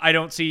 Just I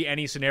don't see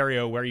any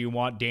scenario where you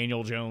want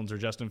Daniel Jones or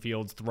Justin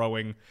Fields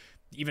throwing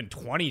even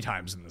 20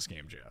 times in this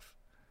game, Jeff.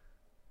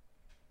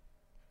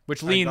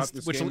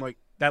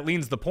 That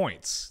leans the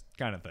points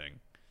kind of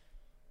thing.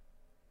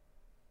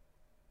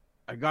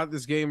 I got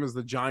this game as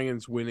the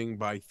Giants winning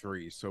by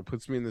 3, so it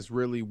puts me in this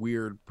really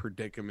weird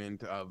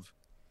predicament of,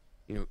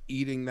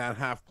 eating that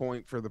half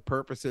point for the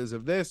purposes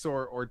of this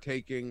or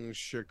taking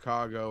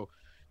Chicago.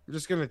 I'm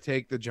just going to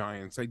take the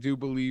Giants. I do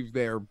believe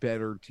they're a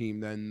better team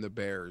than the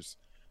Bears,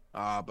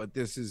 but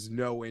this is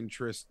no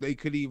interest.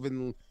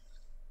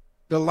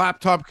 The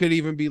laptop could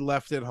even be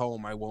left at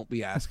home. I won't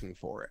be asking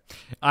for it.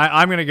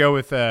 I'm going to go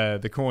with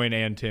the coin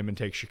and Tim and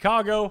take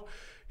Chicago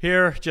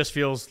here. Just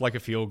feels like a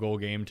field goal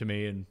game to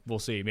me, and we'll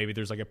see. Maybe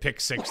there's like a pick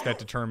six that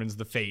determines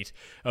the fate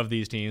of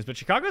these teams. But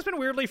Chicago's been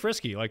weirdly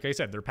frisky. Like I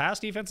said, their pass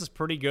defense is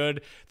pretty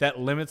good. That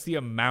limits the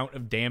amount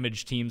of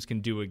damage teams can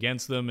do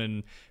against them,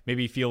 and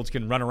maybe Fields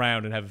can run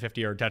around and have a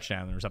 50-yard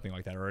touchdown or something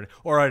like that,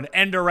 or an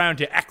end around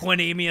to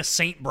Equanimeous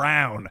St.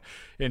 Brown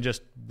and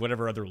just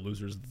whatever other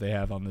losers that they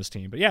have on this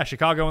team. But yeah,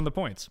 Chicago and the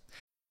points.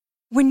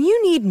 When you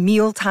need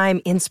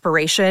mealtime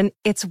inspiration,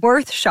 it's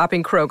worth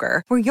shopping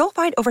Kroger, where you'll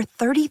find over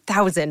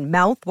 30,000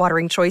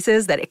 mouth-watering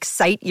choices that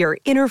excite your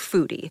inner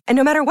foodie. And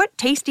no matter what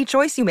tasty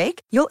choice you make,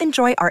 you'll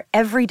enjoy our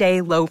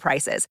everyday low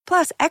prices,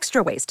 plus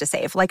extra ways to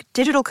save, like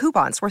digital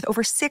coupons worth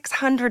over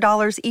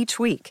 $600 each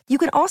week. You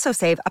can also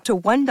save up to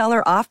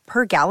 $1 off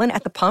per gallon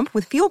at the pump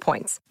with fuel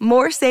points.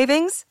 More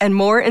savings and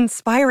more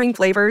inspiring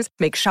flavors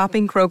make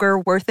shopping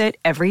Kroger worth it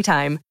every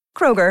time.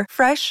 Kroger,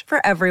 fresh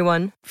for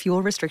everyone.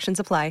 Fuel restrictions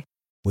apply.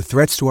 With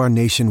threats to our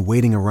nation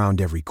waiting around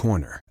every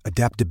corner,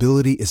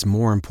 adaptability is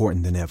more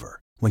important than ever.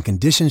 When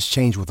conditions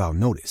change without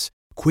notice,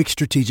 quick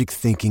strategic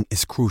thinking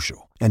is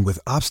crucial. And with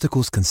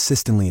obstacles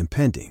consistently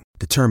impending,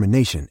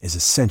 determination is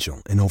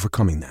essential in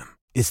overcoming them.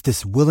 It's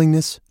this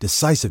willingness,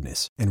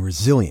 decisiveness, and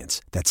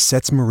resilience that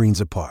sets Marines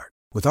apart.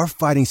 With our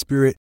fighting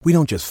spirit, we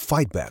don't just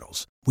fight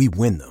battles, we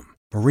win them.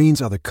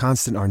 Marines are the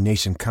constant our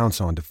nation counts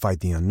on to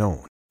fight the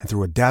unknown. And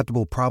through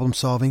adaptable problem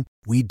solving,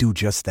 we do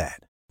just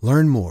that.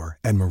 Learn more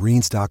at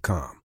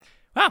Marines.com.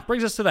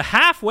 Brings us to the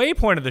halfway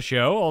point of the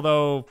show,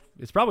 although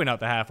it's probably not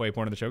the halfway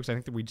point of the show because I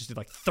think that we just did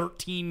like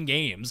 13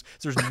 games.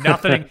 So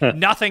there's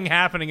nothing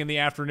happening in the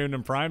afternoon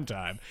in prime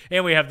time.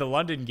 And we have the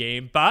London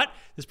game, but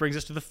this brings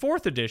us to the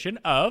 4th edition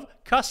of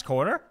Cuss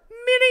Corner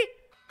Mini.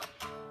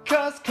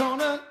 Cuss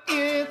Corner,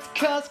 it's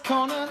Cuss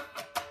Corner.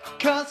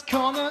 Cuss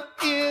Corner,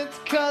 it's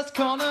Cuss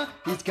Corner.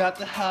 He's got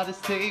the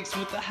hottest takes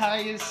with the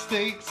highest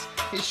stakes.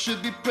 He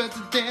should be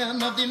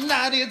president of the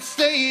United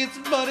States,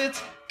 but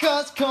it's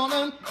Cuss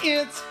Corner,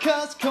 it's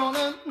Cuss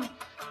Corner.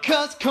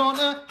 Cuss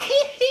Corner,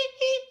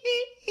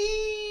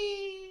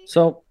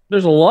 So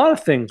there's a lot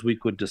of things we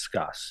could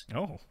discuss.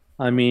 Oh.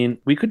 I mean,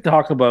 we could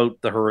talk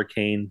about the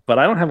hurricane, but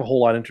I don't have a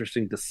whole lot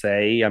interesting to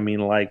say. I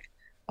mean, like,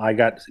 I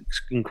got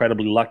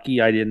incredibly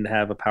lucky. I didn't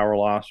have a power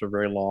loss for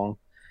very long.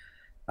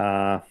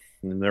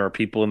 And there are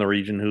people in the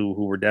region who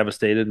were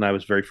devastated, and I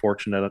was very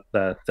fortunate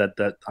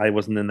that I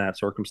wasn't in that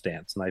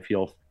circumstance, and I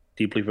feel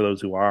deeply for those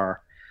who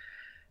are.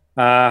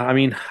 I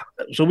mean,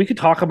 so we could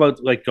talk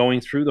about like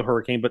going through the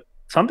hurricane, but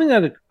something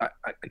that I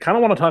kind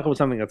of want to talk about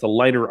something that's a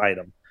lighter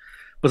item,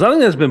 but something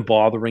that's been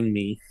bothering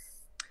me,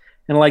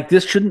 and like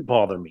this shouldn't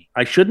bother me.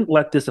 I shouldn't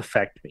let this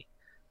affect me,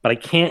 but I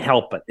can't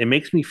help it. It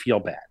makes me feel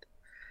bad.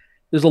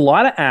 There's a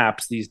lot of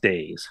apps these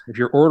days, if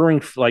you're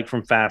ordering like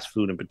from fast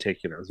food in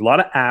particular, there's a lot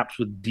of apps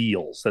with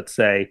deals that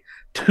say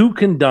 2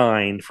 can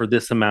dine for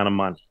this amount of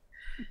money.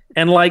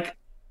 And like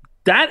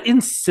that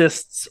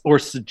insists or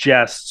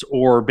suggests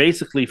or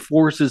basically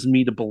forces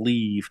me to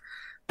believe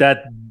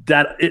that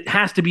it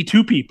has to be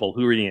 2 people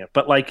who are eating it.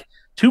 But like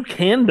 2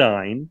 can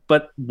dine,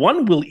 but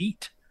 1 will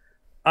eat.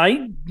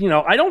 I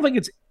don't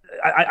think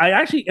I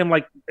actually am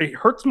like, it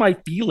hurts my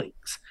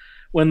feelings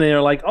when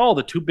they're like, oh,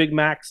 the 2 Big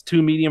Macs,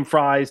 2 medium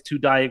fries, 2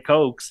 Diet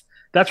Cokes,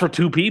 that's for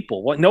 2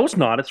 people. Well, no, it's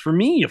not. It's for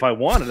me if I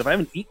want it. If I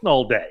haven't eaten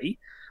all day.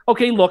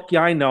 Okay, look,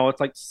 yeah, I know it's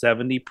like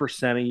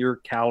 70% of your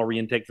calorie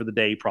intake for the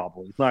day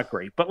probably. It's not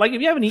great. But like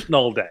if you haven't eaten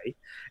all day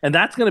and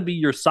that's going to be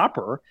your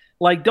supper,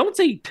 like don't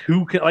say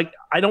 2. Like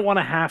I don't want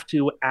to have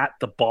to at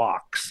the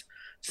box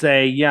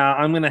say, yeah,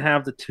 I'm going to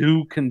have the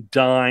 2 can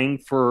dine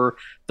for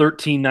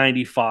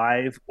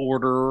 $13.95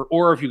 order,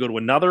 or if you go to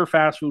another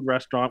fast food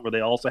restaurant where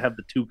they also have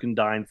the 2 can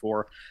dine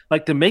for,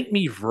 like to make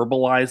me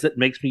verbalize it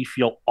makes me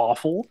feel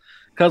awful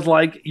because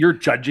like you're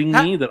judging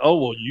me that, oh,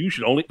 well, you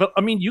should only, but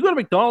I mean, you go to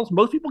McDonald's,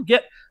 most people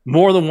get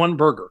more than 1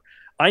 burger.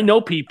 I know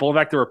people, in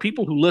fact, there are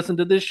people who listen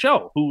to this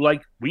show who,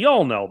 like, we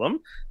all know them,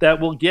 that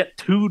will get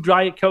 2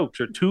 Diet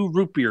Cokes or 2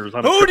 root beers.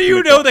 Who do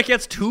you know that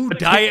gets 2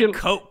 Diet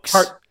Cokes?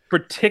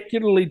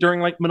 Particularly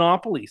during like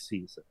Monopoly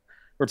season.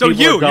 So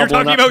you're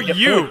talking about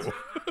you.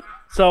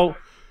 So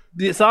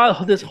this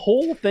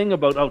whole thing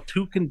about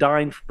two can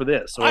dine for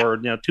this, or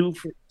two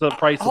for the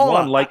price of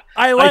one. Like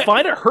I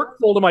find it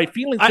hurtful to my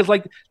feelings because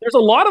like there's a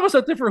lot of us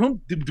out there for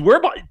whom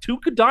two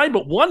could dine,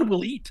 but one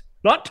will eat,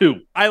 not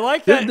two. I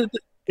like that.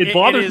 It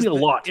bothers me a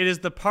lot. It is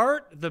the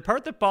part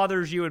that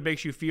bothers you and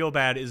makes you feel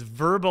bad is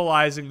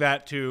verbalizing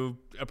that to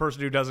a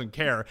person who doesn't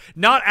care,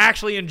 not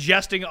actually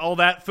ingesting all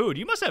that food.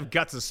 You must have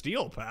guts of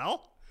steel,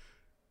 pal.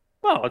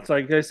 Well, it's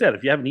like I said,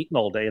 if you haven't eaten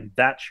all day and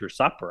that's your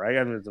supper, right?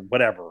 I mean,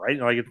 whatever, right?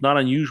 Like, it's not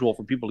unusual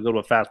for people to go to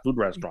a fast food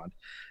restaurant.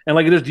 And,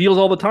 like, there's deals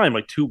all the time,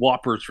 like 2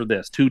 Whoppers for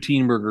this, 2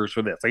 teen burgers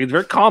for this. Like, it's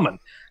very common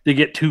to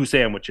get 2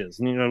 sandwiches.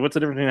 And, you know, what's the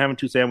difference between having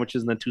 2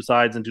 sandwiches and then 2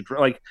 sides and 2,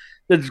 like,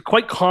 it's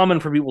quite common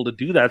for people to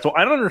do that. So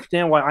I don't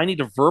understand why I need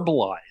to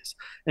verbalize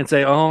and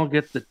say, oh, I'll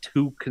get the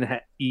 2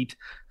 can eat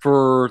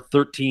for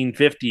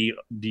 $13.50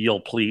 deal,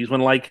 please.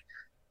 When, like,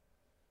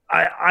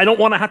 I don't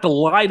want to have to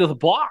lie to the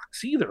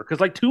box either, because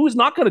like 2 is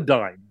not going to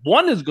dine.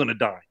 1 is going to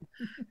dine.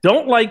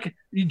 Don't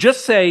you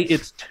just say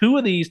it's 2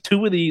 of these,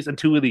 2 of these, and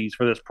 2 of these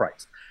for this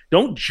price.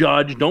 Don't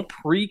judge. Don't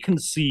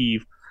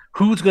preconceive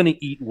who's going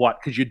to eat what,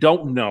 because you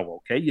don't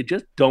know. Okay, you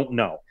just don't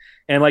know.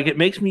 And like it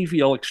makes me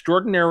feel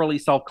extraordinarily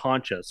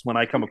self-conscious when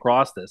I come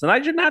across this, and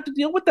I shouldn't have to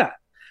deal with that.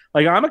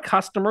 Like I'm a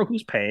customer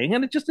who's paying,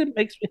 and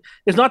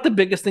it's not the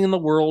biggest thing in the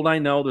world. I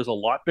know there's a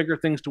lot bigger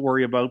things to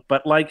worry about,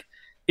 but like.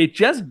 It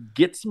just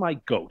gets my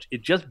goat.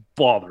 It just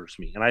bothers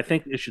me, and I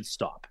think it should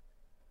stop.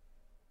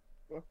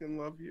 Fucking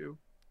love you.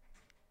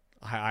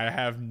 I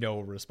have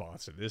no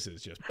response to this.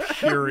 Is just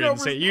pure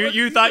insane.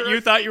 You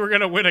thought you were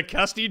gonna win a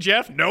custody,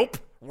 Jeff? Nope,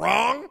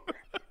 wrong.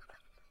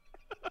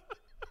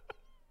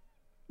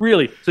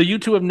 Really? So you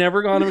two have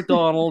never gone to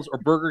McDonald's or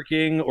Burger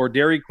King or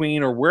Dairy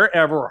Queen or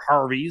wherever, or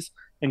Harvey's,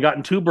 and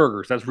gotten 2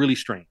 burgers? That's really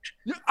strange.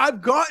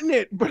 I've gotten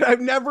it, but I've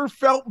never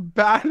felt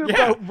bad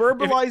about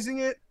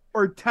verbalizing it.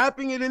 Or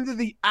tapping it into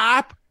the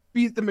app,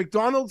 be it the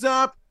McDonald's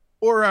app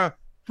or a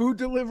food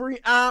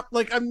delivery app.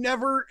 Like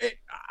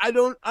I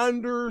don't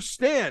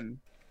understand.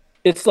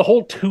 It's the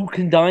whole 2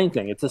 can dine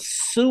thing. It's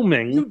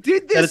assuming you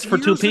did this that it's for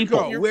 2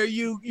 people. Where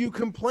you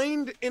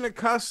complained in a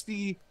cuss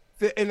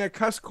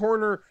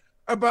corner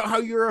about how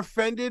you're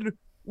offended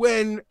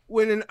when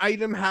an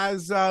item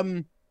has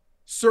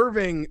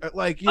serving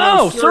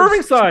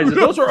serving sizes.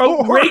 Those are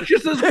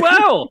outrageous as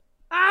well.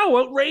 How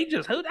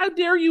outrageous. How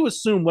dare you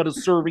assume what a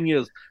serving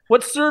is?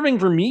 What serving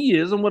for me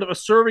is and what a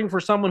serving for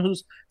someone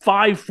who's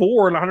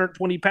 5'4" and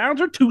 120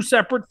 pounds are 2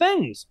 separate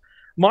things.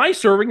 My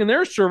serving and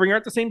their serving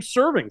aren't the same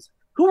servings.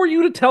 Who are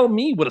you to tell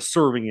me what a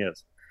serving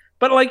is?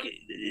 But like,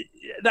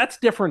 that's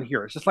different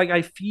here. It's just like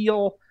I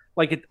feel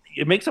like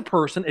it makes a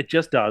person, it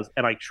just does,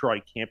 and I'm sure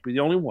I can't be the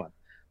only one,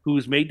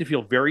 who's made to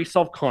feel very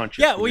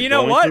self-conscious. Yeah, well, you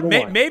know what?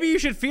 Maybe you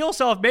should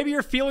maybe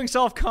you're feeling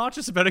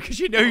self-conscious about it because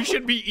you know you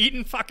shouldn't be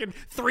eating fucking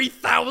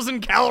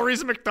 3,000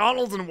 calories of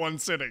McDonald's in one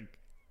sitting.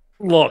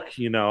 Look,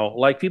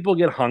 like people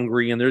get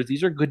hungry, and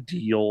these are good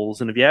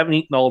deals, and if you haven't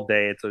eaten all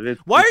day,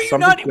 why are you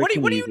not? What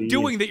are you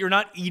doing that you're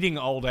not eating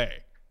all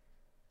day?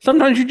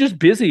 Sometimes you're just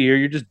busy, or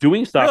you're just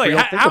doing stuff. Really? You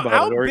don't think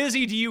about it. How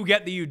busy do you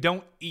get that you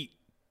don't eat?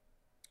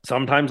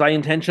 Sometimes I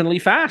intentionally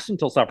fast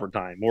until supper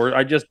time, or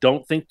I just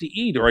don't think to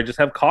eat, or I just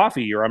have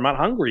coffee, or I'm not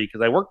hungry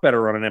because I work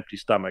better on an empty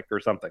stomach or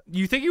something.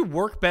 You think you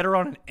work better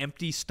on an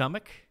empty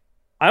stomach?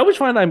 I always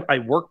find I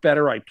work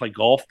better, I play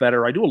golf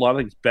better, I do a lot of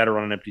things better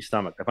on an empty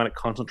stomach. I find it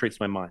concentrates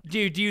my mind. Do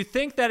you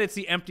think that it's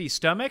the empty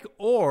stomach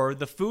or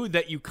the food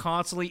that you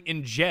constantly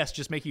ingest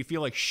just make you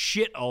feel like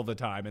shit all the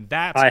time, and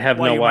that's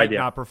why you might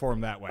not perform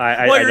that way?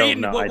 I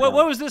don't know.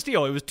 What was this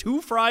deal? It was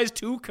 2 fries,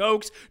 2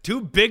 Cokes, 2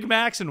 Big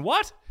Macs, and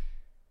what?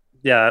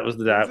 Yeah, that was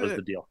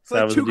the deal. It's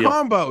like 2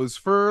 combos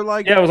for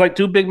like. Yeah, it was like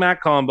 2 Big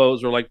Mac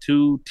combos or like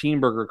 2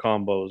 Teen Burger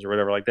combos or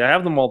whatever. Like they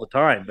have them all the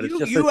time, but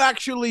you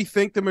actually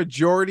think the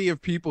majority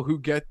of people who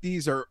get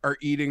these are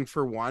eating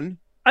for one?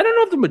 I don't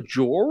know if the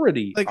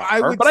majority but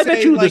I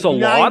bet you there's a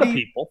lot of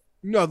people.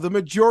 No, the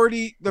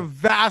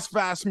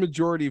vast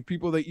majority of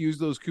people that use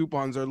those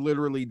coupons are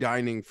literally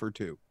dining for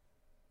 2.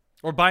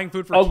 Or buying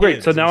food for kids. Oh,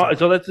 great. So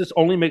that just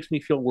only makes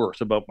me feel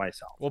worse about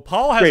myself. Well,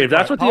 Paul has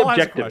that's what the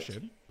objective is.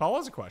 Paul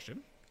has a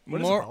question.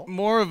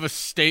 More of a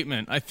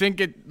statement. I think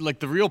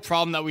the real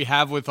problem that we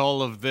have with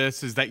all of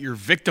this is that you're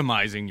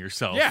victimizing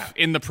yourself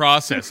in the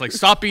process. Like,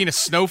 stop being a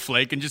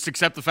snowflake and just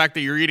accept the fact that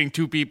you're eating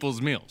 2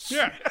 people's meals.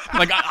 Yeah.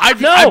 Like, I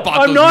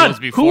bought those meals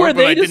before, Who are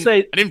they but to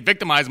say? I didn't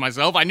victimize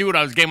myself. I knew what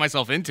I was getting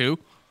myself into.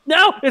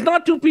 No, it's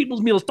not 2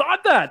 people's meals.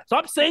 Stop that.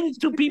 Stop saying it's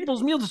 2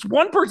 people's meals. It's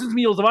one person's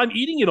meals if I'm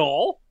eating it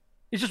all.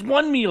 It's just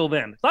 1 meal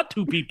then. It's not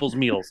 2 people's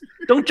meals.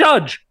 Don't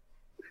judge.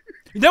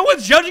 No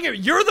one's judging it.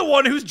 You're the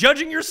one who's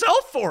judging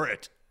yourself for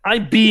it.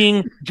 I'm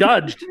being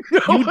judged.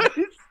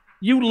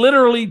 You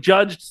literally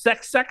judged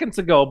seconds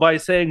ago by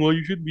saying, well,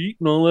 you shouldn't be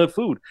eating all that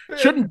food.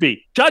 Shouldn't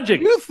be.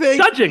 Judging. You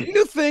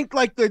think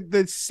like the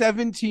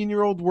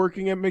 17-year-old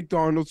working at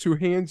McDonald's who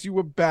hands you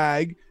a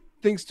bag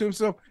thinks to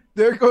himself,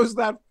 there goes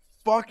that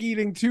fuck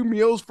eating 2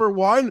 meals for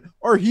 1?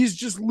 Or he's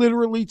just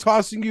literally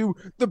tossing you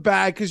the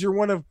bag because you're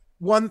one of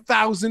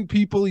 1,000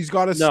 people he's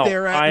got to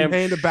stare at and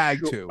hand a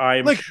bag to.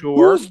 I'm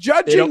sure. Who's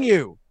judging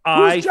you?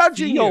 I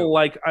judging feel you?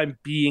 like I'm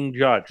being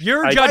judged.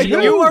 You're I judging.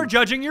 feel- You are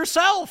judging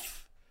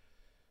yourself.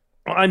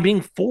 I'm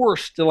being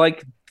forced to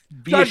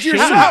be Judge ashamed.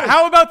 yourself.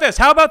 How about this?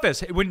 How about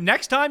this? When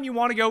next time you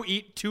want to go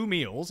eat 2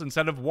 meals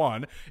instead of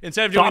one,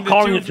 instead of Stop doing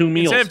calling the it 2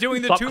 meals. instead of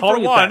doing the Stop 2 for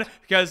calling it 1, that.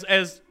 because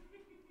as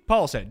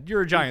Paul said,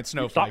 you're a giant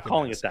snowflake. Stop in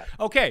calling this. it that.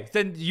 Okay,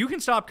 then you can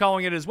stop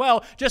calling it as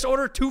well. Just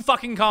order 2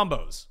 fucking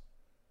combos.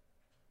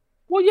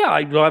 Well, yeah,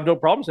 I have no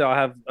problem saying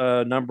I'll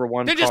have number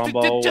one Then just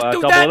combo. do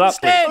double that it up.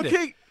 instead.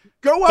 Okay,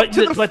 go up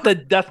to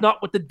the that's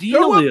not what the deal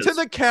go up is. to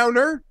the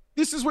counter.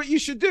 This is what you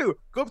should do.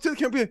 Go up to the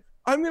counter. Be like,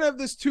 I'm gonna have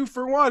this 2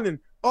 for 1, and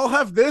I'll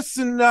have this,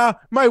 and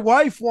my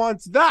wife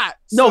wants that.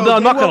 No, so no,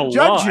 I'm they not going won't to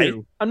judge lie.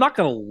 you. I'm not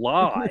going to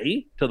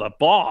lie to the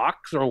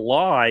box or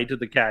lie to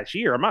the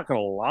cashier. I'm not going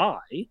to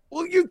lie.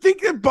 Well, you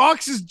think the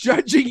box is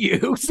judging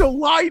you, so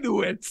lie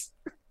to it.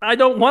 I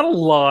don't want to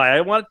lie.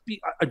 I want it to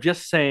be. I'm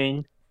just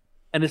saying,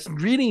 and it's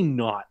really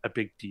not a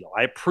big deal.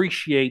 I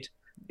appreciate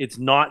it's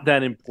not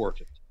that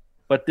important,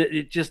 but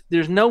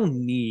there's no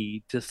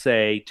need to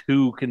say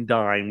 2 can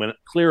dine when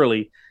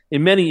clearly,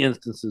 in many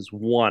instances,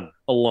 1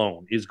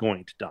 alone is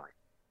going to dine.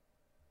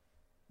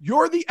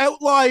 You're the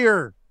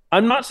outlier.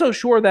 I'm not so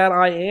sure that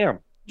I am.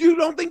 You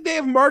don't think they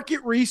have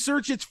market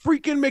research? It's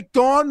freaking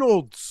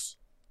McDonald's.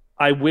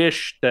 I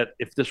wish that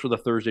if this were the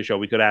Thursday show,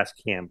 we could ask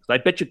Cam, because I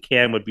bet you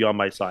Cam would be on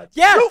my side.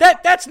 Yeah,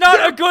 that's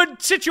not a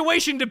good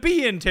situation to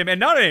be in, Tim, and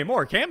not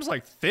anymore. Cam's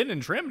like thin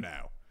and trim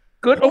now.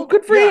 Good. Oh,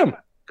 good for him.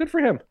 Good for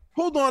him.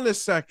 Hold on a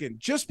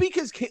second. Just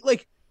because,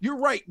 you're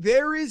right.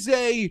 There is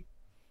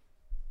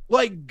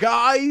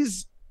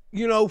guys,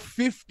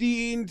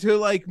 15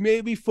 to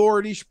maybe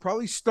 40, should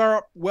probably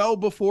start well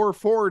before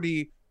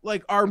 40,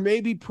 are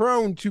maybe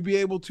prone to be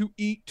able to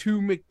eat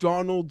 2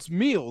 McDonald's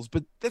meals.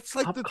 But that's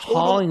Stop the total.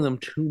 calling them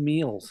 2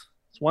 meals.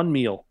 It's 1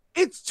 meal.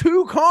 It's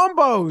 2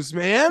 combos,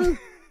 man.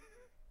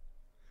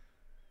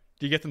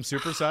 Do you get them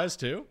supersized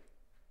too?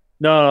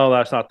 No,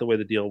 that's not the way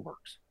the deal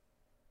works.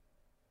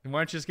 Then why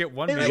don't you just get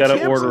one And meal? You I gotta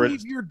can't order believe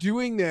it. you're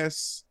doing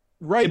this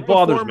right It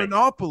bothers before me.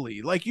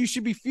 Monopoly. You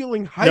should be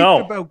feeling hyped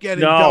No. about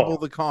getting No. double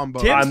the combo.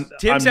 Tim I'm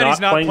said he's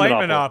not not playing playing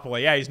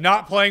Monopoly. Yeah, he's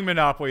not playing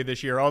Monopoly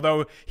this year,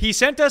 although he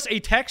sent us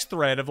a text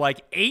thread of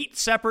 8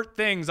 separate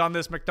things on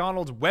this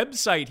McDonald's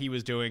website he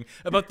was doing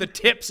about the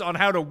tips on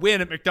how to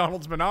win at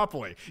McDonald's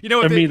Monopoly. You know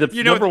what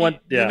the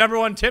number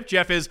one tip,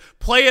 Jeff, is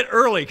play it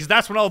early, because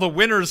that's when all the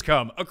winners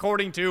come,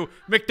 according to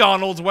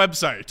McDonald's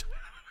website.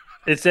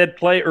 It said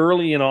play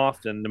early and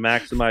often to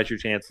maximize your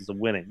chances of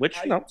winning, which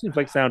seems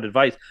like sound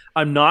advice.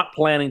 I'm not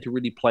planning to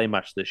really play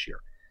much this year.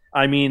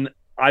 I mean,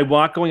 I'm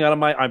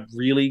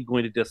really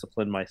going to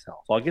discipline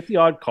myself. I'll get the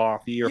odd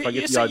coffee, or if I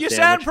get the odd sandwich. You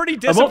sound pretty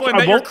disciplined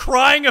that you're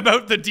crying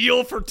about the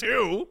deal for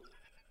 2.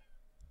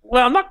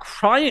 Well, I'm not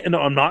crying. No,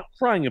 I'm not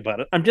crying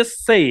about it. I'm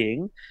just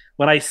saying,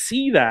 when I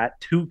see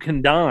that 2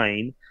 can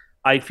dine,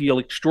 I feel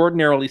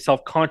extraordinarily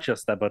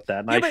self-conscious about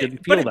that, and I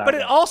shouldn't feel that. But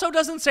it also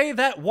doesn't say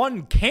that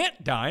 1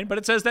 can't dine, but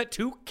it says that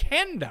 2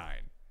 can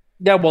dine.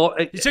 Yeah, well...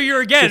 So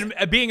you're, again,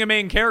 being a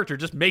main character,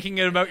 just making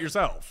it about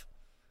yourself.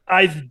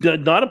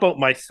 Not about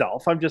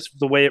myself. I'm just...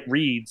 The way it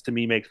reads to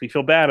me makes me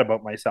feel bad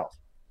about myself.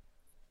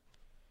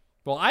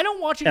 Well, I don't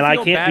want you to and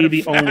feel I can't bad.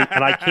 be the only...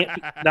 And I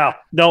can't...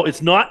 No,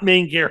 it's not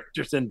main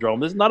character syndrome.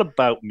 This is not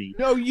about me.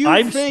 No,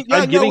 I'm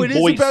giving it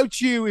voice, is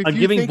about you. I'm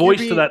giving voice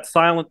to that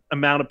silent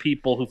amount of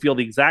people who feel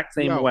the exact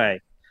same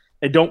way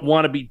and don't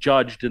want to be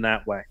judged in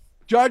that way.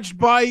 Judged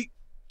by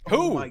who?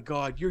 Oh my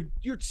God!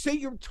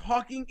 You're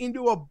talking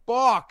into a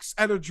box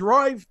at a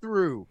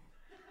drive-through,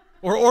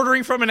 or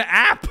ordering from an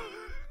app.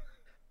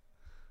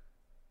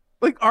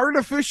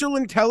 Artificial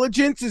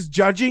intelligence is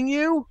judging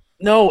you.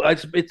 No,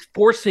 it's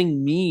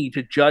forcing me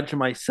to judge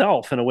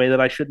myself in a way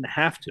that I shouldn't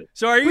have to.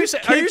 So are you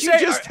saying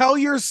just tell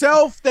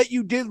yourself that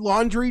you did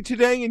laundry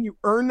today and you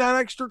earned that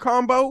extra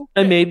combo?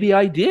 And maybe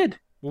I did.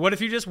 Well, what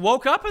if you just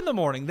woke up in the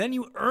morning? Then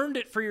you earned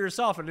it for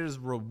yourself, and it is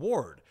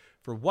reward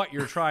for what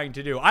you're trying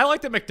to do. I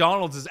like that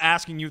McDonald's is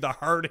asking you the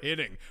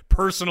hard-hitting,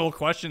 personal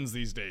questions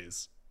these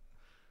days.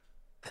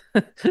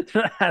 They're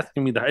not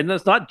asking me that. And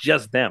it's not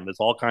just them. It's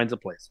all kinds of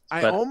places.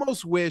 I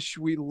almost wish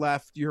we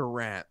left your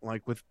rant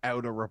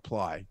without a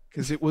reply,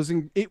 because it was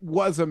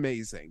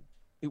amazing.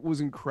 It was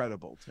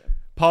incredible, Tim.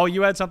 Paul,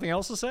 you had something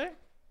else to say?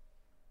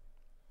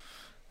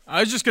 I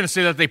was just going to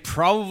say that they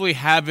probably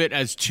have it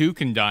as 2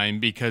 can dine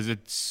because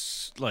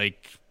it's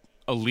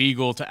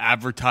illegal to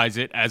advertise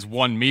it as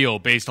 1 meal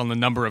based on the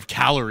number of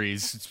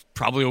calories. It's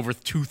probably over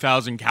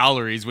 2,000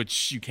 calories,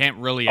 which you can't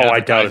really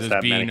advertise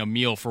as being a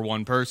meal for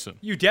 1 person.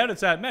 You doubt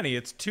it's that many.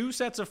 It's 2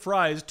 sets of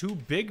fries, 2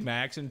 Big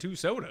Macs, and 2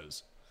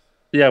 sodas.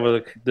 Yeah,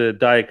 but the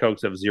Diet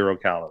Cokes have 0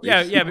 calories.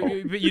 Yeah, but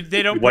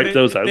they don't wipe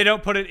those out. They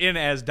don't put it in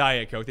as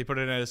Diet Coke. They put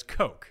it in as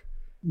Coke.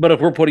 But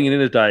if we're putting it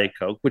in as Diet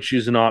Coke, which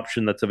is an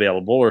option that's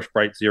available, or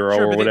Sprite Zero,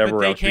 or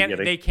whatever else you're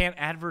getting, they can't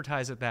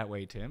advertise it that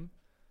way, Tim.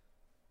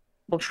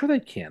 Well, sure they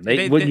can.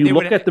 When you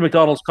look at the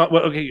McDonald's,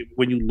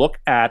 when you look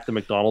at the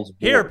McDonald's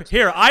boards,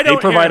 here, I don't.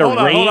 They provide hold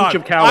a range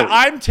of calories.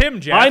 I'm Tim,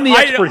 Jeff. I'm the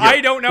expert here.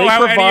 I don't know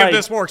how any of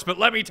this works, but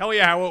let me tell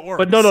you how it works.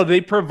 But no, they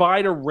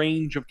provide a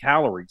range of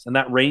calories, and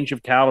that range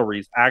of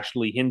calories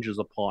actually hinges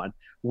upon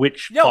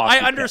which. No, I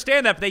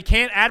understand that, but they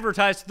can't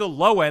advertise to the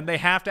low end. They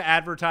have to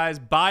advertise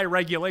by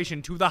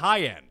regulation to the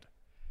high end.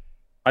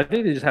 I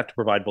think they just have to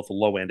provide both the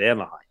low end and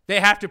the high.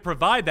 They have to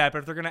provide that, but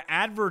if they're going to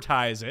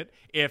advertise it,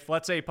 if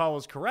let's say Paul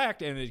is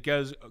correct and it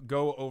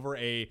go over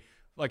a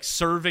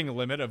serving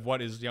limit of what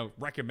is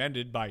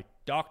recommended by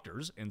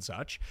doctors and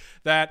such,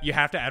 that you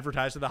have to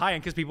advertise to the high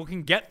end because people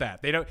can get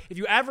that. They don't. If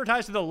you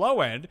advertise to the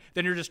low end,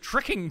 then you're just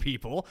tricking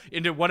people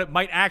into what it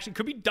might actually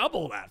could be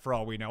double that for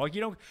all we know.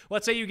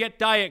 Let's say you get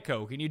Diet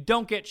Coke and you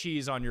don't get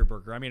cheese on your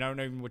burger. I mean, I don't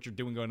know even what you're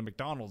doing going to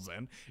McDonald's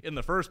then in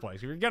the first place.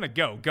 If you're gonna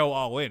go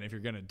all in. If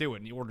you're gonna do it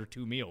and you order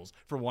 2 meals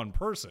for one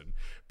person,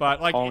 but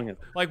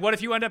what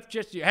if you end up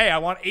just I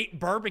want 8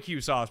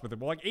 barbecue sauce with it?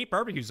 Well, 8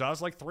 barbecue sauce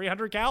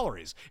 300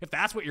 calories if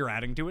that's what you're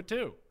adding to it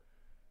too.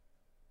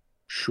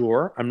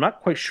 Sure. I'm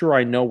not quite sure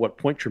I know what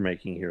point you're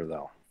making here,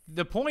 though.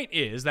 The point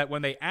is that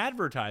when they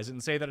advertise it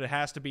and say that it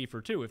has to be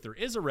for 2, if there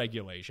is a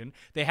regulation,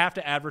 they have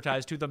to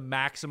advertise to the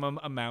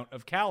maximum amount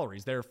of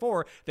calories.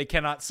 Therefore, they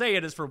cannot say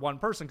it is for one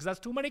person because that's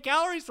too many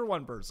calories for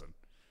one person.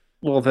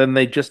 Well, then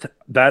they don't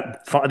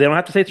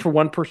have to say it's for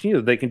one person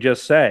either. They can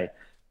just say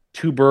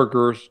 2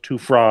 burgers, 2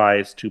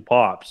 fries, 2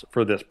 pops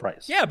for this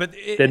price. Yeah, but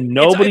then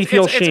nobody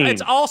feels shame.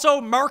 It's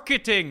also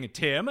marketing,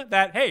 Tim,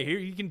 that hey, here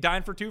you can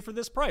dine for 2 for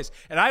this price.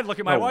 And I'd look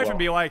at my wife and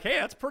be like, hey,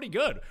 that's pretty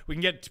good. We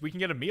can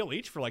get a meal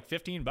each for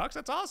 $15.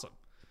 That's awesome.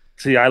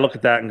 See, I look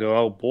at that and go,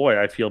 oh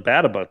boy, I feel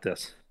bad about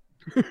this.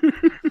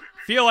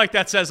 Feel like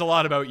that says a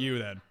lot about you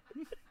then.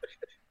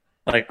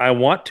 I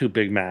want 2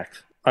 Big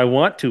Macs. I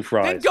want 2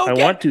 fries.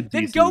 Want 2 DCs.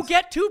 Then go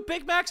get 2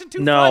 Big Macs and 2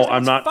 fries. No,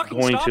 I'm not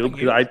going to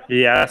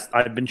because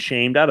I've been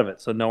shamed out of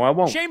it. So no, I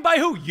won't. Shamed by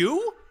who?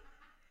 You?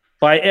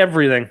 By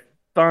everything.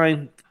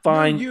 Fine.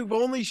 No, you've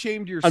only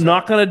shamed yourself. I'm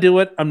not going to do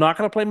it. I'm not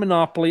going to play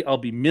Monopoly. I'll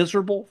be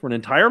miserable for an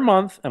entire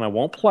month, and I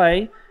won't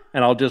play.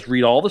 And I'll just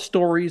read all the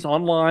stories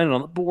online and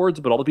on the boards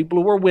about all the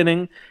people who are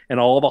winning and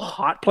all the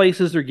hot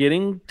places they're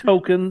getting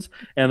tokens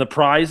and the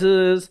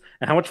prizes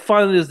and how much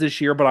fun it is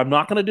this year. But I'm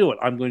not going to do it.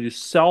 I'm going to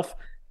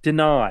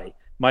self-deny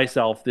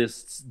myself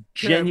this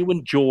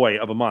genuine joy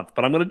of a month,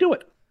 but I'm going to do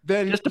it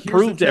then just to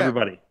prove to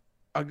everybody.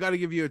 I got to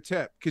give you a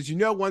tip because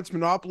once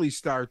Monopoly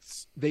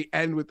starts, they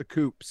end with the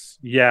coups.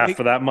 Yeah,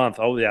 for that month.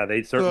 Oh yeah,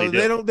 they certainly do.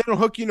 They don't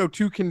hook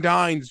 2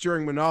 condines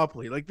during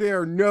Monopoly.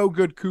 There are no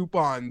good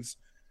coupons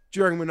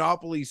during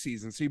Monopoly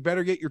season, so you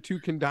better get your 2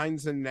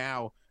 condines in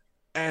now.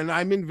 And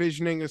I'm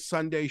envisioning a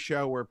Sunday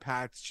show where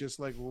Pat's just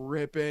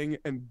ripping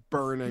and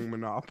burning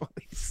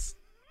Monopolies.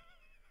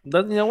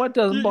 You know what?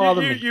 Doesn't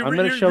bother me. I'm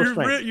going to show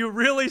strength. You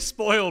really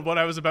spoiled what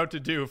I was about to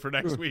do for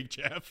next week,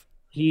 Jeff.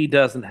 He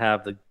doesn't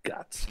have the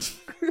guts.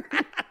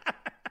 To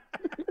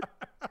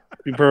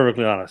be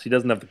perfectly honest, he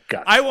doesn't have the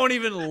guts. I won't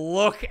even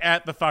look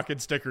at the fucking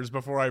stickers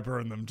before I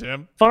burn them,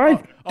 Tim.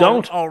 Fine,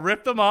 don't. I'll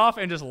rip them off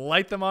and just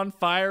light them on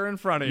fire in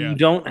front of you. You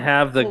don't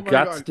have the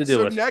guts to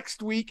do it. So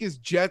next week is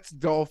Jets,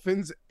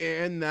 Dolphins,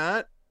 and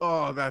that.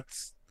 Oh, that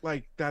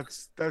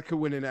could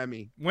win an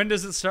Emmy. When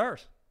does it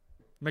start?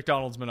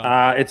 McDonald's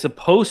Monopoly. It's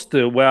supposed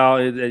to. Well,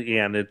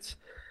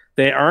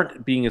 they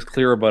aren't being as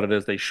clear about it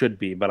as they should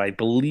be, but I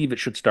believe it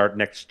should start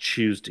next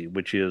Tuesday,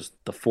 which is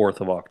the 4th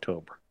of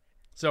October.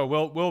 So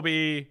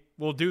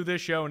we'll do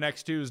this show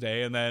next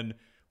Tuesday, and then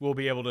we'll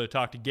be able to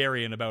talk to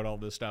Garion about all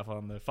this stuff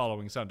on the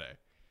following Sunday.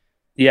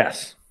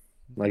 Yes,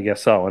 I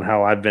guess so, and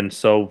how I've been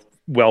so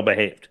well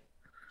behaved.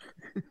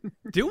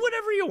 Do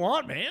whatever you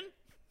want, man.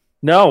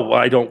 No,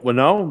 I don't.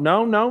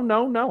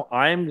 No.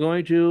 I am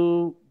going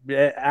to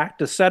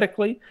act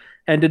ascetically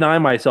and deny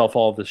myself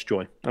all of this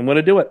joy. I'm going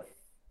to do it.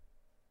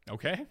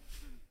 Okay.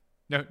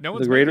 No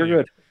one's the greater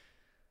good.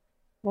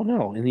 Well,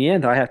 no. In the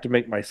end, I have to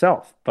make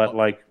myself. But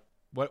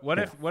what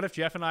if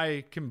Jeff and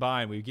I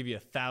combine? We give you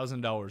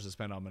 $1,000 to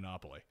spend on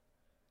Monopoly.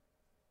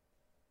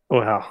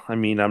 Well, I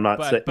mean, I'm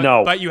not saying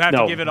no. But you have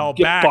to give it all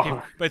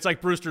back. But it's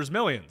like Brewster's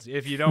Millions.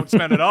 If you don't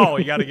spend it all,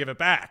 you got to give it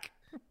back.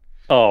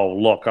 Oh,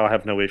 look, I'll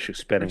have no issue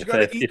spending it. You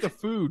got to eat the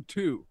food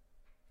too.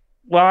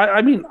 Well,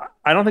 I mean,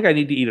 I don't think I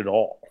need to eat it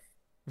all.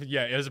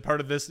 Yeah, as a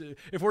part of this,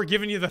 if we're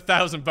giving you the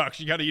 $1,000,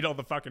 you got to eat all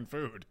the fucking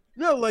food.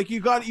 No,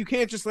 you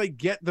can't just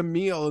get the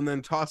meal and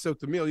then toss out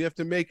the meal. You have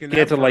to make an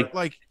effort. You have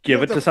to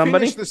give it to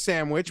somebody. Finish the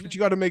sandwich, but you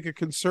got to make a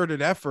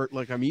concerted effort.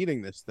 I'm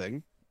eating this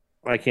thing.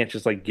 I can't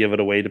just give it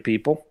away to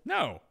people.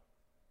 No.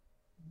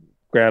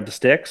 Grab the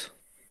sticks.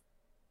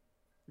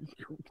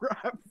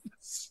 Grab the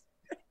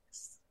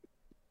sticks.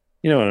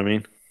 You know what I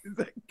mean? Is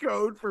that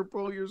code for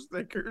pull your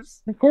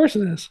stickers? Of course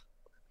it is.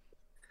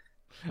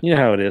 You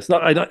know how it is. No,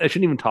 I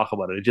shouldn't even talk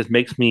about it. It just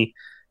makes me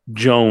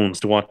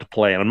Jones to want to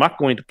play, and I'm not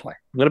going to play.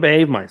 I'm going to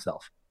behave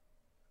myself.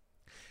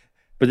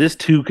 But this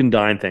 2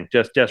 condine thing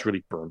just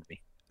really burned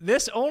me.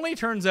 This only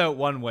turns out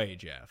one way,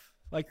 Jeff.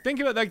 Like, think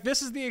about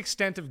this is the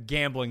extent of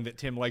gambling that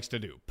Tim likes to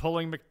do,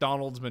 pulling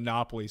McDonald's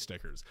Monopoly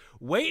stickers.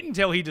 Wait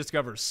until he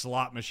discovers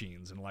slot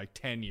machines in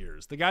 10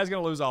 years. The guy's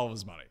going to lose all of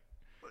his money.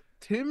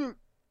 Tim,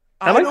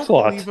 I like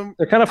slots.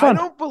 They're kind of fun.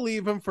 I don't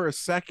believe him for a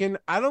second.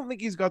 I don't think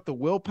he's got the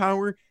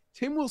willpower.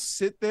 Tim will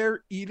sit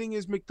there eating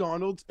his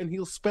McDonald's, and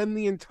he'll spend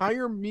the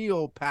entire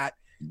meal, Pat,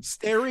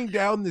 staring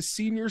down the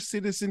senior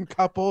citizen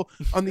couple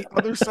on the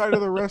other side of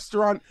the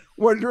restaurant,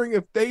 wondering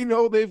if they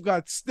know they've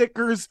got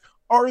stickers.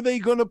 Are they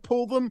going to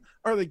pull them?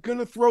 Are they going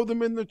to throw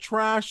them in the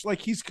trash?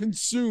 Like, he's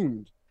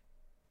consumed.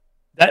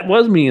 That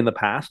was me in the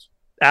past.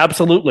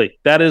 Absolutely.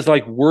 That is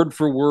word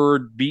for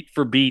word, beat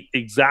for beat,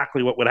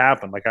 exactly what would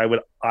happen. I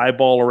would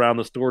eyeball around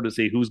the store to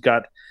see who's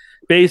got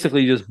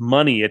basically just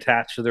money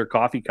attached to their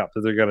coffee cup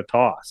that they're going to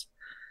toss.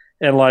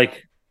 And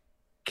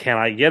can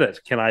I get it?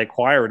 Can I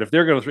acquire it if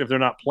they're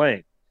not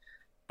playing?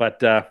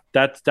 But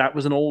that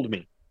was an old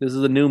me. This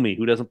is a new me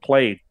who doesn't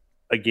play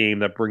a game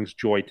that brings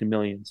joy to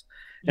millions.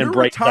 And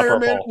your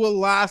retirement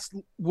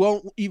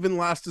won't even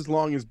last as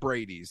long as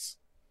Brady's.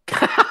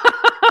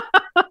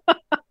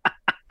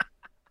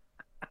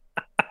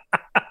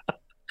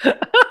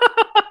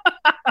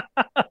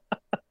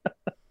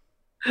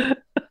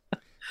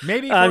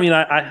 Maybe.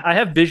 I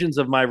have visions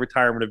of my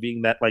retirement of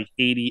being that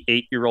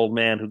 88-year-old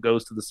man who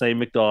goes to the same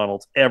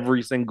McDonald's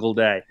every single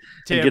day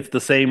and gets the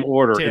same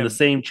order in the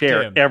same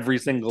chair every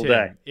single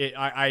day.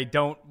 I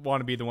don't want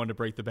to be the one to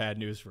break the bad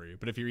news for you,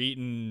 but if you're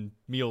eating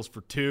meals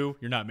for two,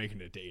 you're not making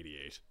it to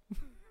 88.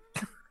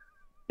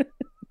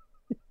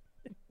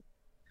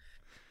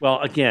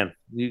 Well, again,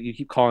 you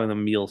keep calling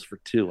them meals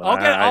for two.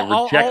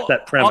 I reject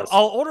that premise.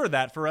 I'll order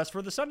that for us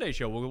for the Sunday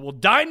show. We'll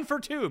dine for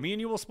two. Me and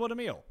you will split a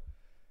meal.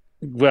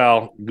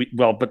 Well,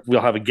 but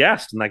we'll have a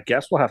guest, and that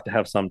guest will have to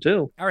have some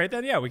too. All right,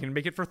 then, yeah, we can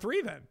make it for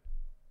three then.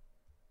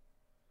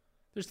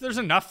 There's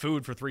enough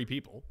food for three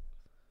people.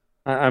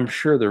 I'm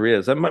sure there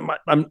is. So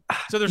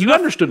you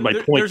understood my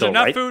point, there's though,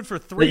 enough right? food for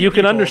three that you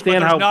people, can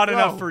understand how how not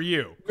enough for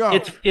you.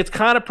 No. It's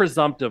kind of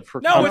presumptive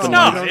for no, it's companies.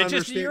 not. It's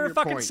just you're a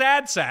fucking point.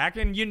 sad sack,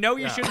 and you know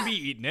you shouldn't be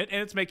eating it,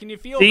 and it's making you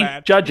feel See,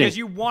 bad judging, because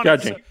you want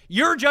judging. it.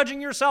 You're judging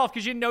yourself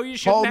because you know you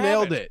shouldn't Paul have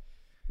nailed it. it.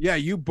 Yeah,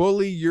 you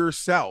bully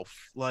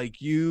yourself.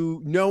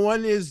 No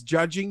one is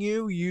judging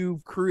you.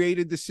 You've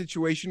created the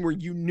situation where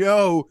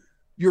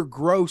you're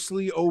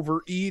grossly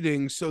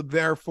overeating, so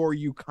therefore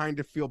you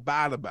kind of feel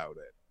bad about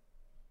it.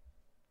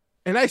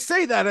 And I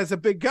say that as a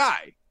big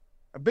guy.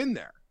 I've been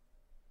there.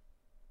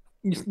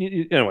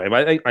 Anyway,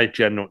 my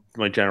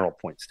general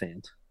point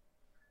stands.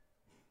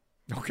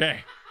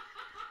 Okay.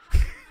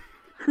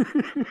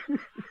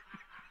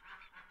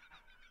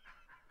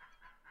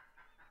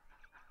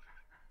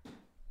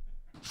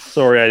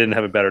 Sorry, I didn't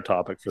have a better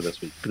topic for this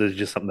week, but it's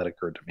just something that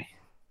occurred to me.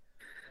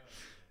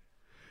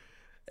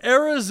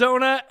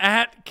 Arizona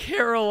at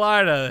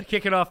Carolina,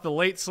 kicking off the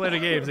late slate of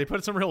games. They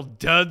put some real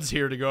duds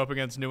here to go up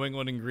against New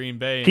England and Green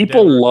Bay.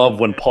 People love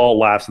when Paul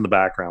laughs in the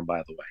background,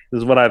 by the way. This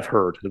is what I've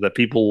heard, is that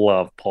people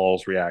love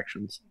Paul's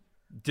reactions.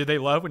 Did they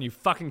love when you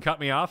fucking cut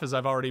me off as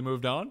I've already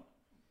moved on?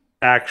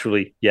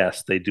 Actually,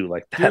 yes, they do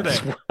like that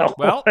as well.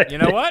 Well, you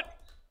know what?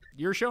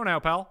 Your show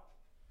now, pal.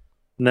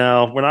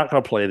 No, we're not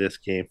going to play this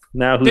game.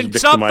 Now who's then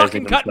stop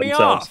victimizing fucking cutting me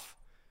themselves? off.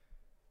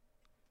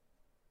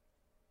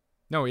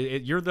 No,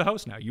 you're the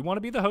host now. You want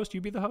to be the host,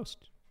 you be the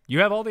host. You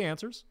have all the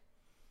answers.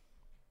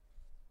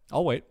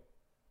 I'll wait.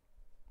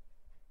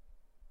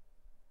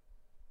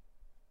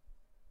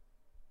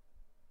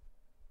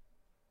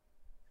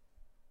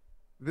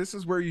 This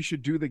is where you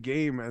should do the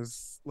game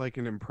as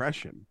an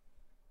impression.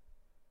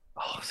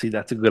 Oh, see,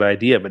 that's a good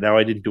idea, but now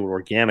I didn't do it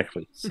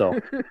organically. So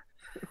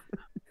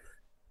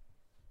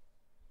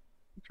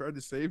tried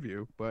to save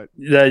you, but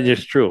that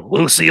is true.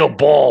 Lucille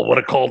Ball would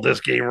have called this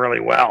game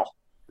really well.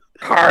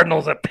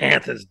 Cardinals at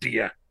Panthers,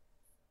 dear.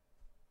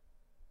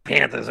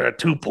 Panthers are a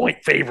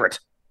 2-point favorite.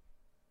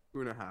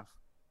 2.5.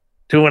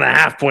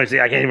 2.5 points.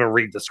 I can't even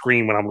read the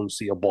screen when I'm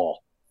Lucille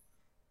Ball.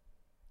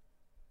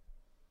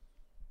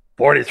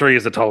 43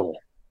 is the total.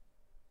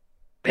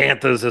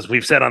 Panthers, as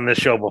we've said on this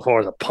show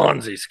before, is a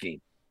Ponzi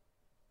scheme.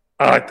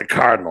 I like the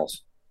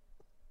Cardinals.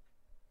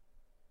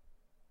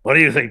 What do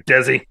you think,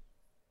 Desi?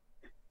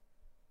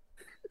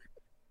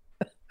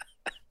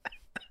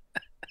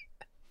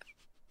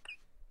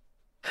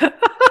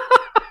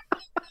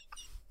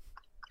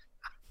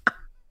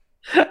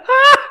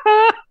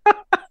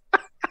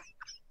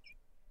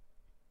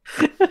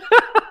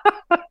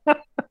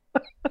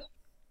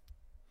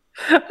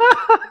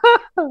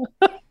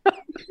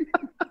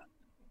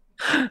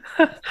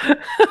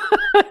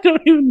 I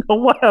don't even know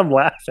why I'm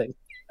laughing.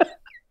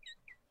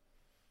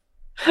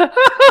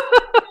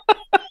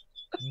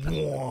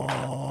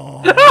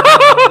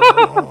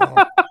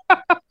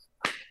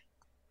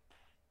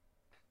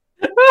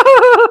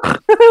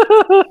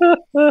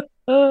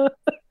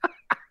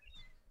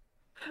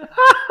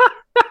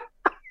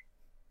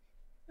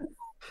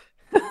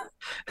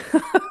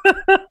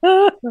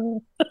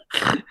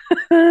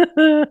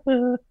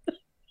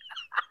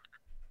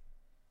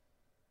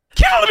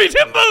 Kill me,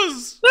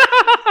 Timbers!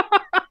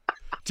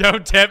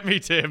 Don't tempt me,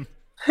 Tim.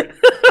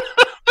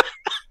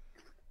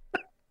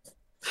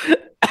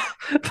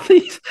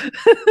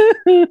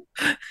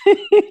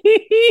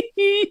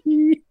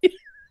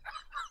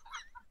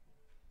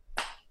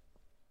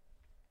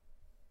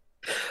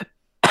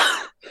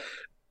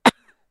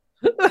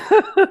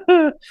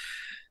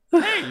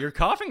 Hey, your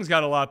coughing's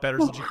got a lot better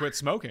since you quit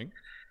smoking.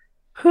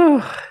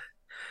 Oh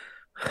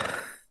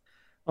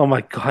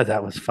my God,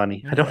 that was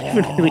funny. I don't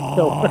even really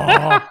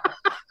know.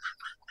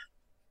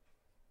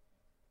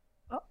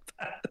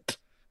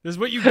 This is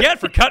what you get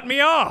for cutting me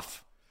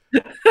off.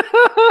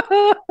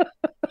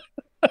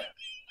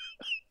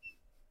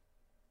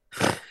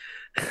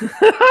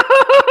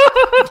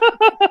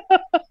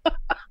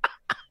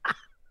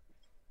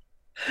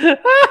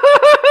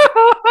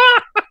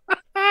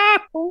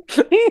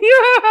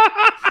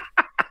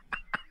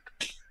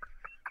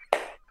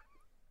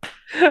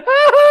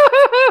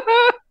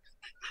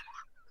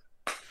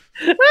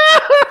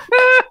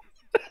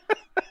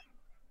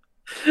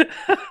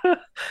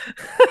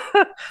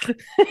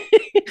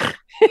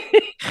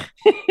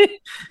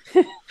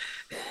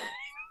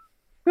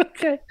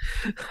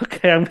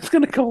 Okay, I'm just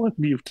gonna go on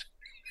mute.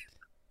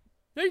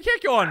 No, you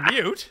can't go on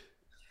mute.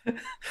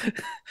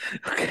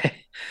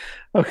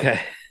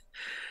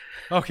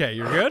 Okay,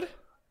 you're good?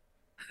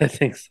 I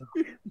think so.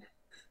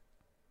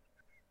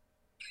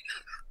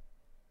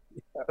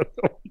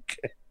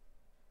 Okay.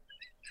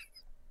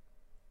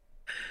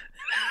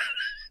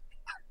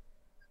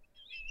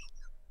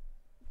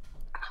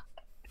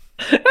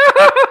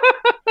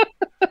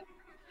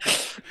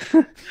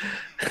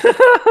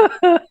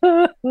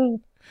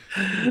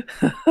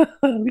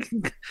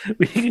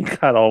 we can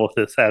cut all of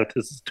this out.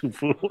 This is too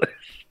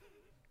foolish.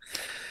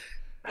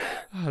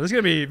 This is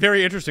going to be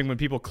very interesting when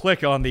people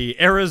click on the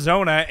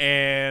Arizona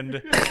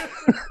and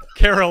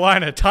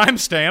Carolina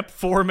timestamp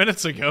 4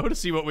 minutes ago to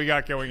see what we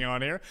got going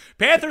on here.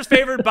 Panthers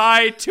favored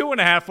by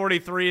 2.5.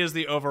 43 is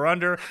the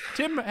over-under.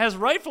 Tim has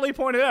rightfully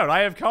pointed out, I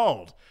have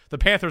called the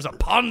Panthers a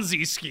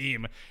Ponzi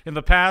scheme in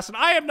the past, and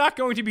I am not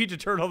going to be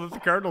deterred, although the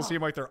Cardinals seem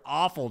like they're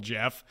awful,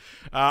 Jeff.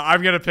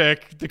 I'm going to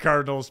pick the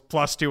Cardinals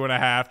plus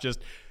 2.5.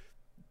 Just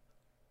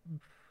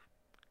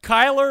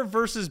Kyler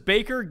versus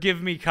Baker,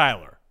 give me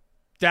Kyler.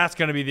 That's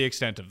going to be the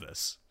extent of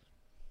this.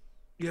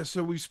 Yeah,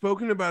 so we've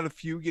spoken about a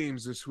few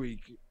games this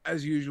week,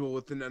 as usual,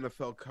 with an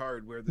NFL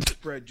card where the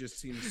spread just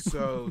seems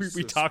so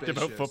we talked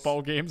about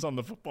football games on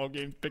the Football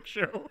Game Pick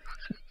Show.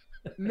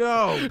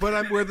 No,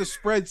 but where the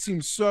spread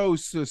seems so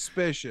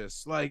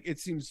suspicious. Like, it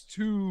seems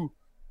too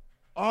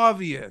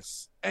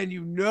obvious. And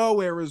you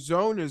know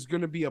Arizona is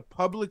going to be a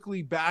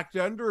publicly backed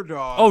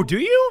underdog. Oh, do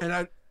you?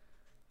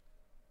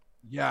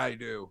 Yeah, I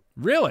do.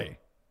 Really?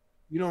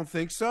 You don't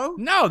think so?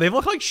 No, they've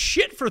looked like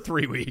shit for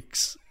 3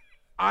 weeks.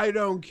 I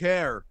don't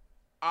care.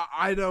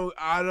 I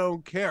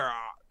don't care.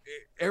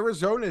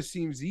 Arizona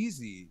seems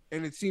easy,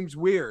 and it seems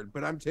weird,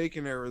 but I'm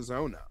taking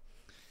Arizona.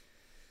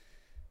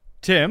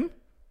 Tim?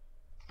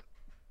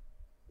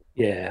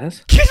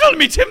 Yes? Get on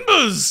me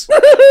timbers!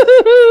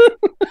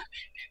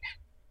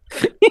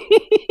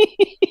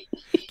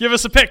 Give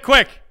us a pick,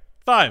 quick.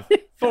 5,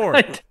 4,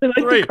 I 3.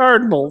 the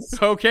Cardinals.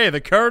 Okay, the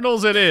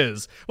Cardinals it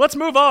is. Let's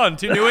move on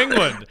to New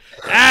England.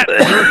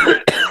 So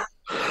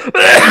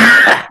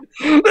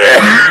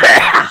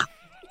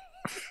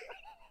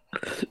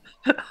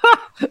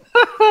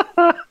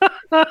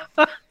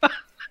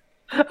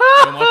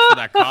much for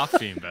that cough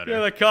being better.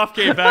 Yeah, the cough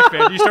came back,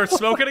 man. You start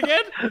smoking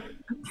again?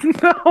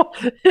 No,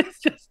 it's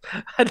just,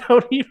 I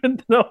don't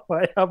even know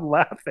why I'm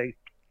laughing.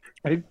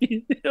 I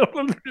don't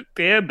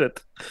understand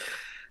it.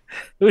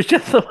 It was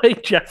just the way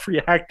Jeff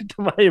reacted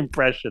to my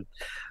impression,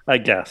 I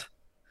guess.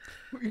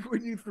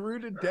 When you threw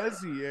to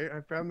Desi,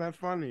 I found that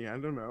funny. I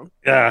don't know.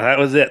 Yeah, that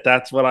was it.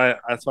 That's when I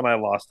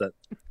lost it.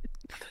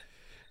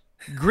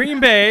 Green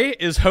Bay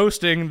is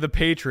hosting the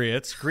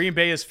Patriots. Green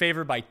Bay is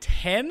favored by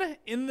 10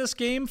 in this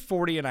game.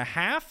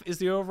 40.5 is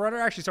the over-under.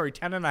 Actually, sorry,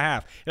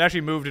 10.5. It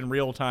actually moved in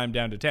real time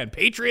down to 10.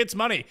 Patriots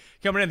money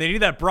coming in. They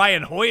need that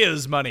Brian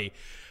Hoyer's money.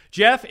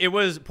 Jeff, it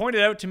was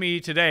pointed out to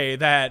me today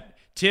that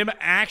Tim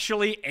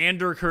actually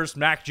cursed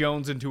Mac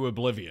Jones into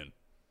oblivion.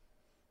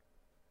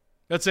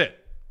 That's it.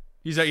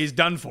 He's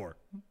done for.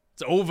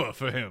 It's over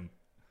for him.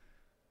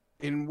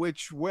 In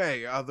which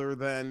way, other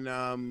than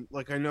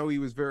I know he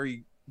was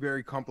very,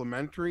 very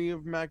complimentary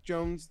of Mac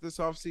Jones this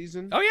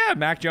offseason? Oh yeah,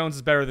 Mac Jones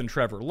is better than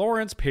Trevor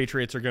Lawrence.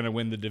 Patriots are going to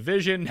win the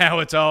division. Now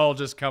it's all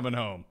just coming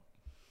home.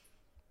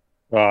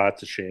 Oh,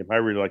 that's a shame. I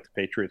really like the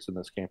Patriots in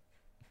this game.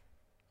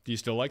 Do you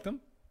still like them?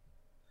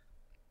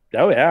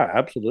 Oh yeah,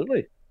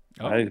 absolutely.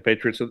 Oh. I think the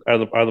Patriots are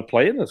the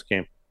play in this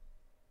game.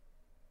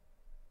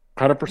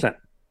 100%.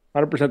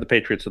 100% the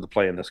Patriots are the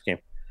play in this game.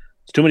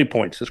 It's too many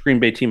points. This Green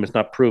Bay team has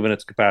not proven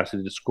its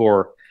capacity to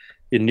score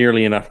in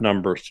nearly enough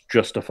numbers to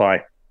justify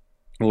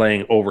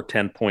laying over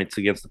 10 points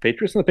against the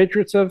Patriots. And the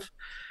Patriots have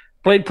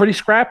played pretty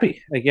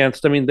scrappy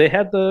against. I mean, they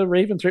had the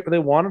Ravens right where they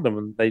wanted them,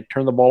 and they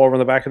turned the ball over in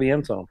the back of the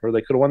end zone, or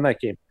they could have won that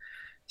game.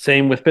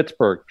 Same with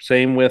Pittsburgh.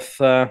 Same with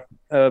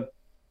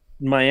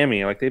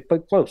Miami. Like, they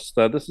played close.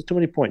 This is too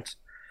many points.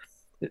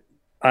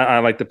 I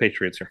like the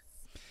Patriots here.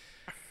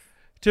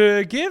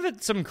 To give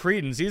it some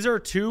credence, these are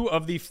 2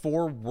 of the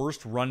 4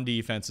 worst run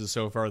defenses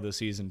so far this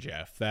season,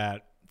 Jeff,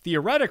 that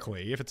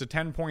theoretically, if it's a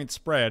 10-point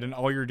spread and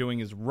all you're doing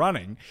is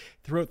running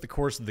throughout the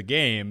course of the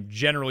game,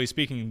 generally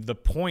speaking, the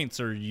points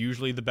are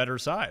usually the better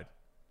side.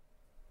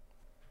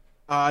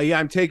 Yeah,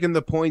 I'm taking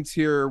the points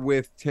here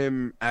with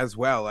Tim as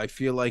well. I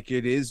feel like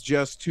it is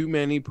just too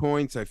many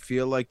points. I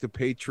feel like the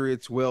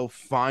Patriots will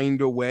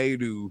find a way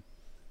to,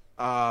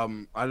 I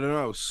don't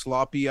know,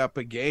 sloppy up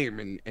a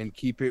game and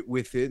keep it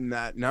within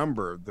that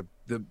number.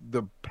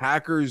 The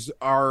Packers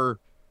are,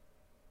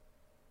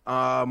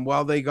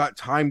 while they got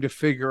time to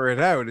figure it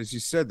out, as you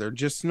said, they're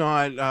just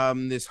not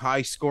this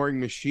high scoring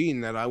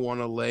machine that I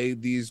want to lay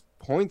these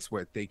points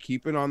with. They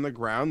keep it on the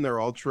ground.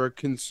 They're ultra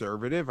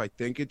conservative. I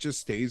think it just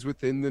stays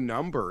within the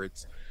number.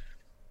 It's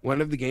one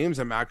of the games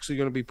I'm actually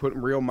going to be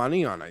putting real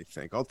money on. I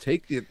think I'll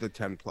take the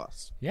 10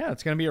 plus. Yeah,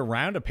 it's going to be a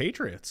round of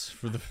Patriots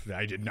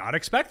I did not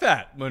expect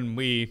that when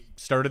we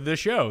started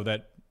this show,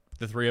 that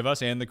the three of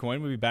us and the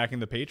coin would be backing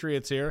the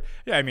Patriots here.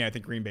 Yeah, I mean, I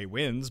think Green Bay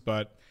wins,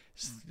 but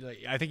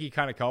I think he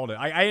kind of called it.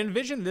 I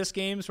envision this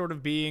game sort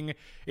of being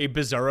a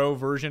bizarro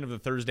version of the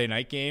Thursday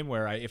night game,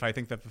 where if I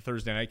think that the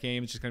Thursday night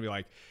game is just going to be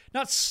like,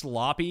 not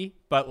sloppy,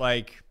 but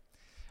like,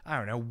 I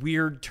don't know,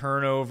 weird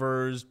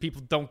turnovers.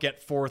 People don't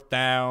get fourth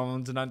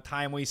downs, an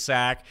untimely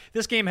sack.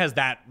 This game has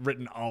that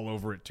written all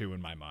over it too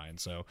in my mind.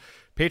 So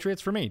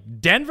Patriots for me.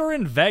 Denver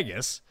and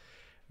Vegas.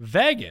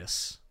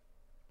 Vegas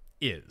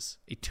is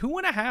a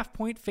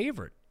 2.5-point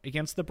favorite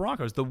against the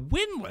Broncos, the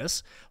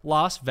winless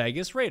Las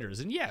Vegas Raiders.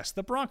 And yes,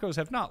 the Broncos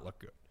have not looked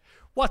good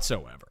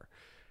whatsoever.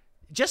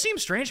 It just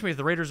seems strange to me that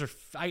the Raiders are,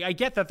 I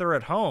get that they're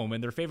at home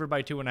and they're favored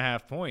by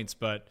 2.5 points,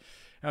 but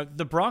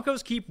the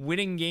Broncos keep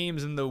winning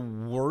games in the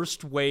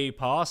worst way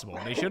possible.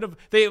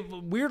 They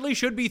weirdly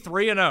should be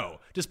 3-0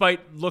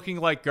 despite looking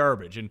like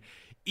garbage, and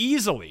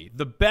easily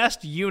the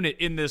best unit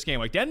in this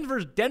game. Like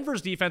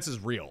Denver's defense is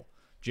real,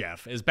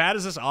 Jeff, as bad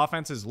as this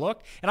offense has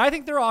looked. And I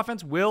think their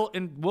offense will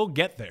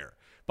get there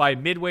by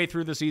midway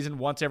through the season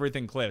once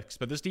everything clicks.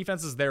 But this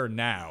defense is there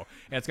now,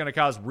 and it's going to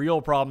cause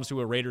real problems to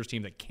a Raiders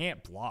team that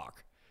can't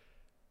block.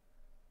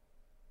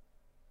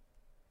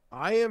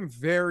 I am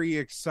very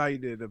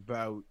excited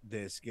about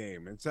this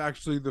game. It's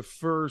actually the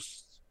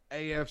first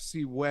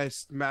AFC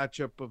West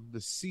matchup of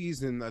the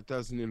season that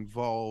doesn't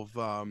involve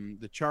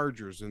the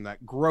Chargers and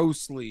that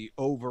grossly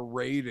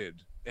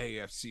overrated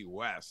AFC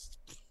West.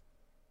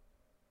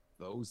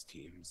 Those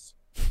teams.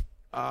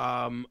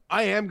 I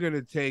am going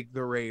to take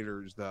the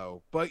Raiders,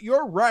 though. But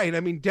you're right.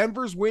 I mean,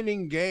 Denver's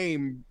winning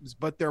games,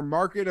 but their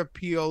market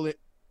appeal, it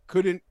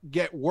couldn't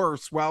get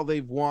worse while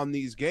they've won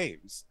these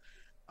games.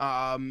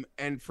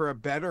 And for a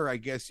better, I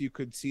guess you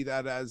could see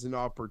that as an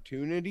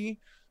opportunity,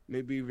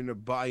 maybe even to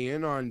buy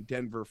in on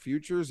Denver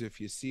futures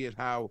if you see it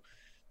how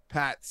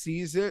Pat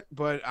sees it.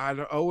 But on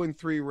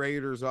 0-3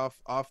 Raiders off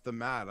the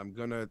mat, I'm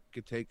going to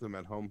take them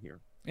at home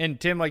here. And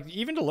Tim, like,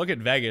 even to look at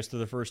Vegas through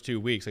the first 2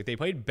 weeks, like, they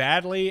played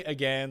badly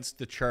against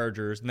the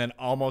Chargers and then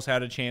almost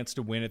had a chance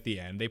to win at the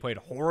end. They played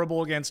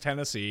horrible against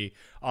Tennessee,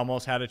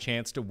 almost had a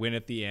chance to win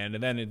at the end.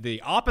 And then the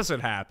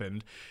opposite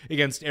happened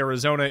against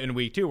Arizona in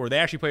week 2, where they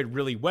actually played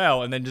really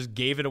well and then just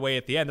gave it away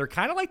at the end. They're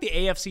kind of like the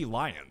AFC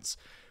Lions,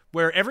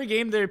 where every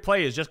game they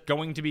play is just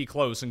going to be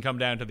close and come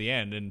down to the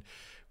end. And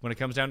when it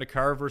comes down to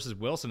Carr versus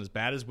Wilson, as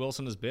bad as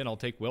Wilson has been, I'll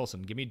take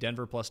Wilson. Give me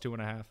Denver plus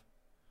 2.5.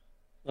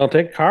 I'll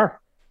take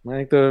Carr.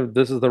 I think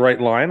this is the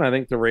right line. I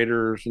think the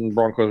Raiders and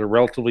Broncos are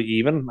relatively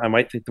even. I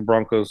might think the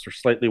Broncos are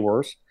slightly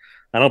worse.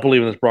 I don't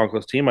believe in this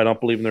Broncos team. I don't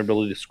believe in their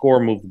ability to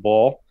score, move the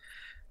ball.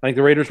 I think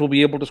the Raiders will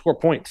be able to score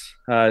points.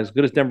 As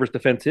good as Denver's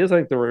defense is, I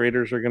think the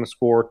Raiders are going to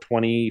score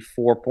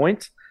 24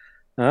 points.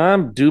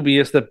 I'm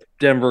dubious that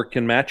Denver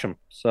can match them.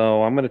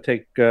 So I'm going to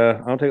take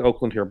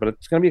Oakland here, but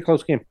it's going to be a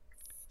close game.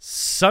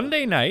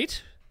 Sunday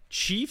night,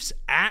 Chiefs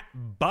at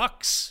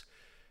Bucks.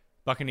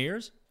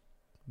 Buccaneers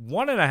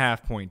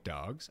 1.5-point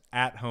dogs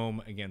at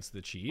home against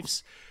the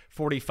Chiefs.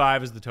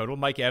 45 is the total.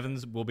 Mike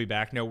Evans will be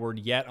back. No word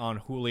yet on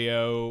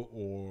Julio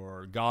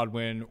or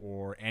Godwin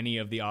or any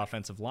of the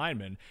offensive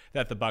linemen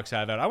that the Bucs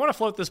have out. I want to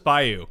float this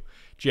by you,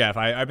 Jeff.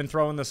 I've been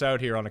throwing this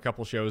out here on a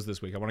couple shows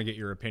this week. I want to get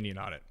your opinion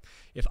on it.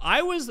 If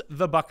I was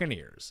the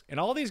Buccaneers and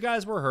all these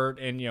guys were hurt,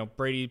 and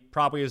Brady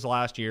probably is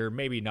last year,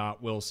 maybe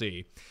not, we'll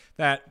see,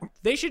 that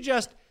they should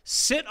just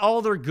sit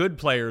all their good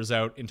players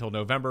out until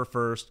November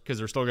 1st because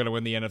they're still going to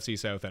win the NFC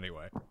South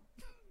anyway.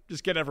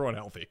 Just get everyone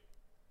healthy.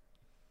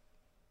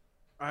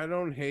 I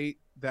don't hate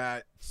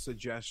that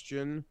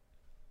suggestion.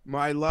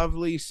 My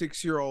lovely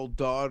 6-year-old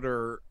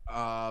daughter,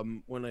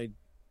 when I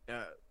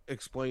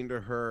explained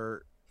to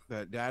her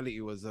that Daddy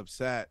was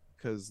upset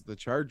because the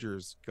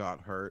Chargers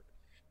got hurt,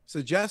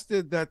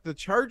 suggested that the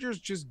Chargers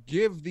just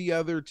give the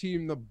other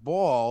team the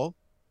ball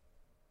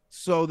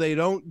so they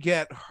don't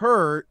get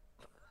hurt,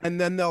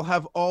 and then they'll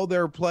have all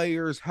their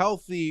players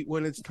healthy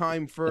when it's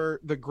time for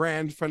the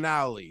grand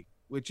finale,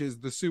 which is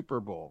the Super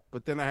Bowl.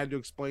 But then I had to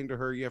explain to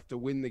her you have to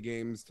win the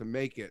games to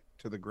make it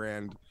to the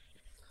grand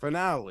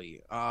finale.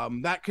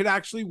 That could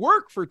actually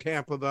work for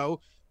Tampa,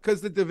 though,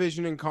 because the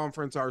division and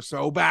conference are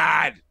so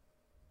bad.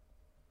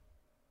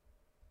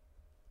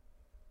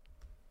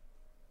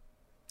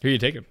 Who are you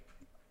taking?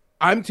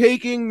 I'm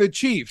taking the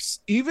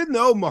Chiefs, even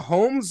though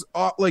Mahomes,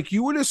 like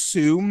you would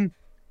assume,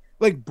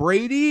 like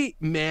Brady,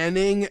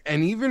 Manning,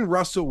 and even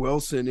Russell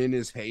Wilson in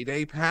his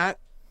heyday, Pat,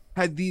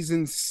 had these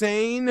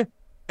insane,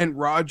 and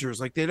Rodgers,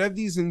 like they'd have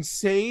these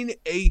insane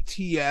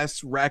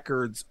ATS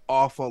records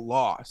off a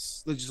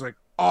loss. They're just like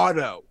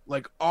auto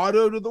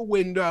to the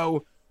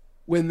window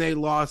when they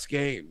lost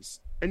games.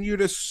 And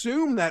you'd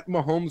assume that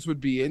Mahomes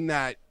would be in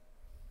that,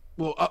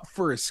 well, up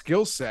for a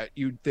skill set.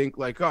 You'd think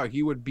like, oh,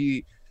 he would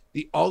be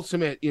the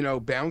ultimate,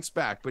 bounce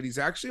back, but he's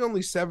actually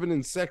only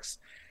 7-6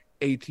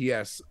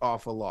 ATS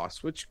off a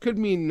loss, which could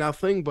mean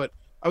nothing, but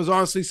I was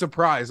honestly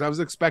surprised. I was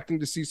expecting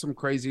to see some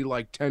crazy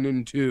like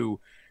 10-2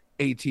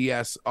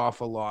 ATS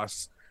off a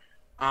loss.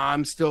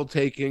 I'm still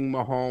taking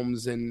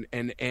Mahomes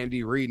and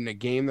Andy Reid in a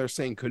game they're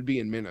saying could be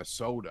in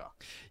Minnesota.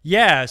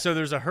 Yeah, so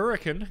there's a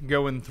hurricane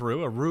going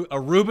through. A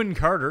Reuben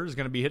Carter is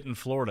going to be hitting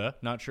Florida.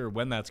 Not sure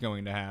when that's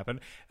going to happen.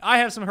 I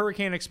have some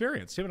hurricane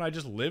experience. Tim and I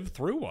just lived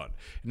through one.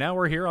 Now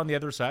we're here on the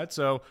other side,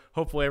 so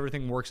hopefully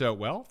everything works out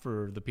well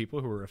for the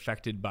people who are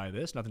affected by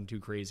this. Nothing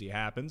too crazy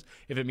happens.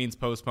 If it means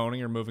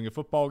postponing or moving a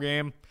football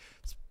game,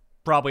 it's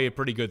probably a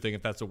pretty good thing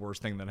if that's the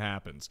worst thing that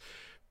happens.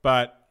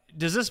 But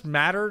does this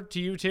matter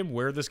to you, Tim,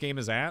 where this game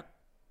is at?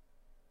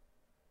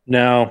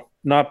 No,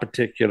 not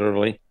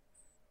particularly.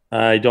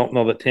 I don't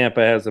know that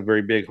Tampa has a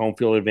very big home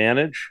field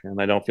advantage,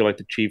 and I don't feel like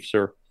the Chiefs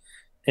are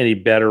any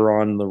better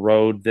on the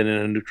road than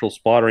in a neutral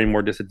spot or any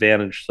more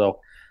disadvantaged.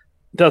 So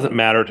it doesn't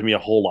matter to me a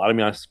whole lot. I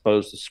mean, I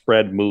suppose the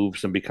spread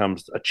moves and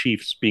becomes a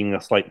Chiefs being a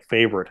slight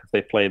favorite if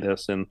they play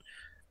this in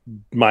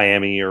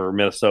Miami or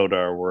Minnesota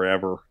or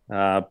wherever.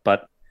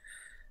 But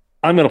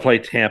I'm going to play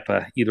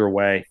Tampa either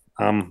way.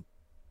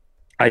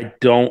 I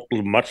don't,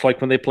 much like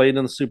when they played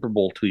in the Super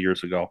Bowl 2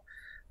 years ago,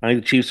 I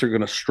think the Chiefs are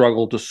going to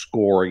struggle to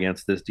score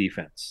against this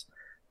defense.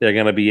 They're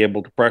going to be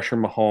able to pressure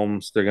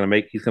Mahomes.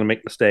 He's going to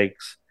make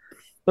mistakes.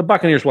 The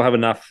Buccaneers will have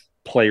enough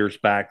players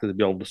back to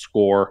be able to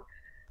score.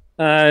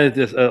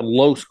 Just a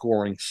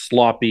low-scoring,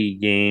 sloppy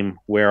game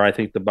where I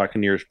think the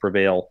Buccaneers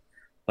prevail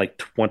like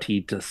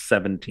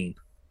 20-17.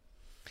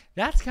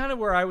 That's kind of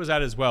where I was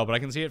at as well, but I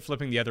can see it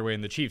flipping the other way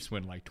and the Chiefs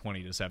win like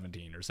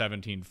 20-17 or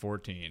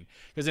 17-14.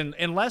 Because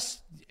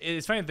unless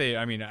it's funny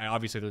that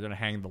obviously they're going to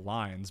hang the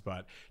lines,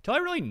 but until I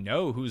really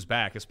know who's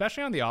back,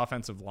 especially on the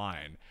offensive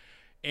line,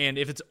 and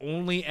if it's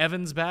only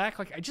Evans back,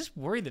 like I just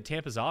worry that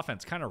Tampa's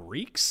offense kind of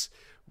reeks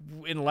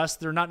unless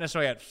they're not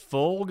necessarily at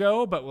full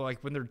go, but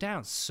like when they're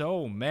down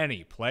so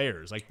many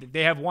players, like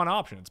they have one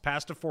option. It's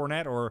pass to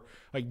Fournette or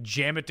like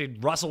jam it to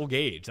Russell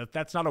Gage.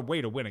 That's not a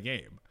way to win a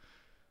game.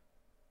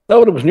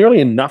 No, it was nearly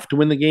enough to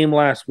win the game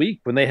last week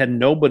when they had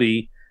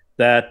nobody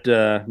that,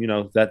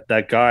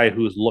 that guy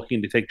who's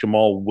looking to take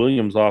Jamal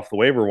Williams off the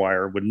waiver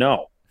wire would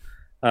know.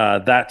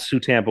 That's who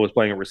Tampa was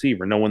playing at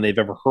receiver, no one they've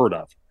ever heard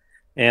of.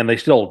 And they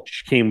still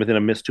came within a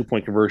missed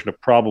 2-point conversion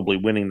of probably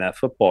winning that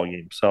football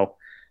game. So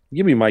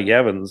give me Mike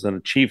Evans and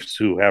the Chiefs,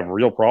 who have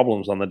real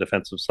problems on the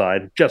defensive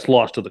side, just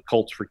lost to the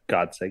Colts, for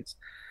God's sakes.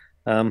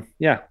 I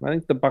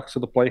think the Bucs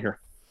are the play here.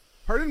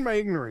 Pardon my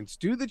ignorance.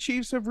 Do the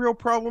Chiefs have real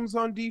problems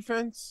on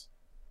defense?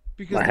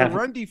 Because the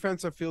run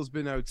defense, I feel, has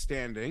been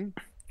outstanding,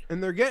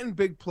 and they're getting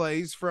big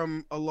plays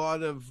from a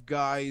lot of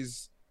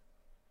guys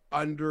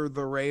under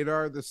the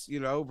radar. This,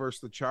 versus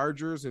the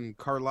Chargers, and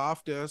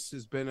Karlaftis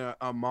has been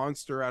a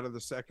monster out of the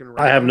second round.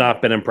 I have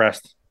not been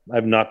impressed.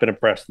 I've not been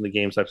impressed in the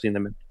games I've seen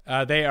them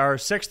in. They are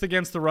 6th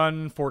against the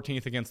run,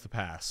 14th against the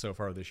pass so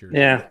far this year.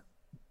 Yeah.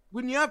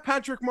 When you have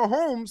Patrick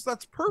Mahomes,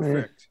 that's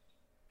perfect.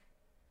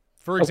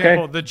 For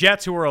example, the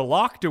Jets, who are a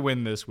lock to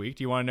win this week,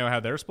 do you want to know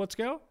how their splits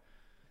go?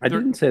 I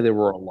didn't say they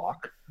were a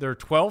lock. They're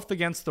 12th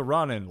against the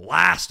run and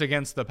last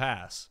against the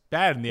pass.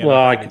 Bad in the NFL.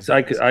 Well,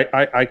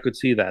 I could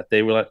see that.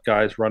 They would let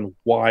guys run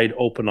wide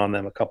open on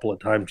them a couple of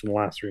times in the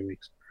last 3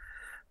 weeks.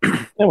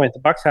 Anyway, the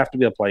Bucs have to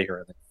be a play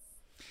here, I think.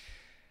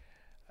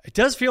 It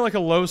does feel like a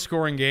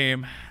low-scoring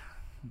game.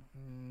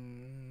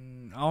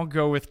 I'll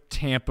go with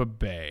Tampa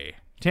Bay.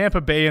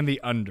 Tampa Bay in the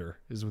under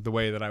is the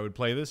way that I would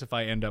play this if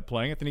I end up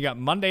playing it. Then you got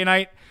Monday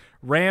night,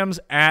 Rams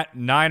at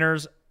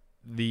Niners.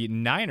 The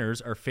Niners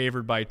are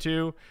favored by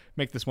 2.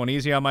 Make this one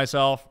easy on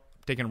myself.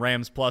 Taking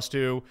Rams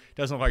 +2.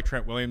 Doesn't look like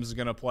Trent Williams is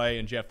going to play.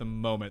 And Jeff, the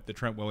moment that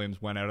Trent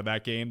Williams went out of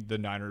that game, the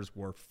Niners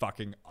were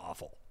fucking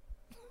awful.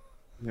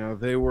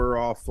 They were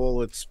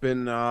awful. It's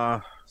been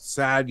a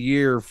sad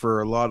year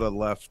for a lot of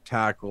left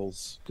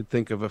tackles. To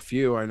think of a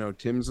few, I know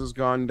Tim's has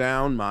gone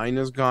down. Mine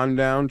has gone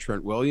down.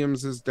 Trent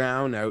Williams is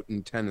down out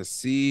in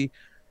Tennessee.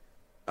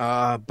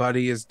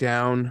 Buddy is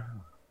down.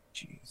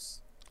 Jeez.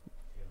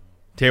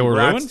 Taylor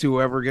Congrats to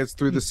whoever gets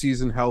through the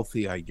season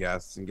healthy, I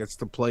guess, and gets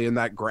to play in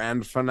that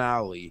grand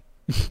finale.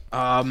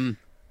 I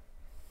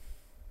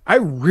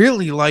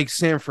really like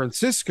San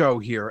Francisco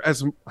here,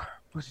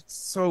 but it's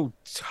so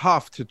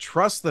tough to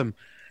trust them.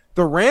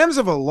 The Rams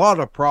have a lot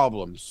of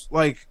problems,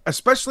 like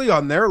especially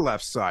on their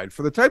left side.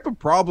 For the type of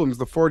problems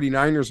the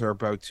 49ers are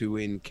about to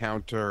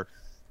encounter,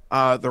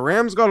 the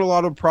Rams got a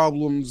lot of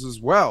problems as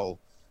well.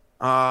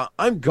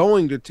 I'm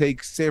going to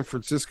take San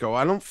Francisco.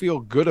 I don't feel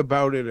good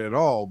about it at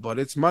all, but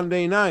it's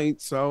Monday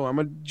night, so I'm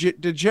a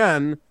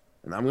degen.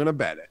 and I'm going to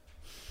bet it.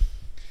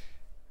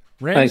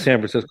 I think San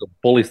Francisco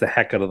bullies the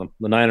heck out of them.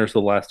 The Niners are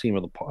the last team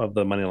of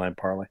the money line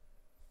parlay.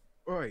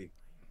 Oy.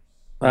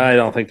 I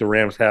don't think the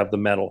Rams have the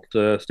mettle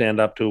to stand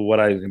up to what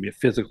I think is going to be a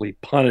physically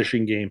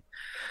punishing game.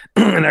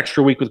 An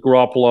extra week with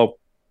Garoppolo,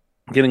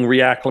 getting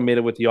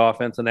reacclimated with the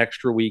offense, an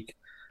extra week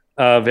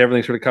of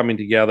everything sort of coming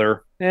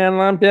together.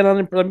 And I'm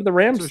betting on the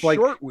Rams. It's a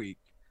short week.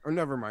 Or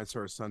never mind,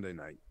 sorry, Sunday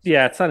night.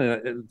 Yeah, it's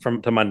Sunday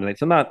night to Monday night.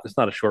 So it's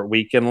not a short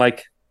week. And I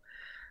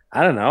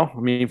don't know. I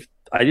mean,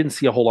 I didn't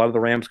see a whole lot of the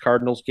Rams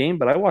Cardinals game,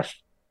 but I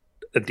watched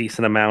a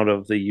decent amount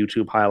of the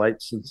YouTube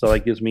highlights. And so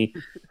that gives me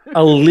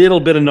a little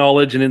bit of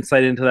knowledge and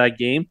insight into that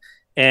game.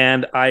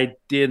 And I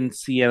didn't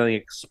see anything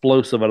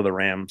explosive out of the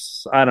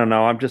Rams. I don't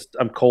know.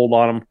 I'm cold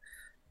on them.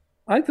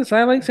 I think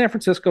San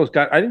Francisco's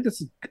got. I think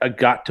this is a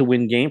got to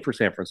win game for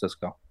San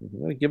Francisco. I'm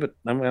going to give it.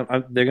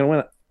 They're going to win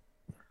it.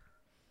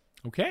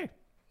 Okay.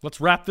 Let's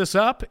wrap this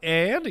up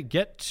and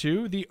get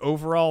to the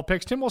overall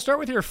picks. Tim, we'll start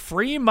with your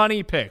free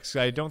money picks.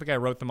 I don't think I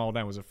wrote them all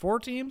down. Was it 4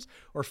 teams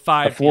or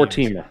 5 teams? A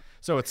 4-teamer.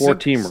 So it's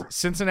 4-teamer.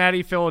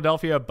 Cincinnati,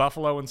 Philadelphia,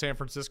 Buffalo, and San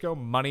Francisco.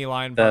 Money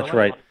line parlay. That's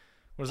right.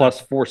 Plus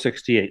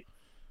 468.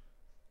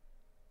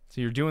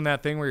 So you're doing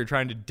that thing where you're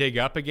trying to dig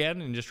up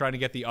again and just trying to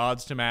get the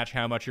odds to match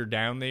how much you're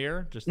down the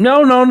year?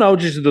 No.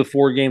 Just the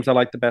 4 games I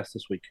like the best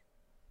this week.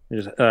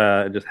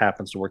 It just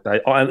happens to work.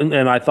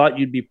 And I thought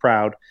you'd be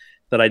proud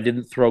that I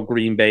didn't throw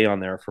Green Bay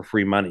on there for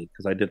free money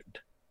because I didn't.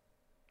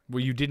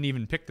 Well, you didn't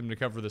even pick them to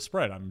cover the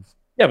spread.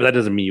 Yeah, but that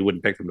doesn't mean you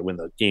wouldn't pick them to win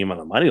the game on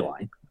the money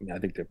line. I mean, I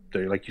think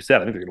they're like you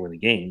said, I think they're going to win the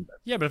game. But.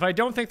 Yeah, but if I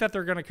don't think that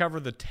they're going to cover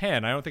the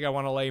 10, I don't think I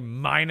want to lay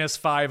minus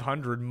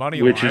 500 money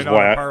line. Which is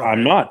why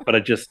I'm not. But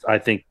I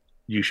think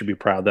you should be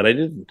proud that I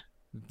didn't.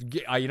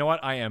 You know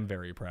what? I am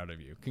very proud of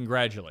you.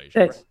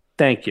 Congratulations.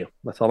 Thank you.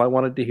 That's all I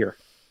wanted to hear.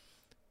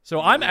 So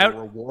I'm out.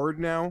 Reward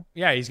now?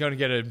 Yeah, he's going to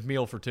get a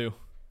meal for 2.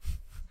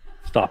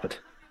 Stop it.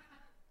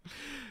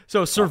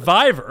 So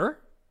Survivor,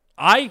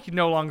 I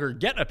no longer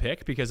get a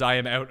pick because I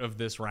am out of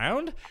this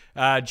round.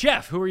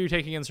 Jeff, who are you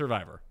taking in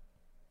Survivor?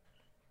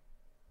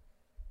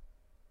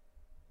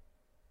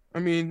 I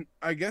mean,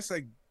 I guess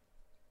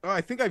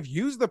I think I've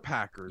used the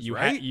Packers,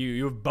 right?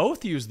 You have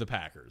both used the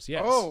Packers,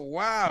 yes. Oh,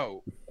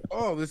 wow.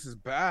 Oh, this is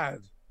bad.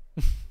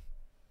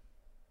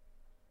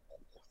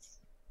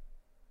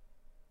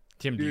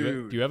 Tim,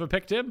 do you have a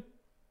pick, Tim?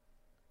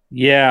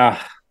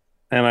 Yeah,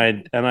 and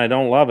I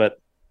don't love it.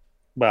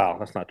 Well,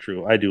 that's not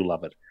true. I do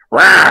love it.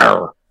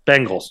 Rawr!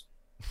 Bengals.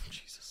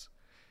 Jesus.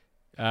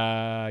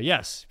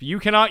 Yes, you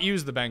cannot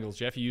use the Bengals,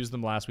 Jeff. You used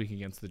them last week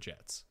against the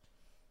Jets.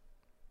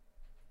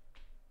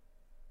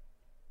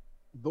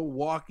 The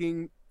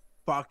Walking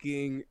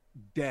fucking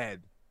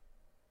Dead.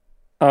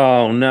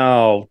 Oh,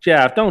 no.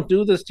 Jeff, don't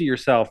do this to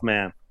yourself,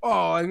 man.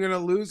 Oh, I'm going to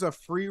lose a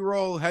free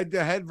roll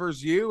head-to-head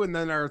versus you, and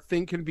then our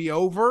thing can be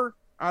over?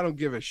 I don't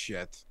give a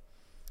shit.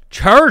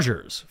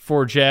 Chargers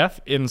for Jeff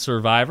in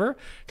Survivor.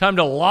 Time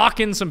to lock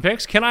in some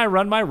picks. Can I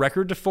run my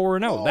record to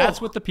 4-0? Oh. That's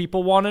what the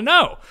people want to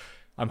know.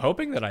 I'm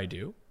hoping that I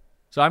do.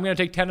 So I'm going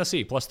to take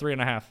Tennessee plus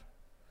 3.5.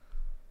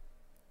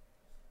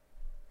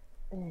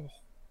 Oh,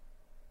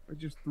 I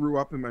just threw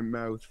up in my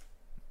mouth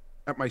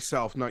at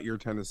myself, not your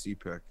Tennessee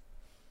pick.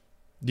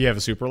 Do you have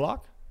a super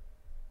lock?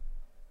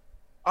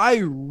 I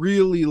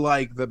really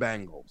like the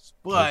Bengals,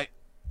 but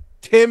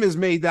Tim has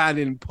made that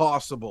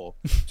impossible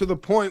to the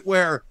point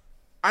where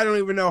I don't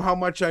even know how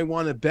much I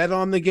want to bet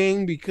on the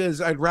game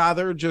because I'd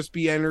rather just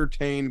be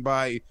entertained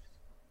by.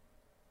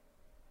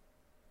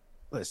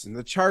 Listen,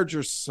 the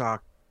Chargers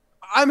suck.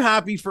 I'm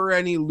happy for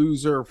any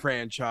loser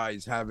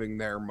franchise having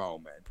their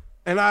moment.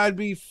 And I'd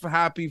be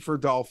happy for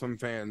Dolphin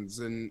fans,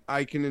 and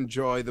I can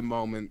enjoy the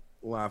moment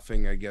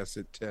laughing, I guess,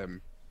 at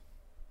Tim.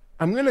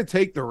 I'm going to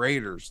take the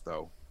Raiders,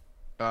 though.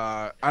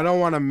 I don't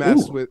want to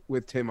mess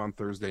with Tim on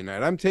Thursday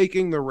night. I'm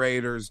taking the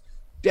Raiders.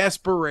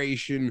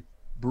 Desperation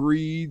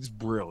breeds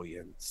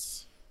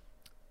brilliance.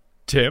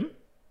 Tim?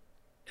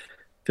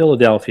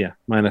 Philadelphia,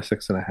 minus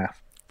 6.5.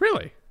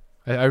 Really?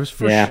 I was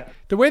for sure.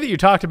 The way that you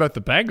talked about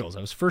the Bengals,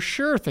 I was for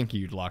sure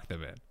thinking you'd lock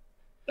them in.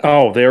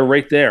 Oh, they're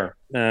right there,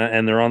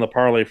 and they're on the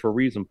parlay for a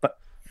reason. But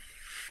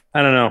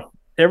I don't know.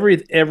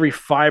 Every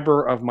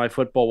fiber of my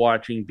football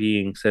watching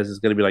being says it's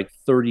going to be like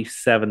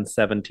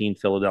 37-17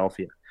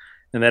 Philadelphia,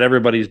 and that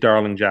everybody's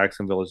darling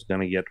Jacksonville is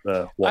going to get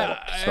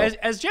walloped.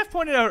 As Jeff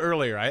pointed out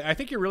earlier, I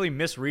think you're really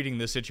misreading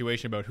this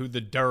situation about who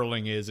the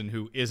darling is and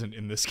who isn't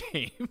in this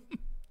game.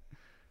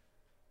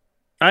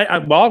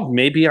 Well,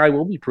 maybe I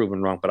will be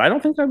proven wrong, but I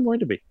don't think I'm going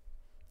to be.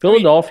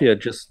 Philadelphia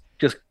just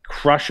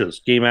crushes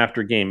game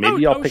after game.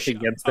 Maybe I'll pick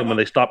against them when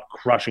they stop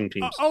crushing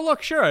teams.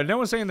 Look, sure. No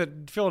one's saying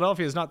that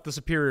Philadelphia is not the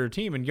superior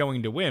team and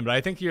going to win, but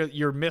I think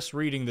you're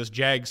misreading this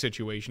Jag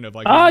situation of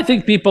like. I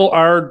think people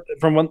are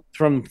from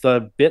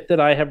the bit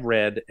that I have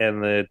read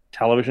and the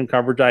television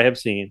coverage I have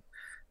seen.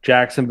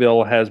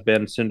 Jacksonville has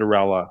been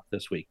Cinderella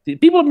this week.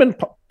 People have been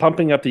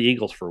pumping up the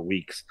Eagles for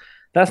weeks.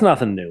 That's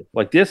nothing new.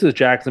 Like, this is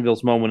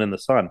Jacksonville's moment in the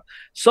sun.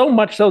 So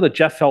much so that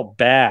Jeff felt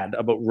bad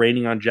about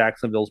raining on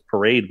Jacksonville's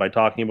parade by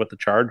talking about the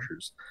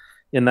Chargers.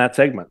 in that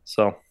segment.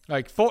 So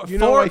like for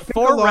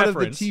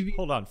reference,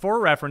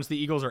 the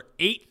Eagles are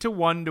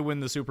 8-1 to win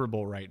the Super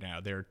Bowl right now.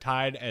 They're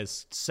tied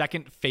as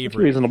second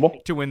favorite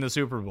to win the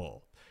Super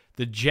Bowl.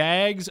 The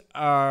Jags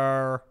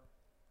are,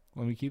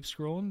 let me keep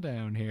scrolling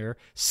down here,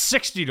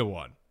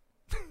 60-1.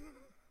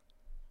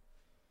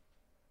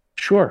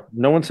 Sure.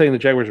 No one's saying the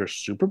Jaguars are a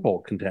Super Bowl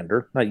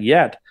contender. Not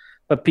yet.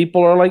 But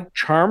people are like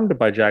charmed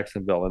by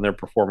Jacksonville and their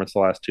performance the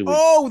last 2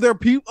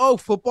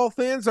 weeks. Football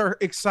fans are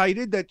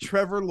excited that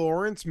Trevor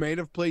Lawrence may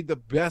have played the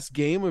best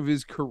game of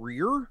his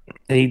career.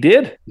 And he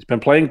did. He's been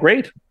playing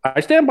great.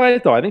 I stand by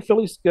it, though. I think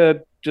Philly's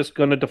just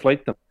going to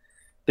deflate them.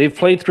 They've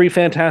played 3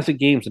 fantastic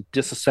games and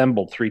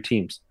disassembled 3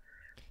 teams.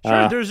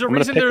 Sure, there's the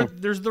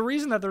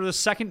reason that they're the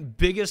second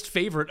biggest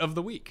favorite of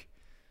the week.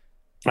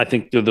 I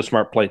think they're the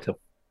smart play, too.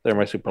 They're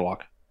my super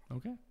lock.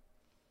 Okay.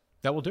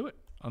 That will do it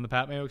on the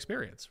Pat Mayo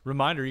Experience.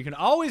 Reminder, you can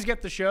always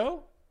get the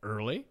show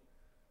early,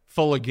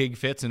 full of gig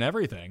fits and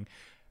everything,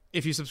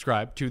 if you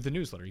subscribe to the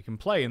newsletter. You can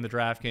play in the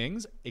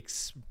DraftKings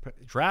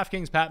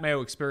Pat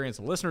Mayo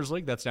Experience Listeners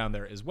League. That's down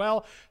there as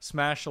well.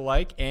 Smash the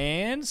like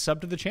and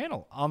sub to the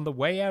channel on the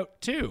way out,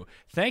 too.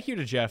 Thank you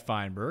to Jeff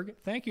Feinberg.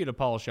 Thank you to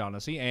Paul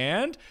Shaughnessy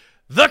and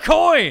The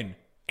Coin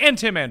and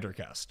Tim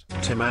Andergust.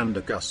 Tim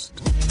Andergust.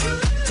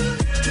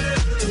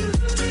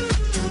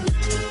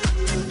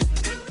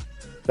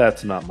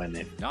 That's not my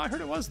name. No, I heard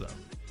it was, though.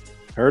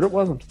 Heard it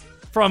wasn't.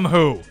 From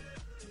who?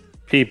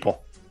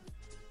 People.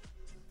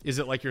 Is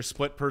it like your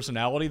split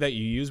personality that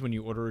you use when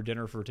you order a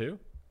dinner for 2?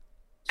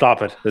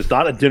 Stop it. There's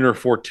not a dinner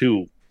for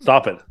 2.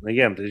 Stop it.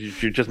 Again,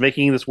 you're just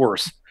making this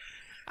worse.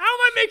 How am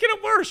I making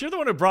it worse? You're the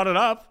one who brought it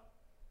up.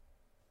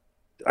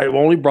 I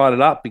only brought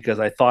it up because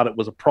I thought it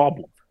was a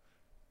problem.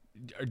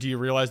 Do you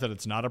realize that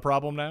it's not a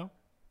problem now?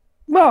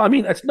 Well, I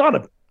mean, it's not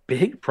a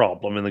big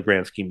problem in the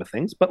grand scheme of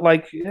things, but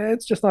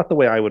it's just not the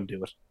way I would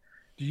do it.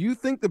 Do you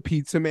think the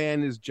pizza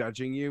man is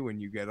judging you when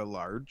you get a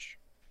large?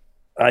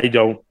 I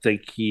don't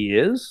think he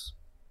is,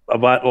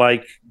 but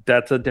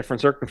that's a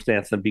different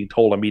circumstance than being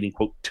told I'm eating,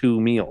 quote, 2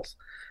 meals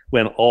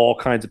when all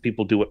kinds of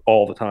people do it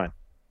all the time.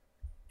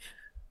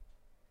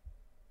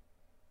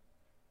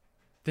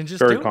 Then just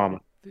very common.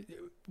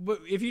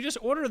 If you just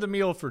order the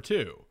meal for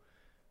 2,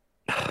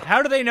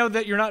 how do they know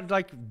that you're not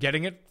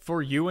getting it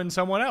for you and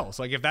someone else?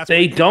 If that's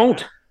they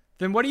don't.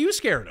 Then what are you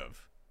scared of?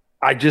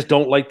 I just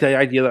don't like the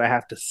idea that I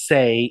have to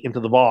say into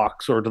the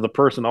box or to the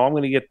person, I'm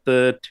going to get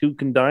the 2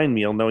 can dine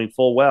meal, knowing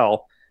full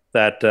well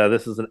that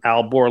this is an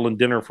Al Borland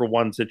dinner for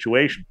 1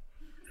 situation.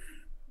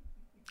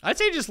 I'd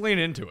say just lean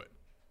into it.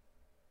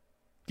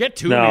 Get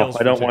 2 meals. No,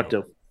 I don't want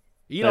to.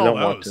 Eat all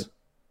those.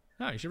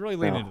 No, you should really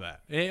lean into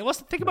that. Let's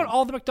think about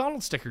all the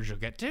McDonald's stickers you'll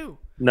get too.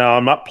 No,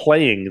 I'm not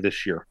playing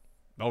this year.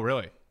 Oh,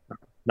 really?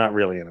 Not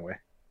really, anyway.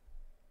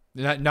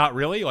 Not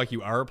really? Like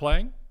you are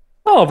playing?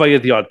 Oh, if I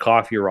get the odd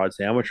coffee or odd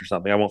sandwich or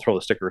something, I won't throw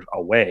the stickers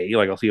away.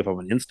 I'll see if I'm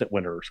an instant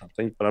winner or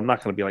something. But I'm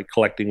not going to be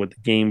collecting with the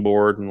game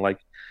board and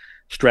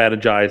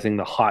strategizing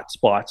the hot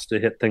spots to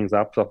hit things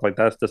up, stuff like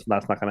that. That's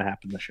not going to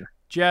happen this year.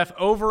 Jeff,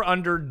 over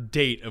under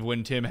date of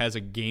when Tim has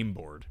a game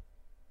board?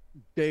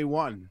 Day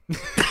 1.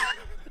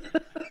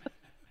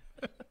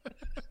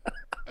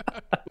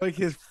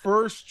 His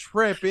first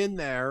trip in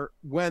there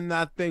when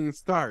that thing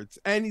starts.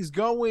 And he's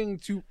going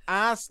to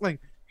ask,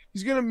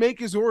 he's going to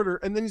make his order,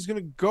 and then he's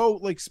going to go,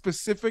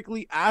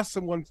 specifically ask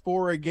someone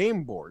for a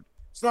game board.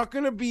 It's not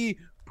going to be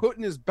put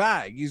in his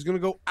bag. He's going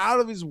to go out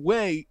of his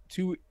way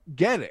to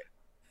get it.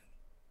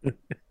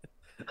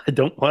 I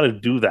don't want to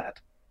do that.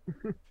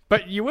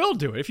 But you will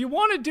do it. If you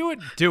want to do it,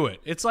 do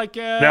it. It's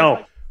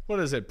no. What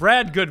is it?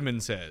 Brad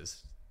Goodman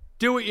says,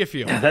 do what you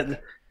feel. And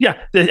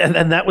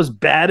that was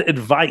bad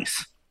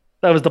advice.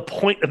 That was the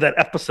point of that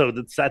episode.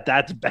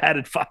 That's bad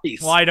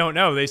advice. Well, I don't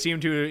know. They seem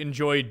to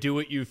enjoy Do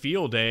What You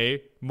Feel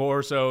Day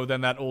more so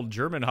than that old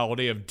German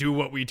holiday of Do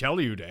What We Tell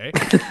You Day.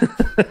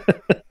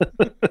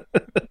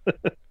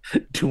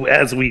 Do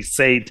As We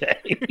Say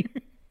Day.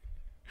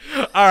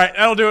 All right,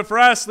 that'll do it for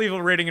us. Leave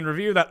a rating and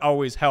review. That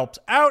always helps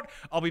out.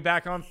 I'll be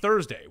back on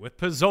Thursday with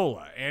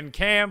Pizzola and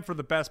Cam for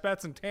the best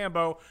bets and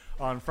Tambo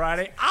on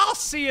Friday. I'll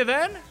see you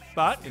then.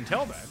 But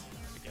until then,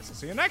 I guess I'll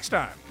see you next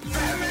time.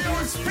 Pat Mayo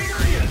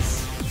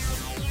Experience.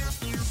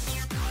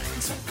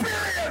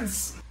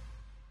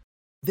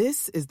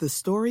 This is the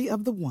story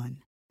of the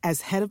one.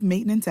 As head of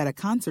maintenance at a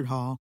concert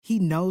hall, he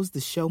knows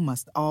the show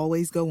must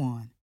always go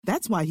on.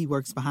 That's why he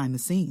works behind the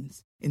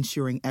scenes,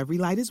 ensuring every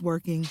light is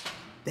working,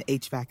 the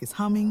HVAC is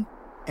humming,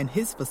 and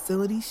his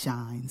facility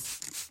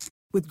shines.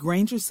 With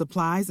Grainger's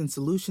supplies and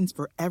solutions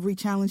for every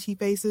challenge he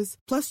faces,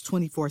 plus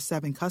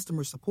 24/7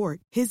 customer support,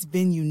 his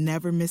venue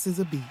never misses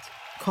a beat.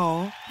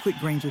 Call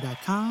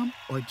quickgrainger.com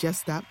or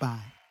just stop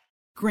by.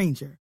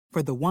 Grainger,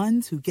 for the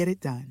ones who get it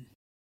done.